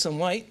shed some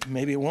light,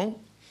 maybe it won't,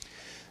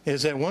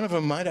 is that one of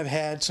them might have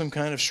had some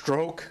kind of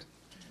stroke,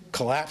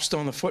 collapsed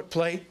on the foot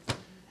plate,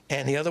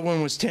 and the other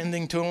one was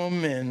tending to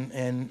him,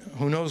 and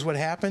who knows what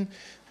happened,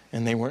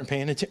 and they weren't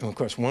paying attention. Of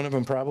course, one of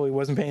them probably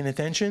wasn't paying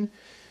attention,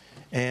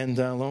 and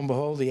lo and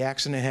behold, the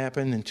accident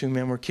happened, and two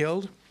men were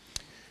killed.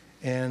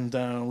 And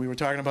we were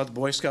talking about the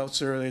Boy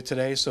Scouts earlier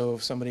today, so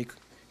somebody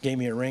gave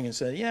me a ring and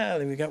said, yeah,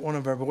 we got one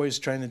of our boys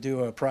trying to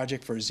do a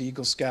project for his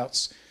Eagle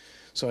Scouts.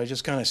 So I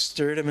just kind of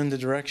steered him in the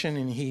direction,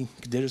 and he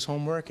did his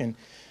homework and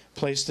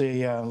placed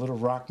a little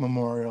rock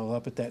memorial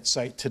up at that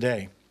site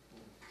today.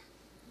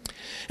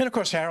 And of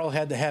course, Harold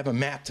had to have a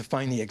map to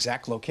find the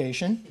exact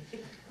location.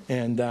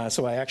 And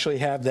so I actually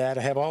have that.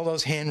 I have all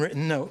those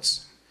handwritten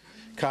notes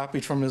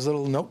copied from his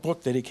little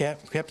notebook that he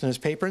kept in his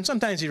paper. And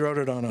sometimes he wrote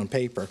it on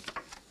paper.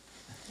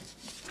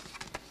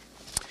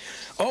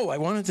 Oh, I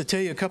wanted to tell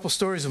you a couple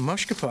stories of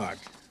Mushkapog.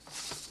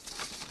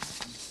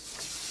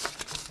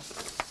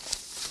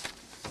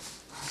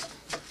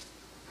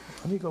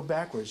 Let me go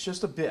backwards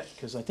just a bit,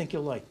 because I think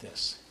you'll like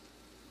this.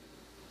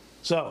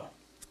 So,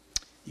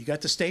 you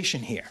got the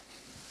station here.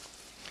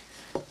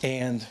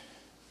 And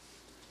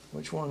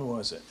which one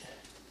was it?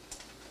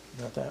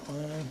 Got that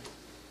one?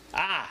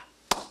 Ah!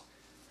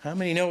 How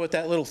many know what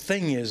that little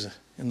thing is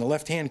in the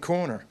left-hand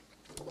corner?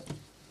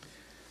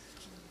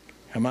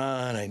 Come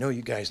on, I know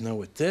you guys know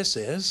what this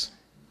is.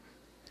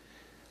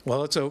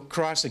 Well, it's a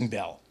crossing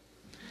bell.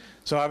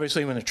 So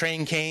obviously when a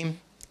train came,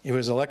 it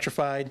was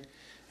electrified,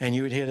 and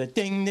you would hear the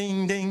ding,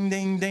 ding, ding,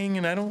 ding, ding,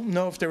 and I don't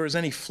know if there was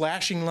any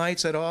flashing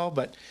lights at all,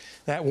 but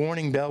that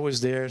warning bell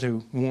was there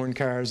to warn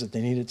cars that they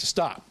needed to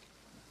stop.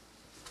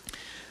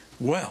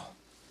 Well,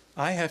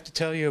 I have to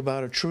tell you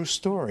about a true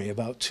story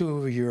about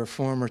two of your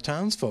former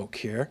townsfolk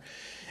here,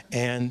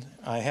 and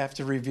I have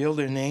to reveal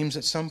their names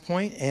at some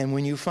point, and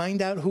when you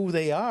find out who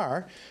they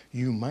are,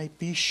 you might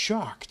be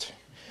shocked.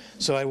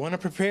 So I want to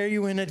prepare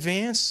you in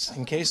advance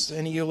in case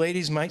any of you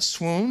ladies might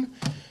swoon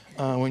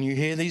when you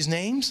hear these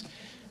names.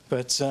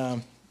 But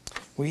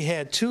we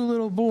had two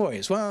little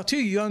boys, well,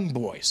 two young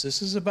boys.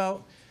 This is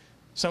about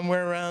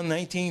somewhere around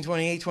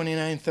 1928,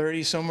 29,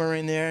 30, somewhere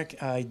in there.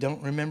 I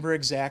don't remember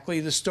exactly.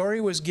 The story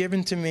was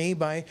given to me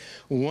by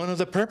one of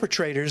the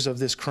perpetrators of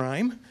this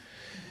crime,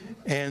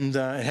 and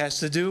it has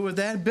to do with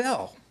that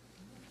bell.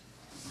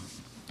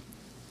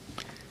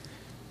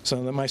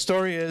 So my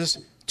story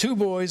is two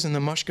boys and the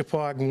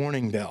Mushkapog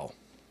warning bell.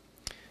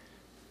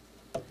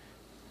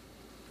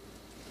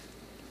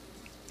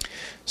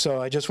 So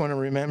I just want to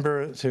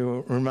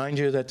remind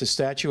you that the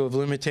statute of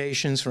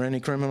limitations for any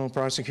criminal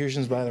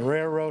prosecutions by the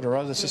railroad or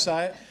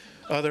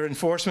other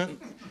enforcement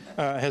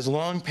has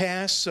long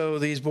passed, so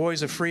these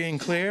boys are free and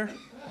clear.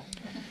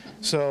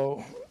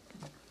 So,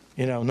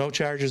 you know, no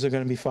charges are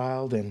going to be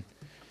filed,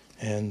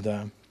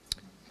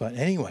 but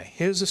anyway,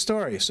 here's the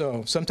story.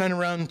 So sometime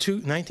around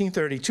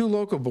 1930, two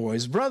local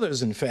boys,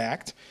 brothers in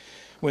fact,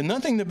 with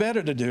nothing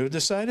better to do,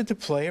 decided to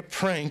play a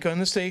prank on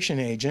the station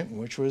agent,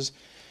 which was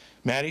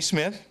Matty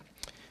Smith,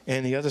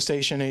 and the other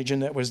station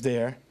agent that was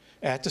there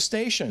at the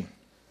station.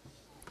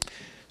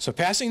 So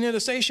passing near the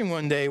station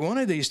one day, one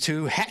of these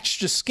two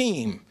hatched a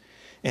scheme,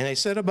 and they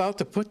set about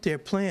to put their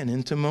plan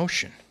into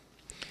motion.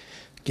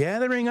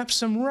 Gathering up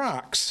some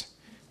rocks,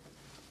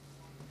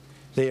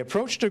 they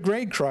approached a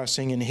grade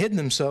crossing and hid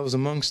themselves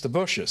amongst the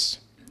bushes.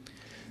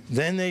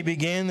 Then they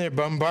began their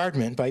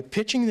bombardment by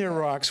pitching their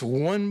rocks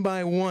one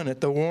by one at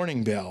the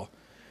warning bell.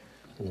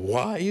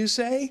 Why, you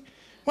say?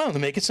 Well, to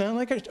make it sound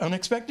like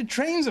unexpected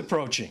trains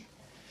approaching.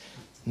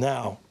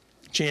 Now,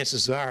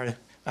 chances are,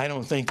 I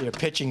don't think their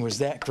pitching was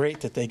that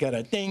great that they got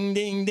a ding,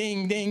 ding,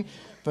 ding, ding.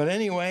 But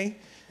anyway,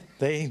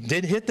 they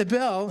did hit the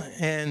bell,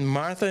 and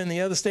Martha and the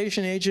other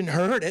station agent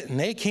heard it, and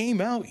they came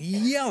out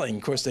yelling.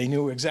 Of course, they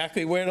knew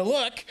exactly where to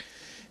look,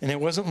 and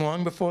it wasn't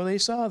long before they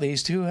saw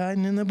these two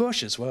hiding in the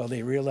bushes. Well,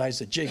 they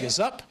realized the jig is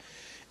up,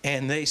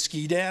 and they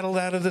skedaddled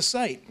out of the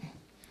sight.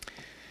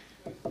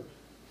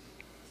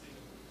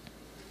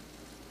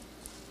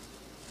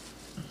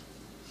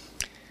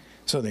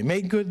 So they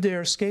made good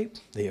their escape.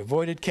 They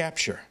avoided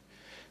capture.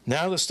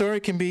 Now the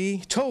story can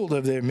be told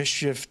of their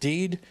mischief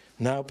deed,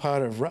 now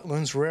part of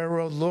Rutland's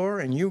railroad lore,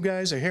 and you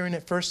guys are hearing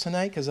it first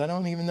tonight, because I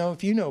don't even know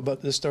if you know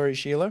about this story,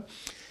 Sheila,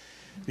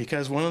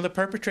 because one of the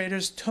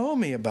perpetrators told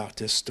me about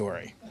this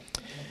story.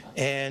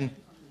 And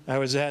I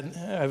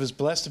was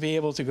blessed to be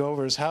able to go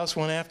over his house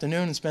one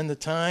afternoon and spend the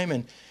time,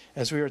 and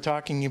as we were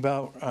talking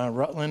about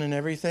Rutland and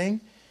everything,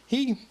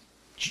 he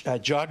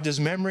jogged his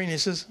memory, and he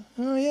says,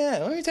 "Oh yeah,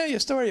 let me tell you a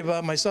story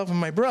about myself and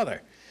my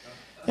brother."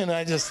 And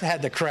I just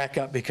had to crack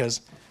up, because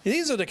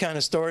these are the kind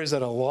of stories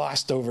that are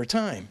lost over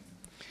time.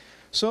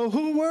 So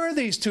who were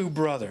these two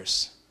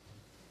brothers?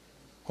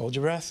 Hold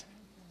your breath.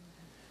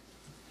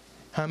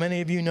 How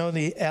many of you know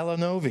the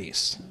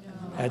Alanovis?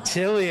 No.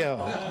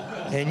 Attilio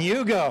and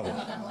Hugo.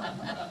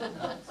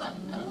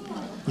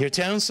 Your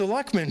town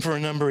selectman for a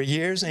number of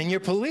years, and your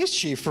police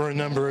chief for a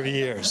number of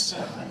years.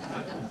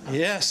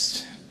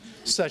 Yes,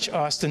 such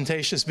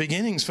ostentatious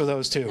beginnings for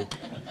those two.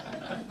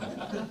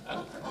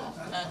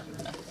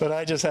 But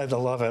I just had to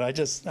love it.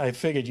 I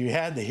figured you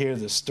had to hear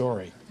this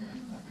story.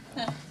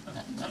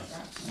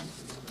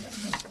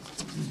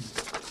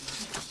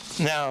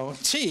 Now,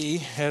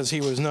 T, as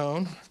he was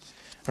known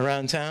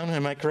around town,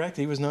 am I correct?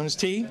 He was known as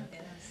T?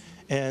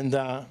 And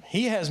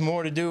he has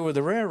more to do with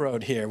the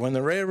railroad here. When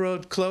the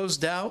railroad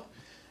closed out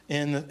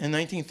in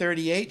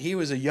 1938, he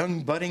was a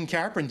young budding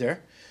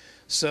carpenter.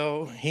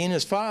 So he and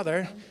his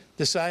father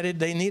decided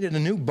they needed a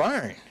new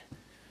barn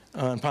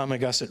on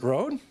Palmagussit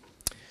Road.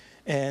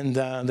 And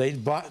they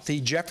bought the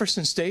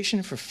Jefferson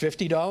Station for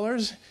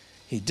 $50.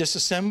 He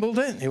disassembled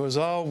it. It was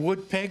all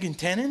wood, peg, and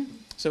tenon,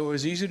 so it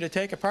was easy to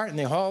take apart. And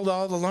they hauled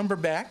all the lumber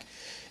back,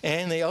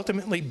 and they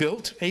ultimately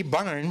built a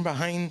barn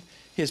behind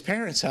his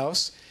parents'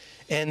 house.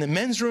 And the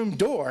men's room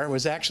door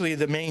was actually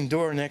the main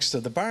door next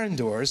to the barn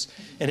doors,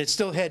 and it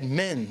still had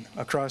men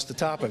across the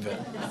top of it.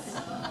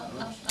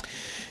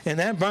 And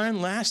that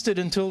barn lasted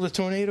until the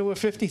tornado of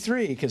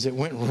 '53, because it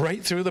went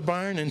right through the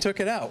barn and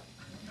took it out.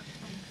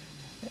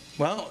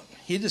 Well,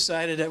 he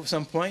decided at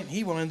some point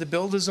he wanted to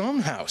build his own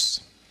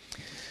house.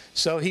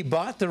 So he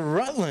bought the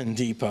Rutland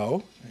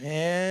depot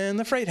and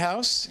the freight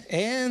house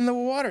and the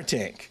water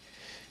tank,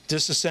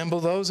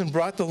 disassembled those and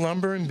brought the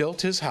lumber and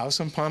built his house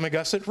on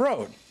Palmagussit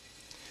Road.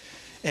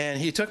 And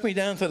he took me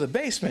down to the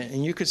basement,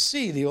 and you could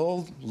see the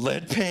old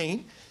lead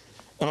paint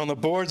on the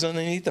boards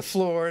underneath the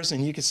floors,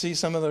 and you could see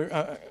some of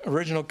the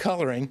original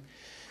coloring.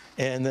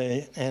 And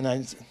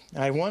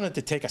I wanted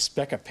to take a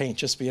speck of paint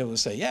just to be able to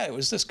say, yeah, it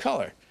was this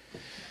color.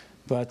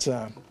 But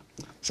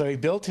so he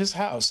built his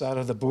house out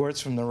of the boards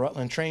from the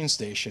Rutland train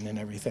station and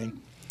everything.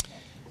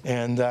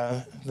 And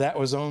that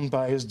was owned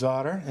by his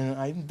daughter. And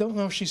I don't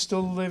know if she's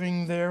still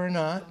living there or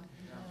not.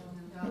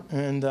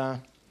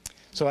 And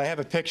so I have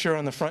a picture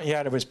on the front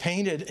yard. It was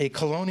painted a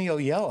colonial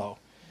yellow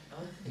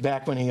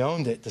back when he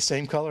owned it, the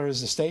same color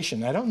as the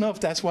station. I don't know if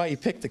that's why he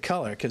picked the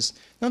color, because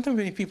not that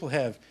many people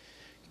have,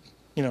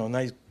 you know, a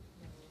nice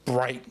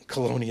bright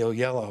colonial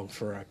yellow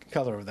for a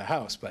color of the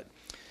house. But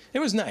it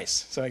was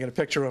nice. So I got a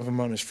picture of him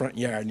on his front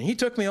yard. And he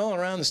took me all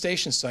around the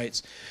station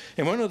sites.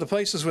 And one of the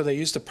places where they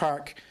used to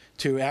park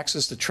to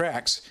access the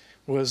tracks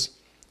was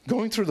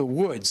going through the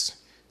woods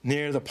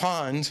near the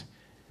pond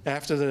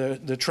after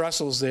the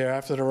trestles there,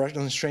 after the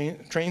Rutland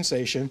train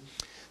station.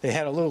 They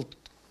had a little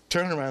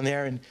turnaround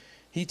there, and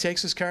he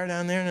takes his car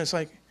down there, and it's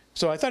like,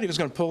 so I thought he was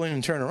going to pull in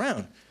and turn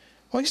around.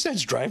 Well, he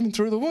starts driving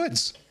through the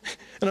woods.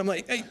 And I'm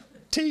like, hey,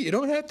 T, you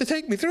don't have to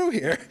take me through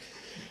here.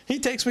 He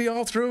takes me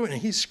all through, and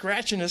he's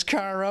scratching his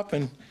car up,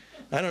 and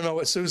I don't know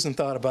what Susan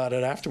thought about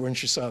it after when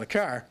she saw the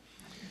car.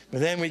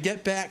 But then we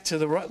get back to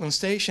the Rutland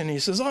station, and he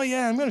says, oh,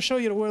 yeah, I'm going to show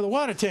you where the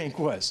water tank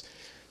was.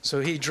 So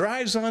he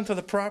drives onto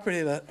the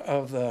property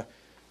of the,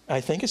 I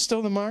think it's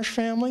still the Marsh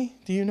family.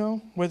 Do you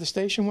know where the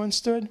station once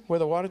stood, where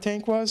the water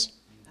tank was?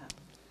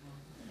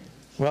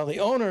 Well, the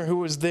owner who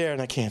was there,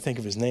 and I can't think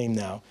of his name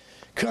now,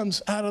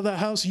 comes out of the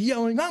house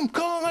yelling, I'm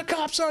calling the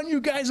cops on you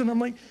guys. And I'm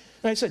like,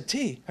 and I said,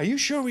 T, are you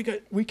sure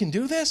we can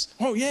do this?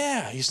 Oh,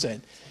 yeah, he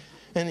said.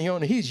 And the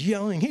owner, he's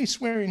yelling, he's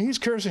swearing, he's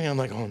cursing. I'm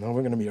like, oh, no,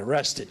 we're going to be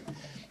arrested.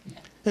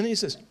 And he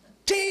says,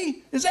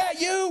 T, is that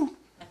you?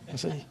 I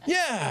said,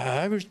 yeah,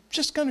 I was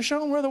just going to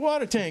show him where the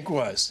water tank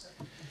was.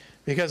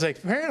 Because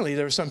apparently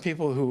there were some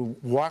people who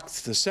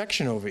walked the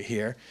section over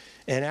here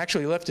and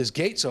actually left his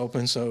gates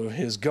open so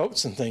his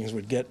goats and things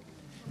would get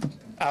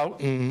out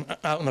and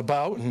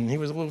about, and he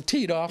was a little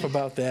teed off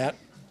about that.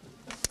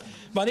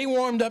 But he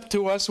warmed up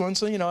to us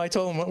once, you know, I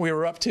told him what we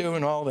were up to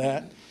and all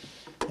that.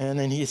 And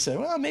then he said,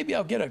 well, maybe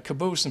I'll get a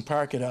caboose and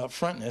park it out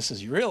front. And I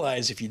says, you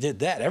realize if you did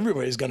that,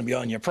 everybody's going to be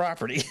on your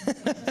property.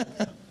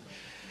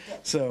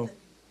 So,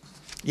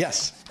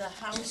 yes. The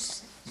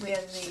house where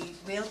the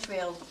rail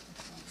trail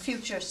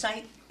future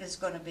site is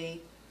gonna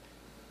be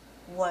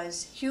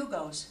was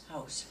Hugo's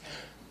house.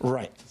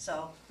 Right.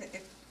 So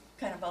it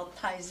kind of all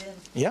ties in.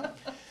 Yep.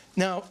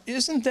 Now,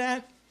 isn't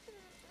that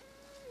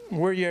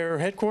where your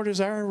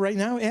headquarters are right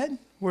now, Ed?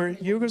 Where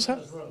Hugo's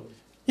house?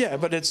 Yeah,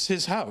 but it's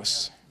his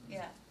house.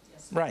 Yeah.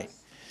 Right.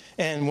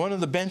 And one of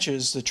the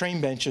benches, the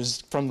train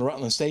benches from the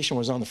Rutland station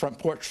was on the front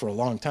porch for a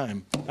long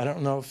time. I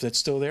don't know if it's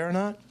still there or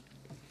not.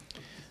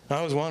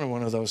 I was one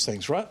of those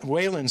things.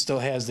 Wayland still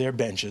has their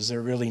benches.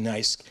 They're really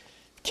nice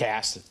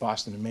cast at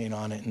Boston and Maine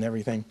on it and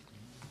everything.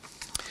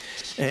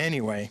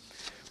 Anyway,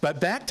 but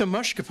back to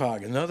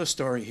Mushkapog, another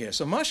story here.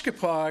 So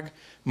Mushkapog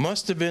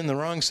must have been the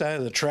wrong side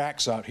of the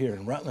tracks out here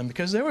in Rutland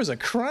because there was a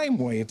crime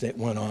wave that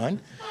went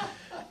on.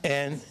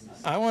 And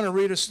I want to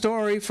read a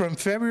story from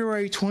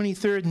February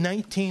 23rd,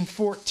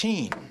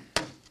 1914.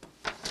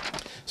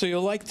 So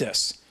you'll like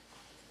this.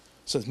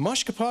 It says,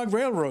 Mushkapog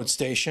Railroad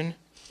Station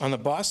on the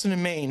Boston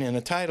and Maine, and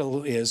the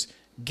title is,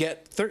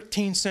 Get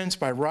 13 Cents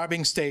by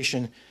Robbing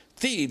Station.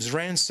 Thieves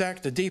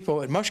ransacked the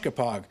depot at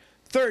Mushkapog.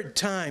 Third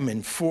time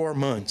in 4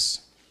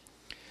 months.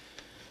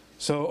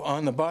 So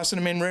on the Boston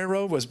and Maine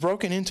Railroad was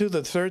broken into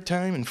the third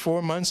time in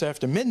 4 months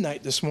after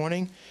midnight this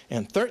morning,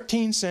 and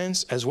 13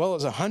 cents as well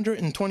as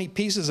 120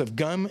 pieces of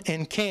gum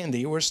and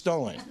candy were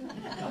stolen.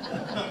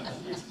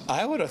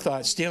 I would have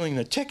thought stealing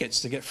the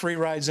tickets to get free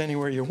rides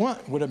anywhere you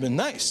want would have been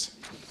nice.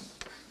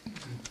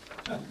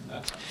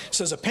 It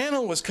says a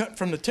panel was cut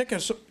from the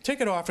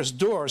ticket office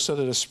door so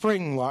that a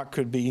spring lock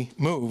could be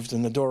moved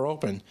and the door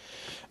opened.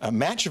 A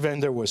match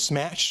vendor was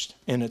smashed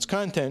and its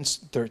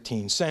contents,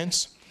 13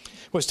 cents,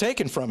 was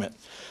taken from it.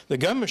 The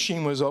gum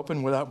machine was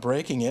opened without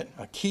breaking it.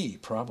 A key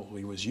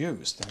probably was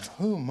used. Now,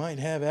 who might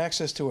have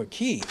access to a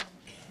key?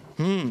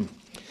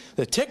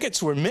 The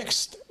tickets were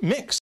mixed.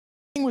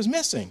 Something was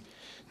missing.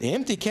 The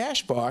empty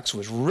cash box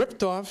was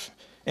ripped off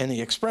and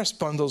the express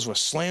bundles were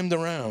slammed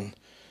around,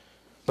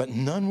 but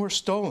none were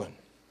stolen.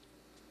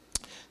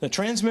 The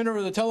transmitter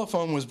of the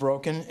telephone was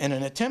broken and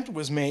an attempt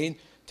was made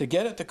to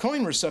get at the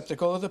coin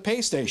receptacle of the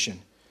pay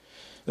station.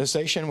 The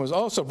station was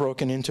also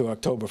broken into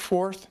October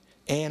 4th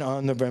and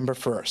on November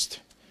 1st.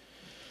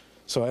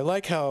 So I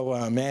like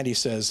how Maddie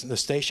says the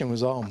station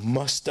was all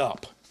mussed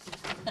up.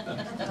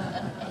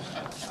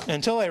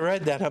 Until I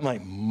read that, I'm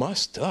like,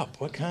 mussed up?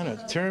 What kind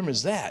of term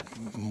is that?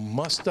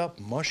 Mussed up,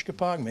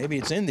 Mushkapog? Maybe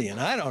it's Indian,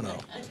 I don't know.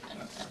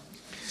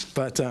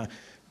 But,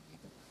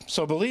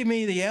 so believe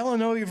me, the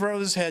Allenovi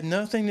brothers had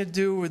nothing to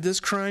do with this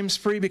crime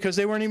spree because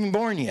they weren't even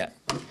born yet.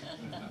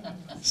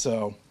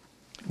 So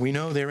we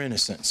know they're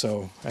innocent,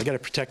 so I got to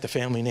protect the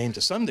family name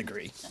to some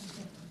degree.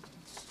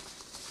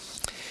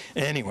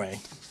 Anyway,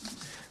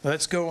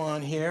 let's go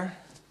on here.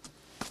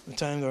 What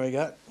time do I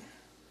got?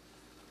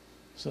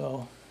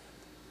 So,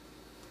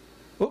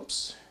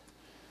 oops.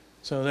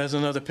 So there's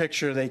another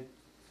picture. They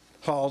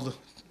hauled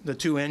the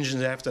two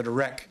engines after the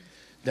wreck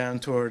down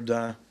toward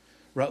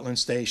Rutland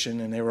Station,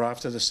 and they were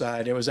off to the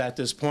side. It was at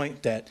this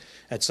point that,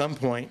 at some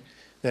point,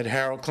 that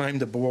Harold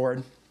climbed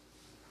aboard.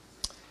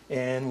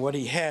 And what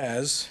he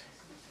has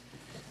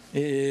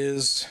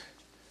is,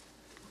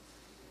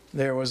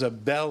 there was a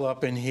bell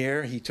up in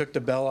here. He took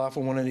the bell off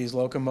of one of these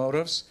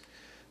locomotives.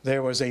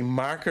 There was a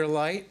marker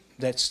light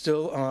that's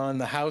still on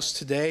the house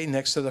today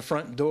next to the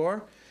front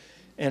door.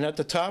 And at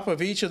the top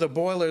of each of the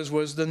boilers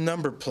was the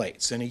number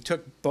plates. And he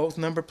took both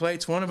number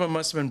plates. One of them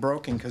must have been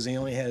broken because he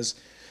only has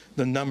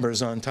the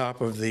numbers on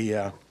top of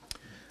the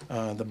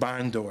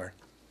barn door.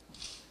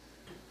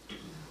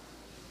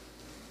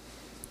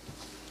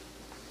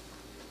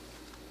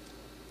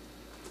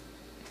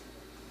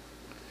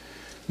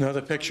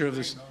 Another picture of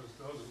this.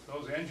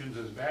 Those engines,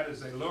 as bad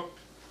as they looked,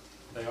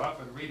 they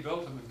often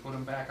rebuilt them and put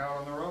them back out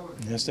on the road.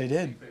 Yes, they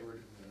did. I think they were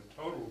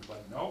totaled,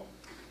 but no,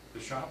 the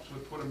shops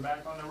would put them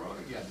back on the road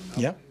again.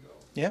 Yep.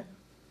 Yep.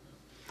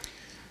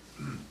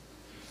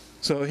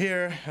 So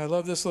here, I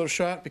love this little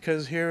shot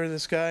because here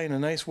this guy in a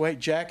nice white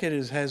jacket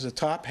has a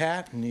top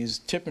hat and he's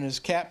tipping his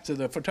cap to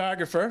the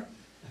photographer.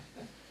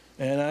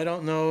 And I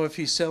don't know if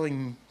he's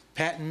selling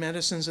patent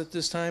medicines at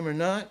this time or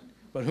not,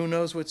 but who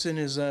knows what's in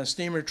his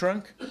steamer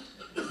trunk.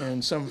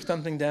 And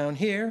something down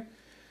here.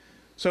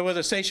 So where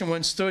the station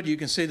once stood, you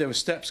can see there were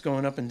steps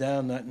going up and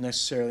down, not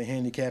necessarily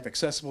handicap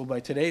accessible by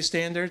today's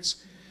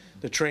standards.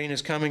 The train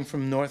is coming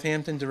from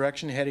Northampton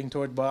direction, heading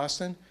toward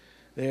Boston.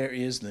 There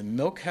is the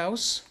milk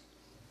house.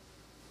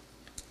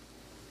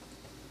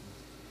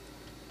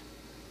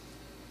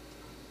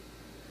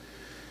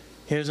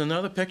 Here's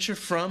another picture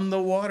from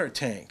the water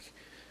tank.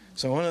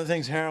 So one of the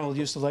things Harold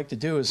used to like to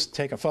do is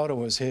take a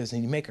photo of his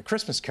and he'd make a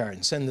Christmas card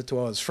and send it to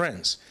all his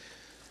friends.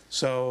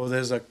 So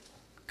there's a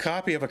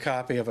copy of a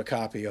copy of a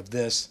copy of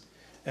this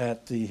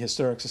at the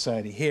Historic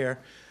Society here,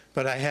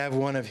 but I have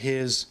one of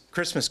his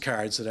Christmas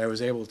cards that I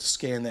was able to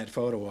scan that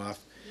photo off.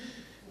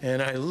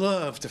 And I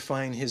love to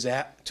find his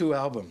two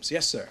albums.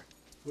 Yes, sir?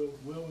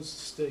 Where was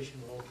the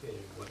station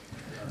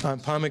located? On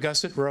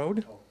Palmagussit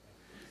Road.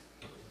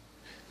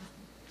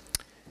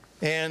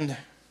 And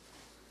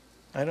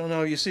I don't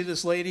know, you see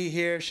this lady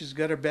here, she's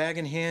got her bag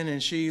in hand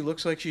and she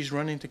looks like she's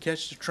running to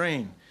catch the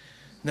train.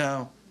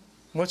 Now,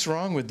 what's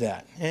wrong with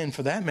that? And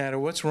for that matter,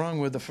 what's wrong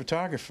with the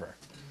photographer?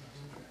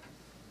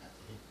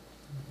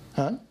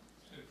 Huh?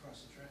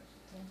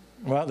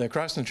 Well, they're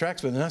crossing the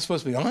tracks, but they're not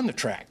supposed to be on the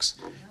tracks.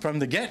 From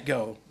the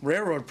get-go,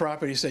 railroad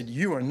property said,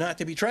 you are not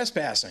to be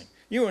trespassing.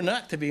 You are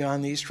not to be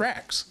on these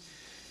tracks.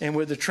 And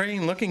with the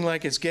train looking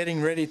like it's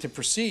getting ready to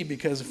proceed,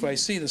 because if I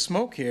see the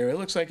smoke here, it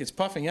looks like it's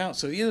puffing out.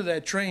 So either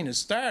that train is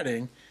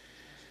starting,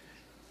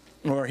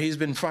 or he's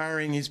been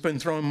firing, he's been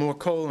throwing more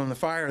coal on the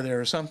fire there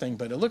or something,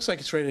 but it looks like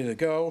it's ready to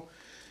go.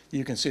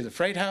 You can see the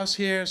freight house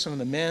here, some of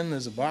the men,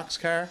 there's a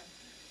boxcar.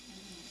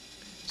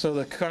 So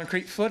the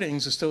concrete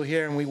footings are still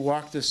here, and we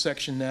walk this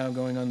section now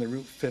going on the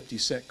Route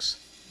 56.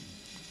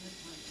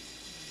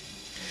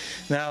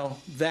 Now,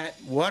 that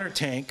water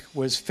tank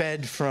was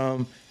fed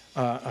from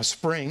a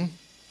spring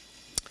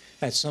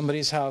at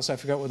somebody's house. I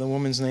forgot what the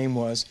woman's name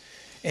was.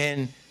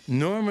 And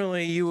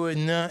normally you would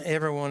not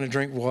ever want to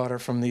drink water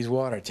from these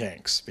water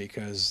tanks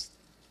because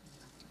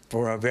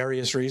for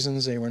various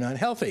reasons they were not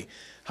healthy.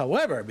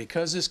 However,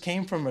 because this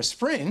came from a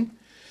spring,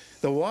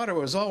 the water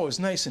was always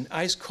nice and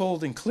ice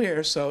cold and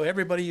clear, so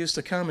everybody used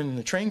to come, and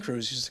the train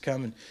crews used to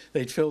come, and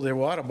they'd fill their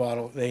water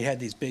bottle. They had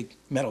these big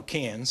metal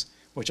cans,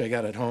 which I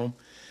got at home,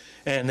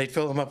 and they'd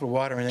fill them up with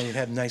water, and they'd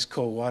have nice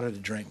cold water to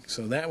drink.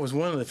 So that was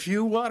one of the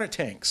few water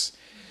tanks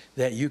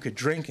that you could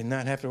drink and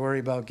not have to worry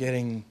about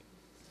getting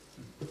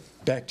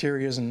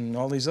bacteria and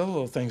all these other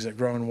little things that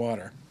grow in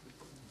water.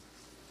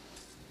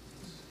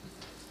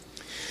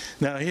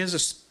 Now here's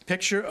a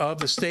picture of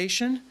the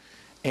station,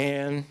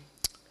 and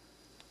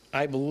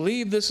I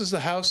believe this is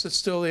the house that's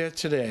still there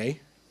today.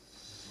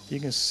 You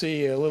can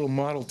see a little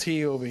Model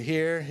T over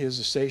here. Here's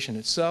the station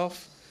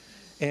itself.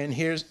 And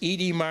here's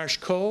E.D. Marsh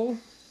Coal.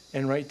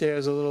 And right there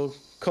is a little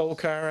coal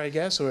car, I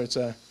guess, or it's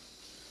a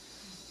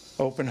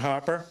open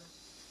hopper.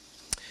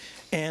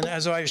 And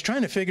as I was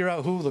trying to figure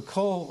out who the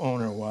coal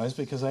owner was,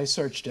 because I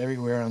searched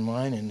everywhere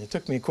online, and it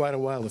took me quite a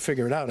while to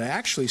figure it out, I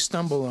actually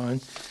stumbled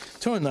on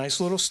to a nice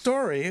little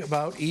story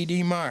about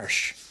E.D.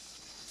 Marsh.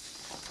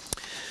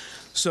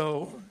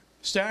 So,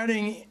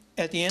 starting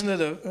at the end of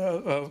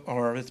the,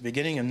 or at the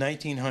beginning of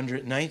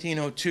 1900,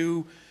 1902,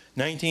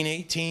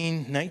 1918,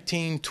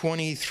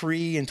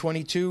 1923 and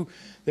 22,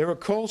 there were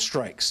coal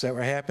strikes that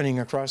were happening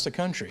across the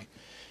country.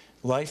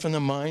 Life in the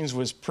mines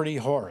was pretty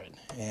horrid,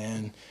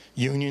 and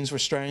unions were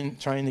trying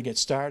to get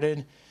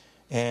started,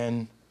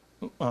 and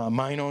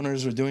mine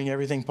owners were doing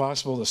everything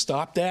possible to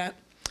stop that.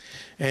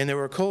 And there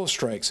were coal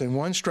strikes, and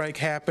one strike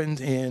happened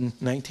in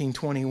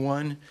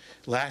 1921,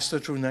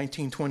 lasted through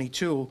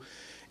 1922.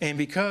 And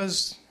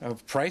because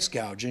of price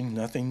gouging,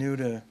 nothing new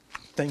to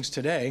things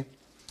today,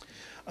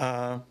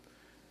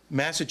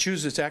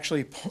 Massachusetts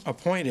actually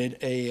appointed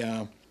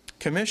a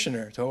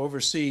commissioner to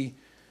oversee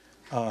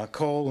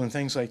coal and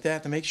things like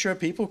that to make sure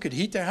people could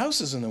heat their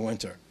houses in the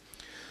winter.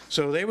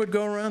 So they would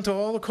go around to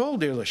all the coal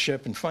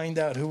dealership and find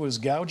out who was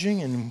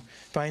gouging and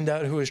find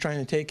out who was trying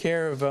to take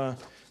care of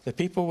the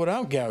people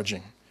without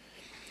gouging.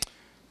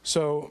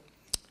 So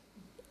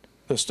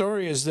the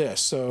story is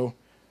this. So,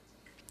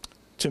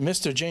 to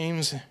Mr.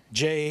 James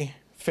J.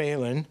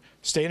 Phelan,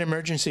 State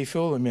Emergency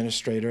Fuel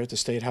Administrator at the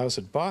State House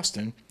at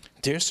Boston,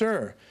 dear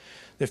sir,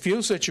 the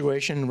fuel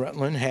situation in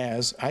Rutland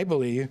has, I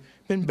believe,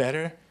 been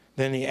better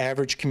than the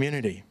average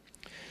community.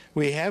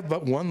 We have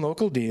but one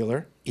local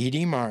dealer,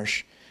 E.D.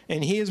 Marsh,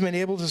 and he has been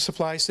able to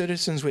supply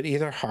citizens with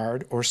either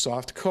hard or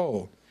soft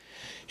coal.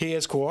 He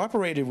has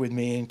cooperated with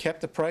me and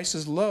kept the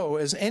prices low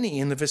as any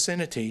in the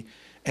vicinity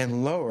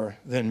and lower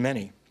than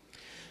many.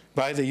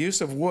 By the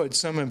use of wood,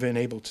 some have been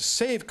able to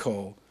save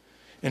coal,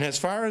 and as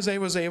far as I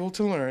was able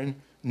to learn,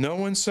 no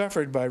one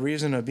suffered by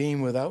reason of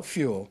being without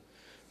fuel,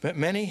 but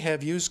many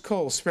have used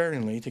coal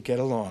sparingly to get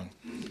along.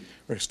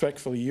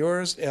 Respectfully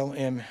yours,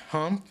 L.M.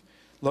 Hump,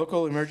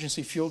 Local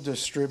Emergency Fuel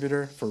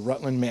Distributor for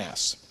Rutland,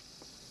 Mass.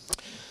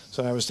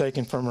 So I was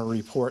taken from a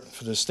report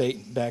for the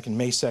state back in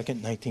May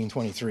 2nd,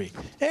 1923.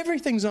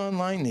 Everything's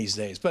online these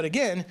days, but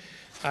again,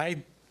 I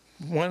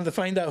wanted to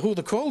find out who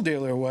the coal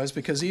dealer was,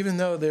 because even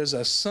though there's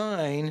a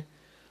sign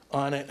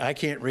on it, I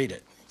can't read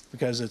it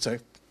because it's a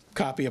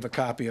copy of a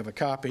copy of a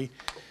copy.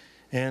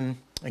 And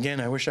again,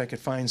 I wish I could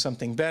find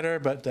something better,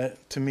 but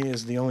that to me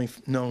is the only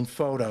known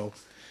photo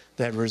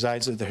that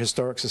resides at the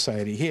Historic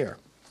Society here.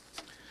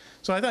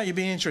 So I thought you'd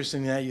be interested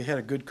in that. You had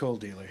a good coal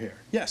dealer here.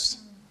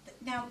 Yes?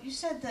 Now, you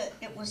said that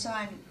it was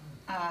on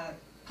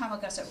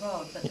Palmagussit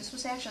Road, but this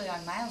was actually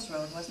on Miles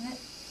Road, wasn't it?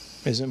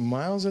 Is it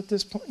Miles at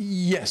this point?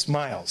 Yes,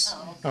 Miles.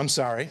 Oh, okay. I'm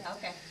sorry.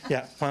 Okay.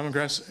 Yeah,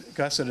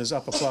 Palmagussit is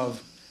up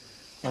above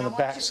on the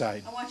back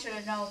side. I want you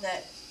to know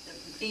that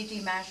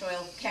E.D. Marsh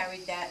Oil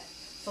carried that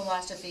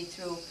philosophy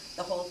through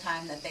the whole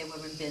time that they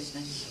were in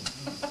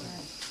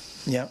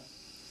business. Yep.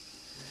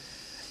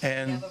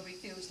 And Never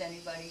refused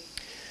anybody.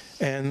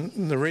 And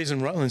the reason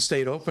Rutland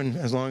stayed open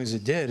as long as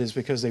it did is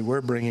because they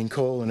were bringing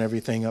coal and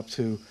everything up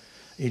to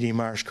E.D.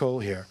 Marsh Coal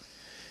here.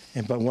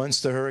 But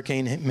once the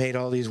hurricane made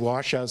all these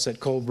washouts at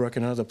Colebrook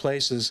and other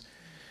places,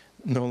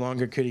 no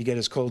longer could he get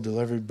his coal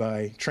delivered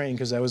by train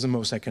because that was the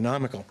most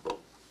economical.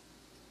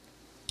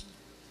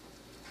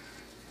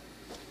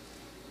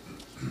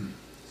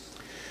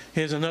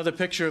 Here's another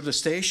picture of the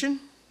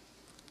station.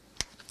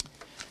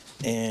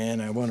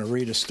 And I want to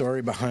read a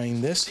story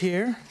behind this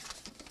here.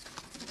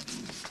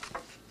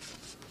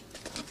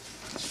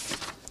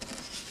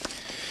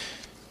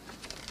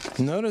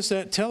 Notice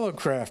that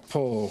telegraph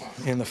pole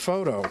in the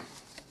photo.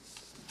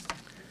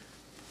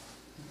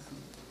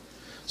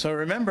 So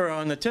remember,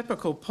 on the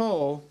typical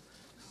pole,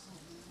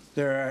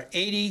 there are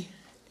 80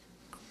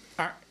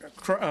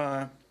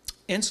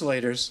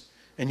 insulators,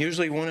 and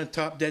usually one at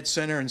top dead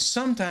center, and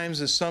sometimes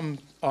there's some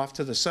off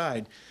to the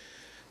side.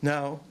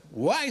 Now,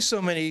 why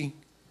so many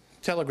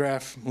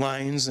telegraph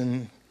lines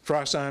and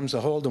cross arms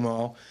to hold them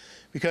all?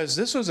 Because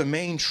this was a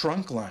main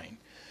trunk line.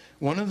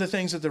 One of the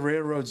things that the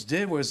railroads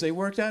did was they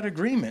worked out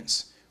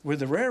agreements with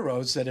the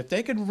railroads that if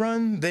they could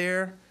run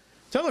their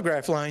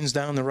telegraph lines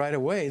down the right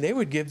of way, they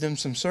would give them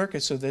some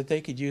circuits so that they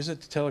could use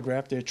it to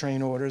telegraph their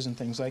train orders and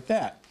things like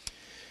that.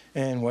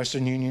 And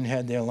Western Union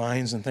had their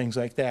lines and things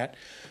like that.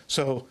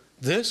 So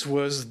this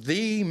was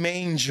the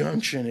main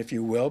junction, if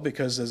you will,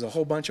 because there's a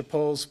whole bunch of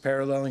poles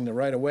paralleling the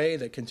right of way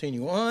that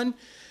continue on,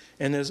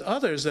 and there's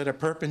others that are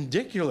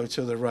perpendicular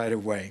to the right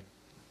of way.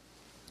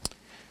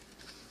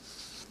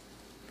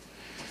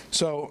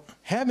 So,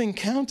 having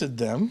counted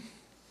them,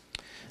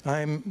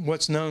 I'm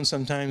what's known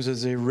sometimes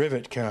as a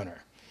rivet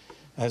counter.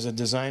 As a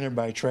designer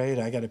by trade,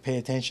 I got to pay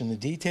attention to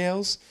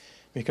details,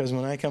 because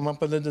when I come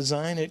up with a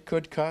design, it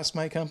could cost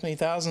my company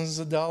thousands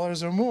of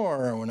dollars or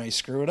more when I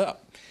screw it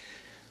up.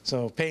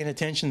 So paying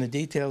attention to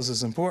details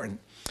is important.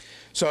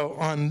 So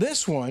on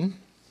this one,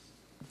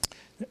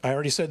 I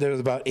already said there was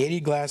about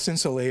 80 glass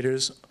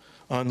insulators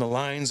on the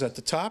lines at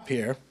the top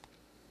here,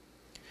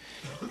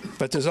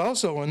 but there's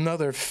also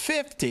another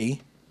 50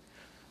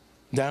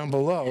 down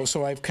below,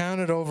 so I've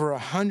counted over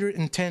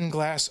 110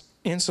 glass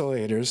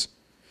insulators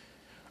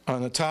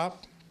on the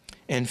top,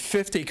 and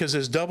 50, because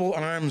there's double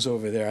arms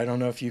over there. I don't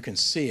know if you can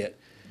see it.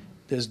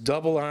 There's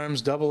double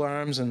arms,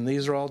 and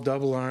these are all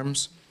double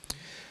arms.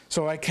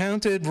 So I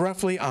counted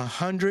roughly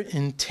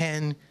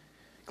 110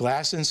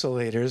 glass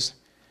insulators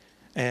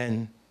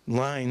and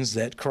lines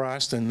that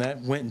crossed, and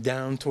that went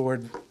down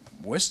toward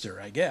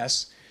Worcester, I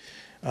guess.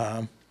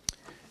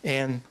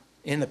 And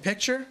in the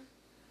picture,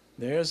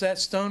 there's that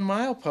stone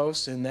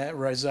milepost, and that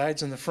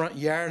resides in the front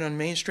yard on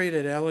Main Street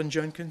at Ellen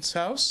Jenkins'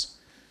 house.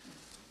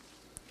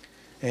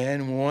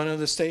 And one of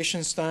the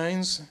station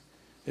signs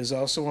is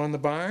also on the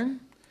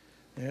barn.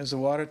 There's a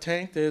water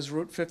tank. There's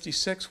Route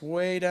 56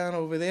 way down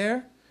over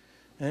there.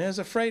 And there's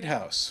a freight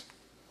house.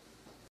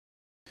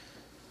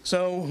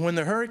 So when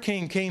the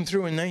hurricane came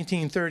through in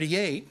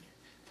 1938,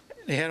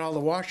 they had all the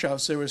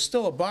washouts. There was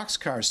still a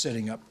boxcar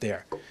sitting up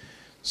there.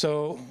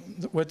 So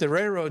what the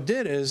railroad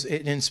did is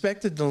it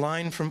inspected the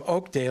line from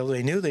Oakdale.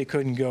 They knew they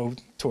couldn't go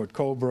toward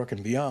Colebrook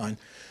and beyond.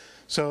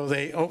 So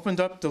they opened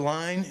up the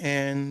line,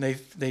 and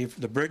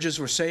the bridges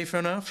were safe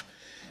enough.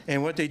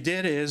 And what they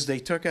did is they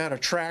took out a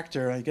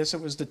tractor, I guess it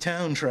was the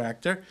town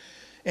tractor,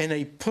 and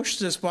they pushed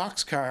this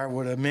boxcar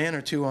with a man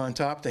or two on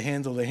top to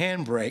handle the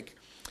handbrake.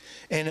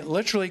 And it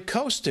literally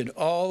coasted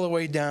all the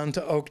way down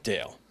to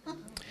Oakdale.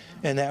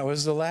 And that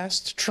was the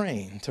last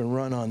train to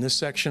run on this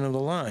section of the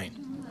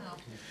line.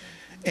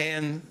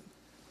 And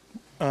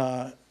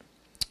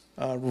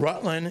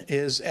Rutland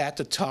is at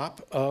the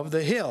top of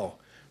the hill,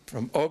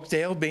 from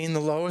Oakdale being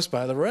the lowest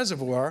by the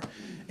reservoir,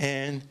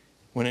 and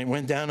when it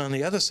went down on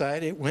the other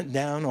side, it went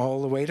down all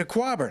the way to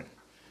Quaburn,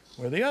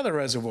 where the other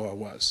reservoir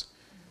was.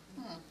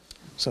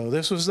 So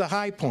this was the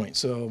high point.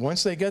 So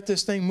once they got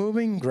this thing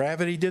moving,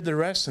 gravity did the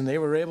rest, and they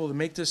were able to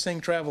make this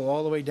thing travel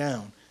all the way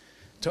down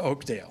to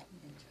Oakdale.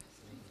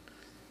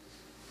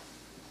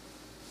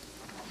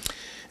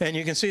 And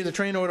you can see the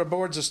train order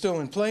boards are still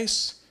in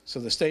place, so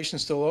the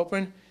station's still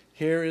open.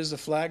 Here is the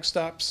flag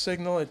stop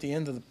signal at the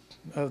end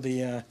of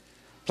the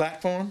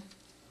platform.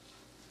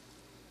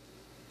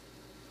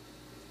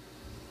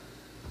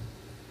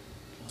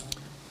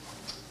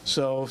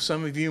 So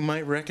some of you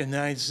might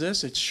recognize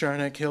this. It's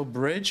Sharnak Hill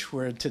Bridge,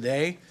 where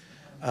today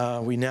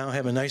we now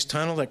have a nice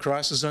tunnel that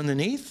crosses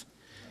underneath.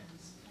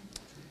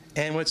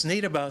 And what's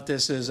neat about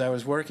this is I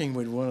was working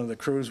with one of the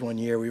crews one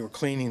year. We were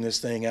cleaning this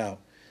thing out.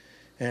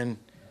 And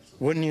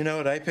wouldn't you know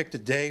it, I picked a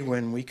day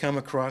when we come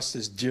across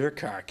this deer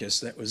carcass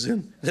that was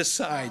in the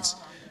sides.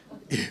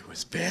 It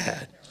was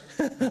bad.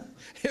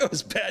 It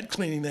was bad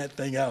cleaning that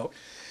thing out.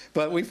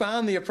 But we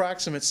found the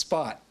approximate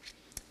spot.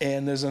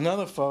 And there's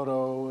another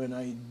photo, and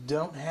I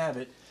don't have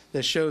it,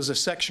 that shows a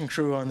section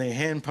crew on the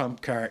hand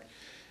pump cart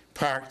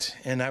parked,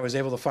 and I was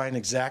able to find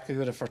exactly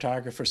where the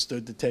photographer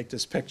stood to take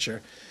this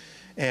picture.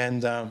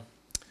 And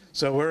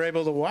so we're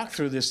able to walk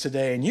through this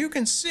today, and you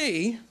can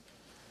see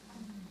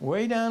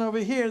way down over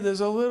here,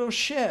 there's a little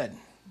shed.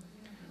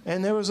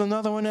 And there was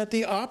another one at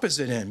the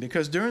opposite end,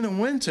 because during the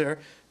winter,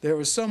 there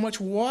was so much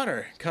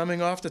water coming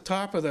off the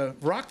top of the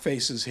rock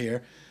faces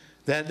here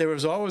that there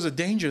was always a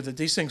danger that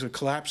these things would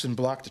collapse and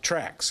block the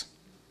tracks.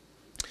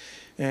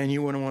 And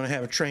you wouldn't want to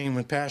have a train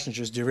with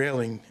passengers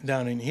derailing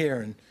down in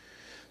here. And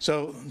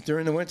so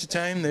during the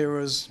wintertime, there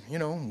was, you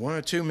know, 1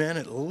 or 2 men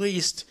at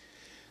least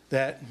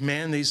that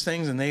manned these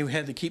things, and they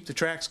had to keep the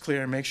tracks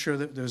clear and make sure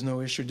that there was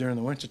no issue during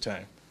the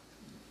wintertime.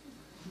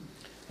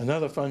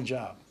 Another fun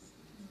job.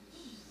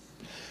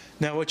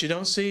 Now what you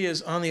don't see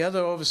is on the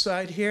other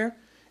overside here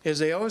is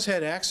they always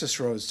had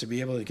access roads to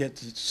be able to get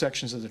to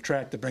sections of the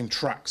track to bring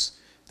trucks.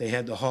 They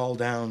had to haul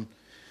down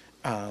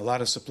a lot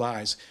of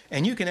supplies.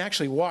 And you can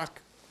actually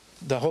walk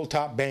the whole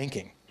top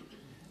banking.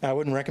 I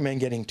wouldn't recommend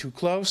getting too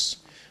close.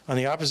 On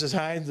the opposite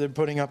side, they're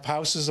putting up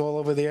houses all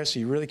over there, so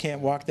you really can't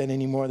walk that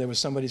anymore. There was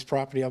somebody's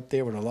property up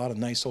there with a lot of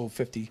nice old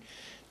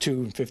 52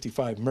 and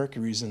 55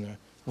 Mercuries in the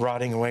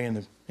rotting away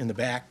in the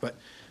back, but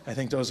I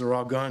think those are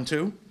all gone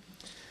too.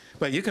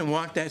 But you can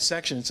walk that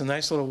section. It's a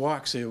nice little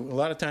walk. So a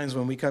lot of times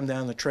when we come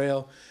down the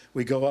trail,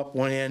 we go up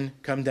one end,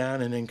 come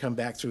down, and then come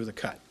back through the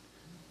cut.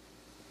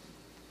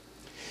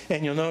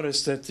 And you'll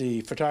notice that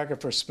the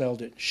photographer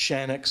spelled it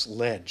Shannock's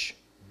Ledge.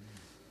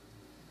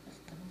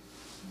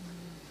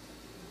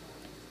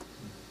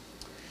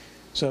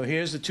 So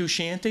here's the two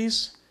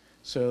shanties.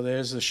 So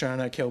there's the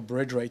Sharnock Hill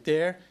Bridge right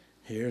there.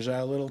 Here's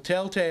our little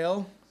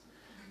telltale.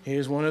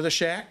 Here's one of the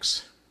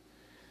shacks.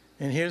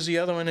 And here's the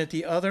other one at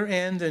the other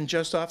end, and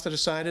just off to the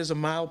side is a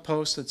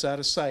milepost that's out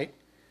of sight.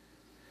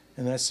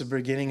 And that's the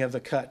beginning of the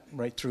cut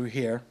right through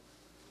here.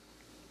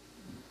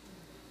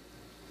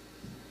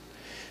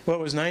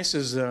 What was nice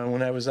is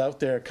when I was out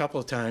there a couple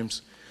of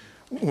times,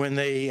 when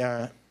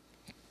they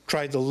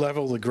tried to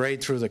level the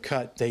grade through the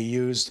cut, they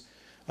used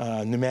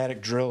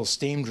pneumatic drills,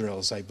 steam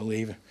drills, I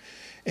believe.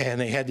 And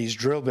they had these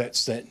drill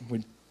bits that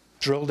would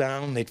drill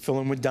down, they'd fill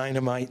them with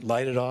dynamite,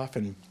 light it off,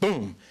 and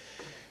boom.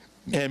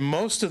 And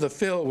most of the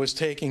fill was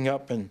taken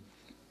up and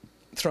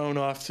thrown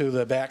off to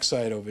the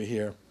backside over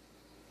here,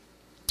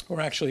 or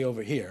actually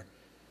over here.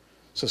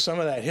 So some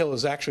of that hill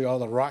is actually all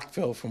the rock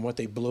fill from what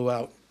they blew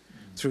out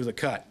through the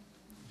cut.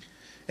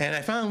 And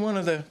I found one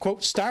of the,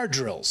 quote, star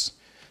drills.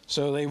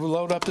 So they would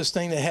load up this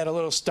thing that had a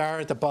little star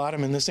at the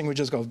bottom, and this thing would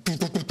just go,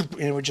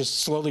 and it would just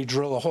slowly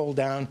drill a hole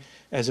down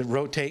as it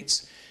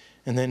rotates.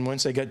 And then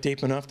once they got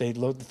deep enough, they'd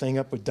load the thing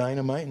up with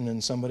dynamite, and then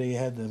somebody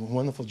had the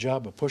wonderful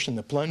job of pushing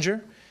the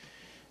plunger.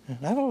 And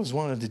I've always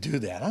wanted to do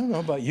that. I don't know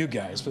about you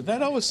guys, but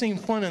that always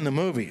seemed fun in the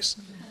movies.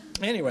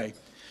 Anyway,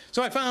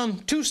 so I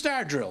found 2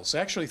 star drills,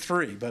 actually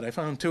 3, but I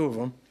found 2 of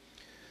them.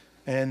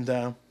 And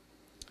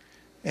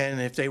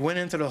if they went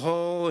into the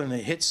hole and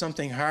they hit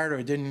something hard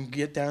or didn't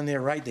get down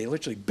there right, they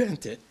literally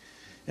bent it.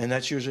 And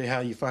that's usually how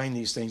you find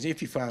these things.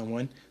 If you found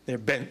one, they're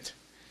bent.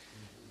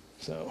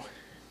 So,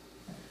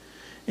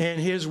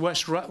 and here's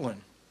West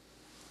Rutland.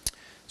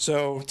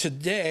 So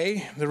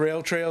today, the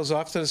rail trail's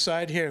off to the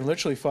side here and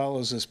literally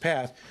follows this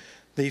path.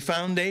 The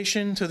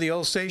foundation to the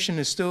old station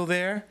is still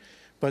there,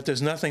 but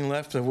there's nothing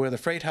left of where the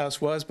freight house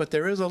was, but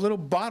there is a little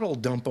bottle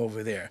dump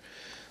over there.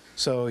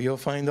 So you'll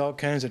find all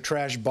kinds of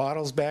trash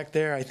bottles back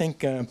there. I think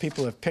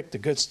people have picked the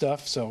good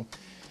stuff, so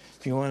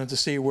if you wanted to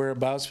see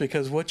whereabouts,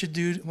 because what did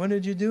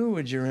you do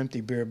with your empty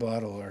beer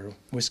bottle or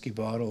whiskey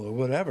bottle or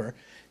whatever?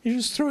 You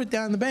just threw it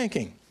down the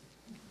banking.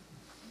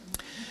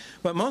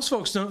 But most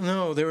folks don't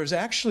know there was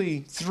actually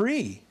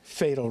 3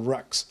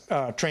 fatal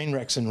train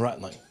wrecks in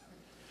Rutland.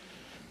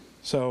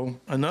 So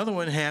another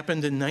one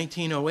happened in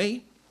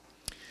 1908.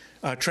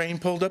 A train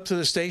pulled up to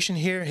the station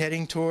here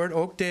heading toward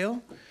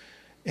Oakdale,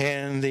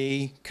 and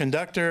the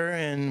conductor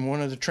and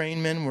one of the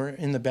trainmen were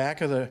in the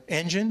back of the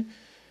engine,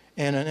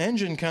 and an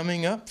engine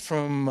coming up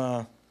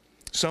from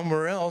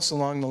somewhere else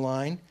along the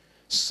line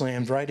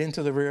slammed right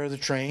into the rear of the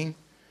train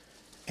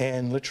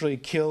and literally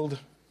killed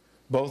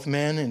both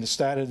men and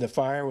started the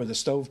fire where the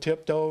stove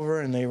tipped over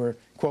and they were,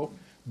 quote,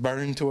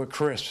 burned to a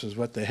crisp is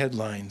what the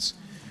headlines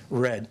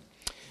read.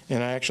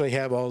 And I actually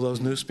have all those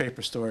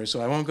newspaper stories,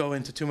 so I won't go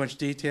into too much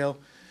detail.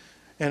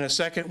 And a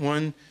second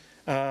one,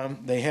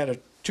 they had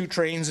 2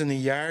 trains in the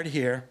yard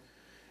here,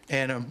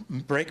 and a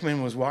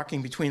brakeman was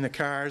walking between the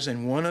cars,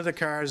 and one of the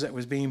cars that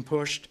was being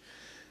pushed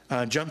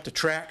jumped the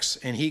tracks,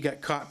 and he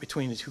got caught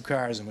between the 2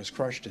 cars and was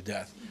crushed to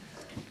death.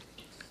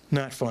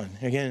 Not fun.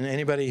 Again,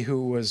 anybody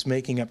who was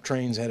making up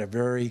trains had a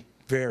very,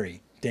 very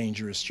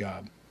dangerous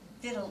job.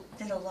 Did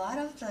a lot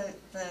of the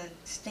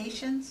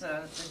stations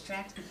or the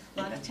tracks,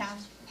 a lot of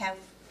towns have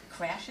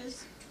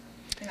crashes?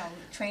 You know,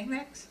 train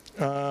wrecks?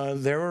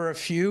 There were a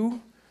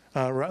few.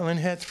 Rutland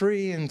had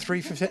 3 and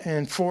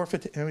 4.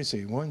 Let me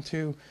see, 1,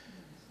 2,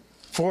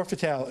 4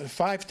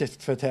 5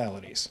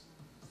 fatalities.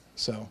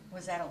 So.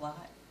 Was that a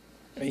lot?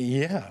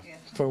 Yeah.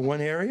 For one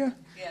area.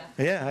 Yeah.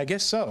 Yeah, I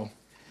guess so.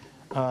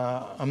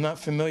 I'm not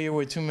familiar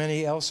with too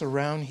many else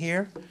around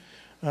here.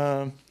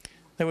 There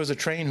was a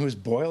train whose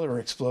boiler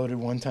exploded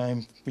one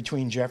time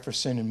between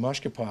Jefferson and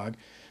Mushkapog,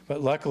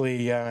 but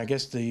luckily, I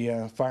guess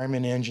the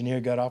fireman and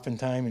engineer got off in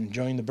time and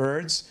joined the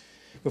birds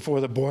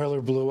before the boiler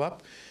blew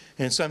up.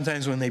 And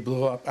sometimes when they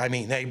blew up, I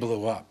mean they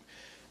blew up.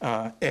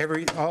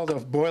 All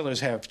the boilers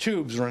have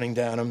tubes running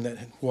down them that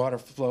water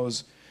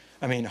flows.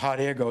 I mean, hot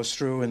air goes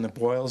through and the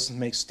boils and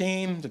make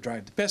steam to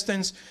drive the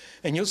pistons.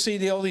 And you'll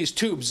see all these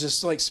tubes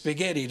just like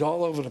spaghettied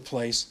all over the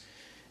place.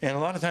 And a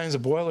lot of times the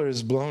boiler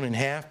is blown in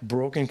half,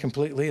 broken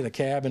completely, the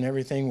cab and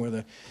everything, where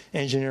the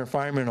engineer and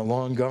firemen are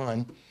long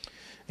gone.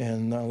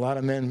 And a lot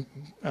of men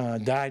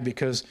died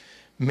because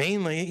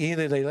Mainly,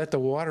 either they let the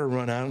water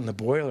run out in the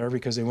boiler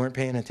because they weren't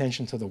paying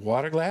attention to the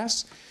water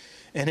glass,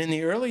 and in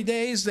the early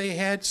days, they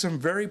had some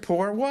very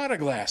poor water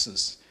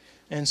glasses.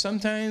 And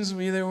sometimes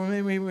maybe there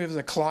was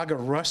a clog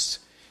of rust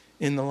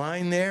in the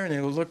line there, and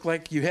it would look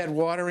like you had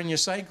water in your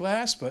sight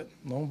glass, but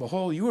lo and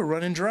behold, you were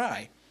running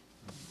dry.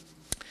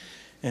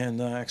 And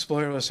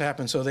explosives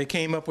happened. So they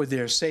came up with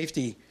their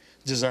safety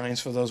designs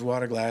for those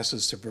water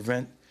glasses to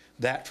prevent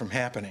that from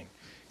happening.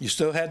 You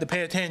still had to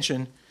pay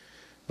attention,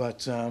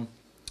 but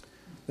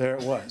there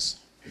it was.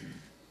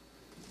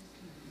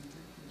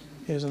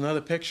 Here's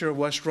another picture of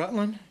West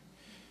Rutland.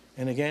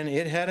 And again,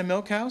 it had a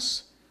milk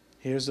house.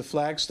 Here's the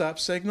flag stop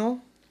signal.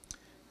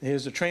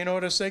 Here's the train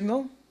order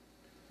signal.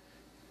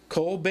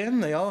 Coal bin,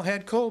 they all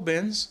had coal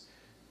bins.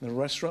 The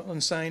West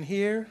Rutland sign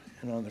here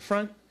and on the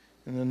front,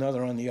 and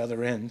another on the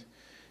other end.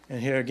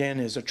 And here again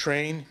is a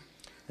train,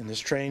 and this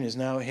train is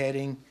now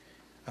heading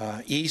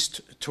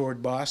east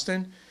toward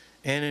Boston.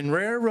 And in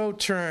railroad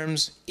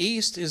terms,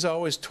 east is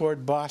always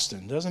toward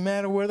Boston. Doesn't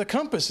matter where the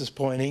compass is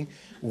pointing.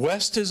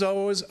 West is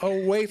always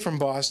away from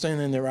Boston,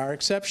 and there are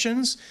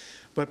exceptions.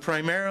 But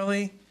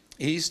primarily,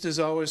 east is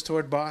always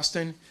toward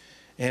Boston.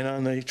 And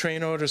on the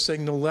train order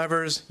signal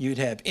levers, you'd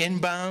have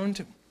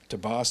inbound to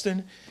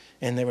Boston,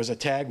 and there was a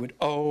tag with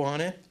O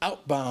on it,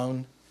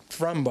 outbound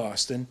from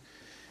Boston.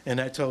 And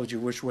that told you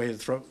which way to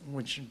throw,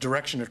 which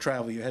direction of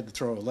travel you had to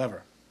throw a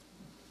lever.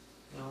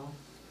 No.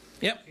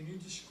 Yep. Can you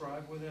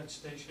describe where that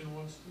station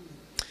was?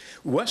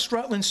 West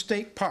Rutland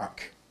State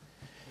Park.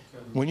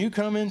 Okay. When you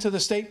come into the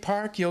state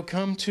park, you'll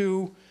come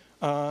to,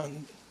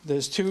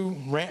 there's two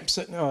ramps,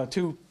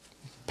 two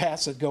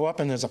paths that go up,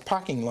 and there's a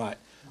parking lot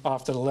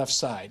off to the left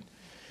side.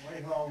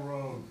 Whitehall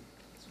Road.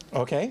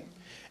 Okay?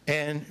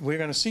 And we're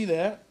going to see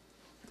that.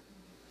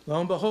 Lo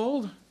and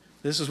behold,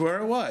 this is where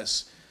it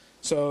was.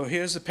 So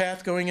here's the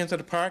path going into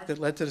the park that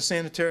led to the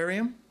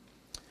sanitarium.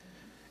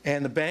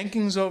 And the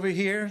banking's over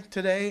here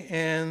today,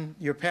 and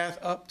your path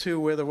up to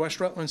where the West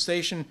Rutland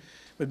station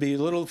would be a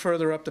little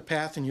further up the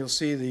path, and you'll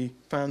see the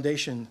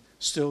foundation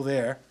still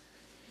there.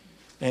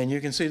 And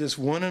you can see this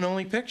one and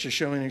only picture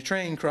showing a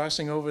train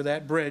crossing over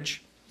that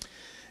bridge.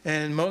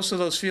 And most of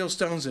those field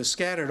stones are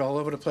scattered all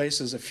over the place.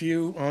 There's a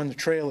few on the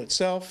trail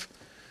itself,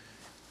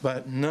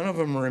 but none of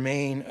them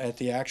remain at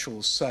the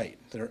actual site.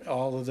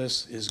 All of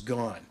this is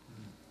gone.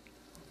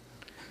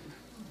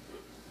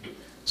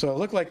 So it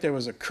looked like there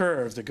was a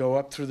curve to go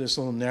up through this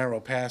little narrow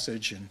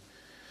passage, and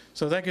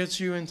so that gets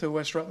you into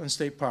West Rutland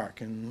State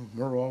Park, and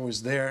we're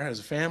always there as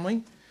a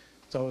family.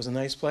 It's always a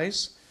nice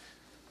place.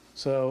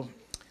 So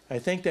I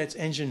think that's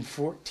engine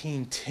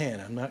 1410.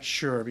 I'm not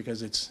sure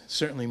because it's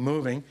certainly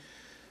moving,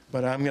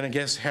 but I'm going to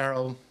guess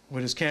Harold,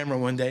 with his camera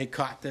one day,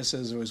 caught this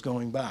as it was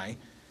going by.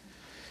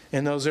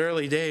 In those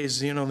early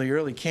days, you know, the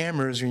early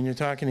cameras, when you're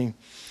talking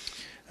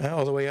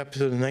all the way up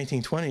to the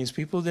 1920s,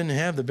 people didn't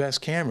have the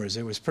best cameras.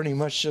 It was pretty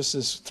much just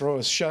this throw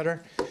a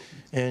shutter,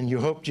 and you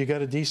hoped you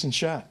got a decent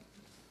shot.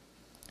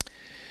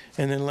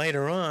 And then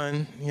later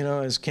on, you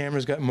know, as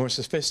cameras got more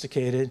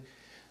sophisticated,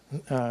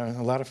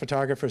 a lot of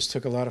photographers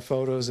took a lot of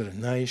photos that are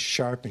nice,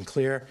 sharp, and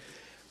clear.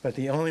 But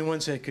the only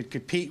ones that could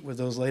compete with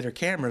those later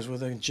cameras were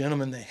the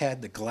gentlemen that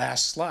had the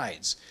glass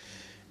slides.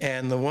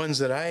 And the ones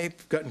that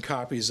I've gotten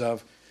copies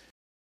of,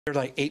 they're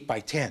like 8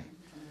 by 10.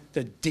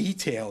 The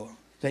detail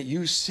that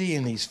you see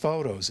in these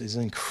photos is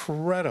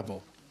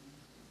incredible.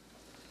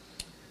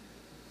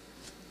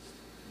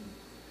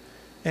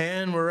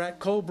 And we're at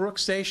Colebrook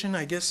Station.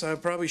 I guess I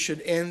probably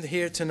should end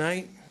here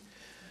tonight.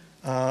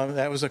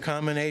 That was a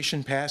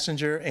combination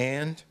passenger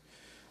and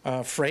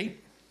freight.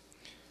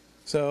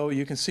 So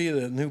you can see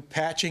the new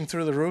patching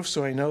through the roof,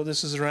 so I know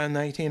this is around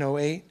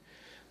 1908.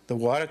 The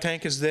water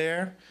tank is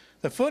there.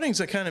 The footings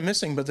are kind of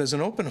missing, but there's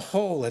an open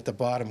hole at the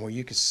bottom where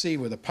you can see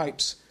where the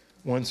pipes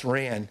once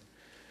ran.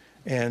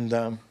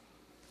 And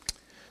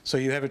so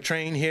you have a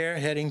train here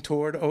heading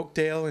toward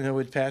Oakdale, and it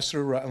would pass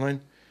through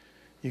Rutland.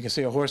 You can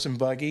see a horse and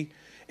buggy.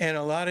 And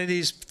a lot of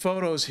these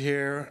photos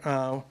here,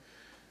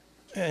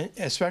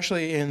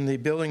 especially in the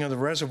building of the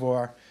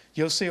reservoir,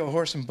 you'll see a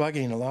horse and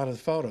buggy in a lot of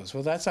the photos.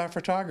 Well, that's our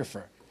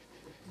photographer.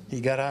 He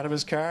got out of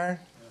his car,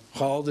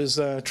 hauled his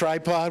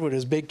tripod with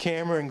his big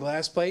camera and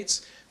glass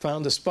plates,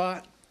 found a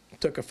spot,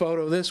 took a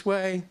photo this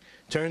way,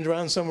 turned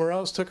around somewhere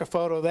else, took a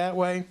photo that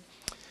way.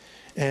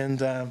 And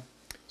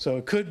so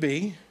it could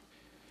be,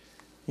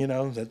 you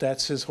know,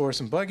 that's his horse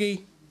and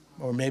buggy,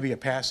 or maybe a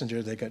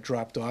passenger that got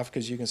dropped off,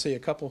 because you can see a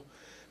couple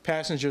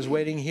passengers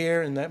waiting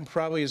here, and that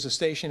probably is the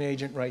station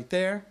agent right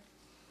there.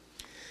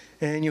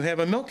 And you have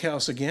a milk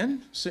house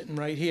again, sitting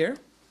right here.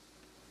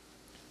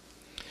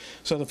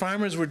 So the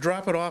farmers would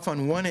drop it off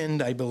on one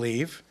end, I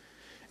believe,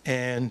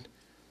 and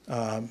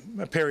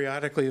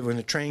periodically when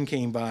the train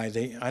came by,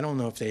 I don't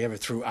know if they ever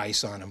threw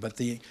ice on them, but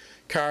the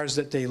cars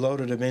that they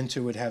loaded them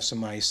into would have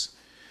some ice.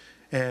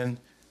 And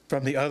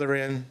from the other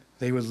end,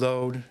 they would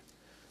load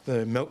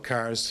the milk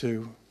cars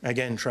to,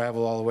 again,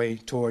 travel all the way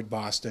toward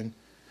Boston.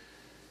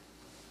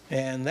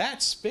 And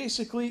that's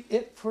basically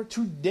it for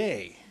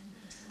today.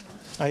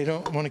 I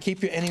don't want to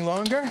keep you any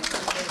longer.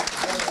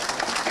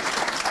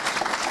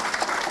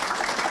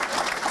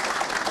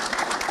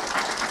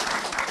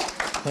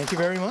 Thank you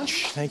very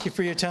much. Thank you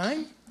for your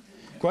time.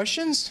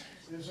 Questions?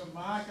 There's a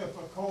marker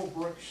for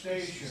Colebrook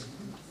Station,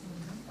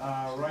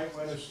 right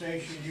where the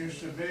station used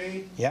to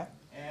be, Yeah.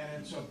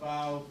 and it's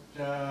about,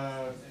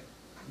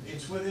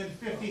 it's within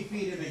 50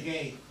 feet of the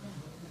gate.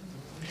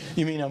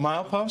 You mean a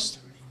milepost?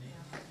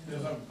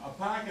 There's a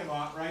parking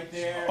lot right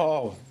there.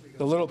 Oh,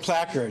 the little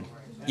placard.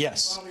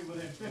 Yes. Probably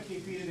within 50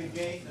 feet of the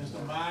gate, there's the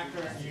marker,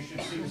 and you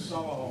should see the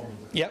cellar hole.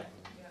 Yep.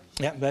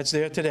 Yep, that's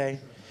there today.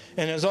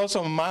 And there's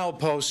also a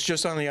milepost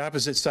just on the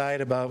opposite side,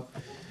 about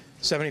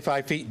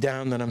 75 feet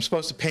down, that I'm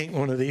supposed to paint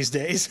one of these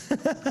days.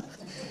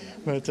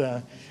 But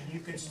You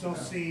can still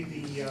see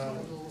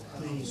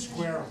the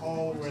square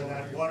hole where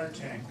that water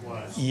tank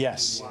was.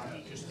 yes.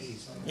 Just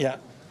east. Yeah,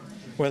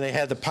 where they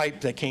had the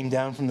pipe that came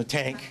down from the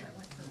tank.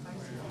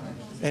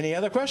 Any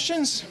other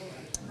questions?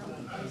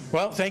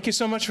 Well, thank you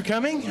so much for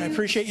coming. I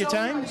appreciate your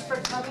time. Thank you so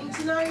much for coming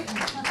tonight.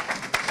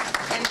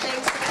 And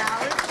thanks to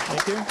Alex.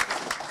 Thank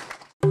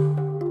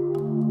you.